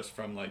involved just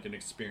from like an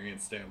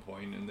experience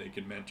standpoint, and they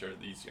could mentor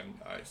these young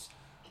guys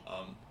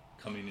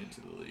coming into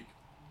the league.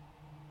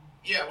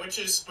 Yeah, which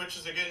is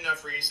a good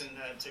enough reason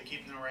to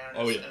keep them around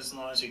as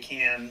long as you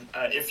can,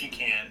 if you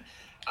can.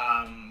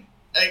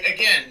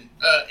 Again,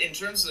 in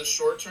terms of the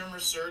short-term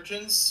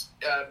resurgence,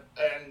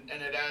 and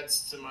it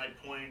adds to my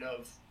point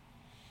of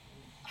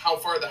how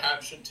far the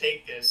Habs should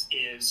take this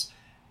is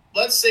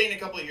let's say in a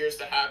couple of years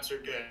the Habs are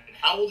good.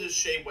 How old is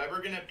Shea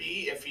Weber going to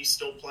be if he's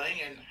still playing?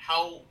 And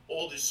how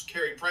old is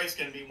Carey Price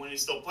going to be when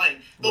he's still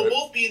playing? They'll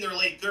both be in their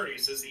late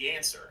 30s is the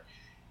answer.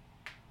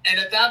 And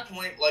at that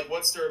point, like,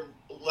 what's their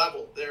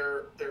level,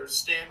 their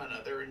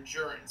stamina, their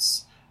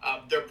endurance,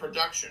 their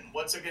production?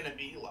 What's it going to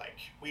be like?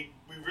 We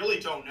really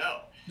don't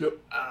know. Yep.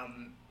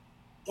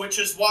 Which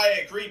is why I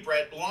agree,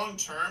 Brett. Long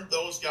term,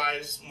 those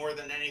guys more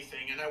than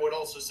anything, and I would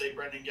also say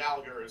Brendan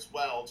Gallagher as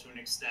well to an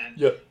extent,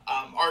 yep.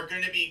 Are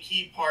going to be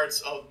key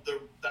parts of the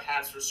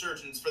Habs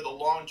resurgence for the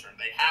long term.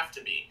 They have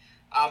to be.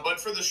 But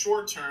for the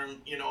short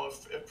term, you know,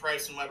 if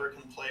Price and Weber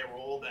can play a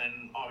role,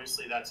 then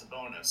obviously that's a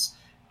bonus.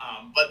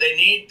 But they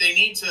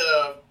need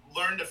to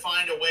learn to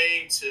find a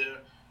way to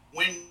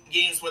win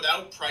games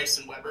without Price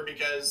and Weber,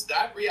 because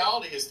that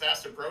reality is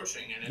fast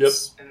approaching, and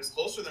it's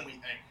closer than we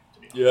think,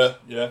 to be honest.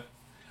 Yeah.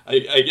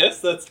 I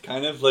guess that's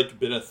kind of like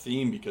been a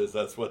theme, because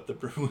that's what the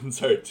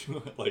Bruins are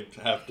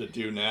have to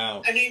do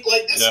now. I mean,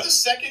 like, this is the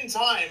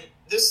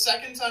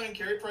second time in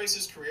Carey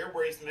Price's career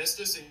where he's missed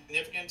a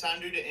significant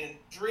time due to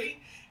injury,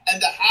 and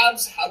the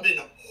Habs have been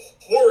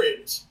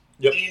horrid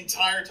the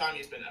entire time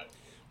he's been out.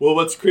 Well,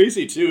 what's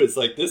crazy too is,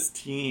 like, this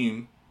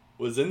team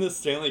was in the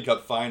Stanley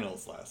Cup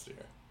Finals last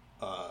year.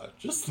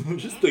 Just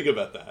think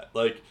about that.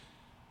 Like,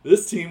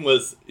 this team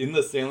was in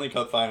the Stanley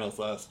Cup Finals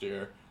last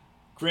year.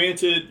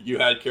 Granted, you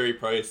had Carey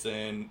Price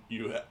and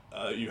you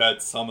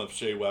had some of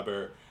Shea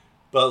Weber,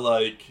 but,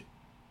 like,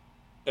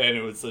 and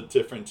it was a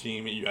different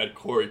team. You had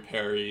Corey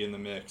Perry in the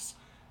mix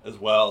as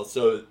well.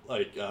 So,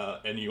 like,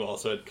 and you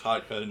also had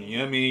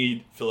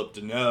Kotkaniemi, Philip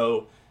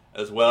Deneau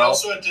as well. You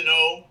also had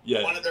Deneau,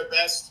 one of the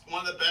best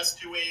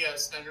two-way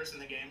centers in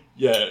the game.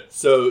 Yeah,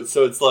 so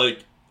it's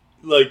like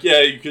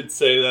you could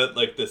say that,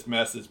 like, this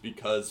mess is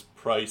because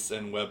Price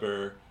and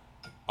Weber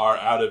are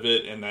out of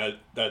it, and that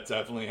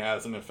definitely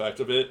has an effect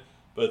of it.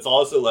 But it's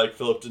also like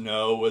Philip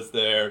Deneau was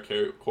there,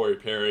 Corey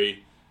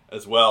Perry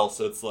as well.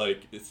 So it's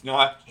like, it's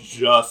not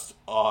just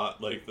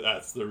like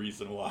that's the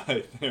reason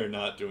why they're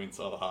not doing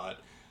so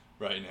hot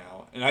right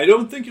now. And I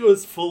don't think it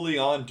was fully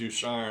on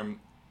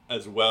Ducharme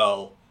as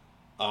well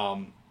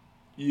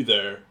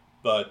either.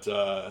 But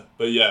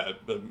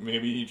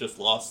maybe he just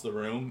lost the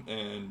room,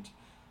 and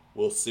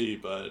we'll see.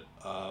 But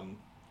I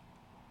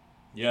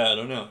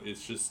don't know.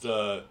 It's just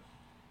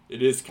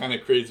it is kind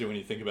of crazy when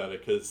you think about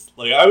it, because,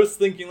 like, I was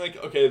thinking, like,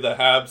 okay, the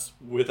Habs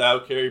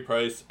without Carey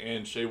Price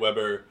and Shea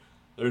Weber,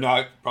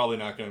 they're probably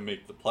not going to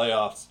make the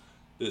playoffs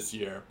this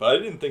year. But I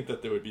didn't think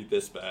that they would be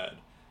this bad.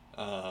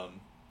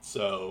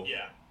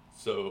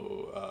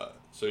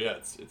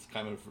 It's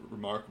kind of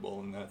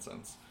remarkable in that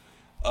sense.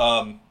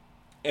 And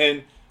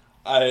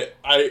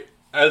I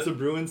as a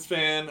Bruins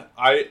fan,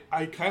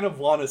 I kind of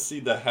want to see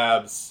the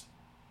Habs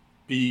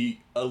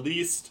be at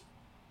least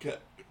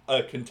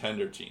a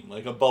contender team,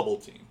 like a bubble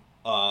team.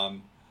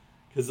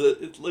 Because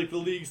it's like the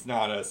league's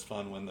not as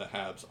fun when the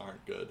Habs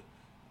aren't good.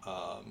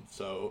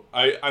 So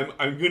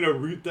I'm gonna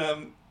root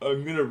them.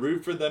 I'm gonna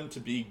root for them to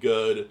be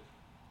good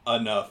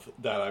enough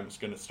that I'm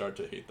just gonna start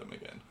to hate them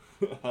again.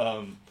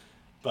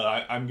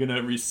 But I'm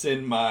gonna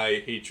rescind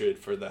my hatred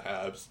for the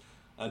Habs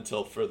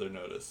until further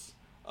notice.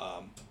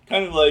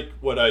 Kind of like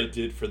what I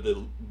did for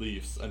the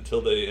Leafs until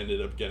they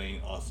ended up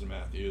getting Austin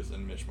Matthews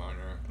and Mitch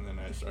Marner, and then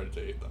I started to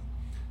hate them.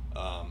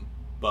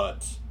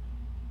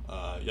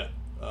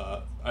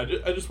 I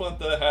just want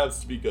the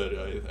Habs to be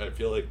good. I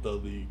feel like the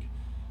league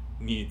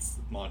needs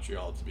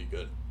Montreal to be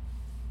good.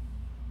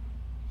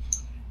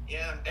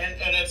 Yeah,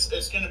 and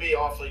it's going to be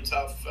awfully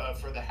tough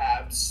for the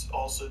Habs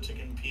also to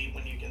compete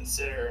when you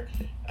consider,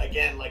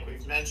 again, like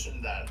we've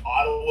mentioned, that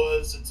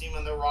Ottawa's a team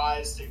on the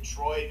rise.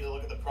 Detroit, you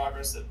look at the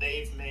progress that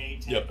they've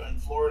made. Tampa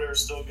and Florida are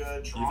still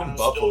good. Toronto's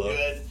still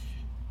good.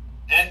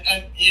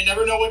 And you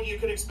never know what you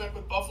could expect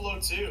with Buffalo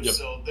too. Yep.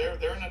 So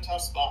they're in a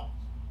tough spot.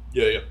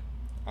 Yeah.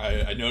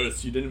 I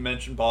noticed you didn't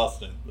mention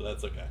Boston, but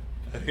that's okay.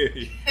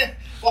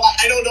 Well,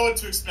 I don't know what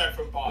to expect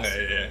from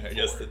Boston. Yeah, I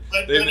guess.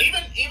 But even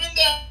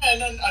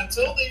then,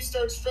 until they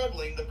start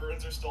struggling, the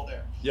Bruins are still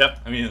there. Yep.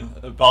 I mean,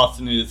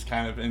 Boston is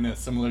kind of in a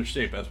similar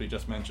shape as we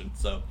just mentioned.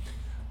 So,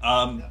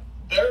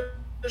 better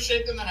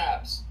shape than the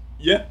Habs.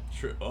 Yeah,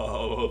 true.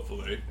 Oh,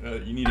 hopefully,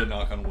 you need to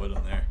knock on wood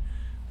on there.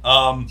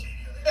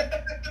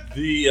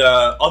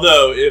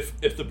 Although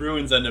if the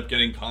Bruins end up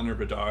getting Connor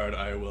Bedard,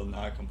 I will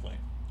not complain.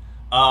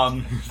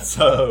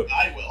 So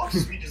I will,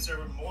 because we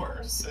deserve more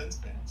since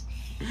fans.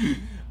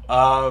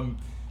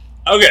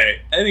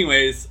 Okay.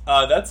 Anyways,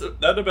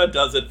 that about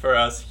does it for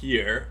us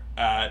here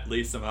at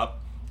Lace 'Em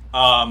Up.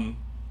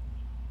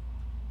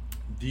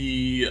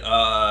 You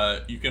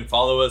can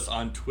follow us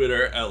on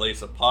Twitter at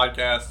Lace Up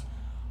Podcast.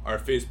 Our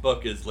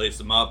Facebook is Lace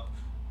 'Em Up.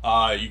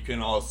 You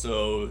can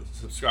also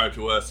subscribe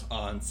to us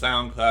on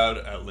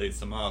SoundCloud at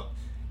Lace 'Em Up,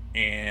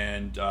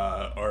 and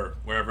or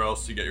wherever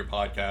else you get your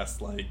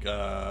podcasts, like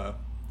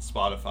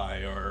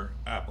Spotify or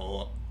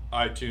Apple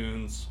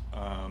iTunes.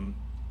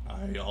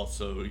 I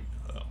also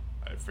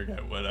I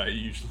forget what I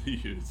usually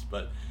use,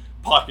 but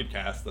Pocket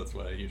Cast, that's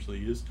what I usually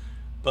use.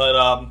 But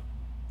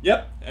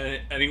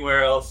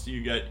anywhere else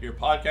you get your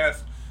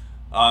podcast.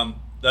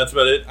 That's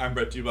about it. I'm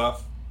Brett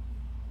Duboff.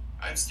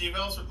 I'm Steve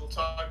Ellsworth. We'll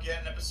talk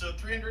again in episode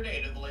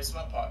 308 of the Lace 'em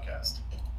Up podcast.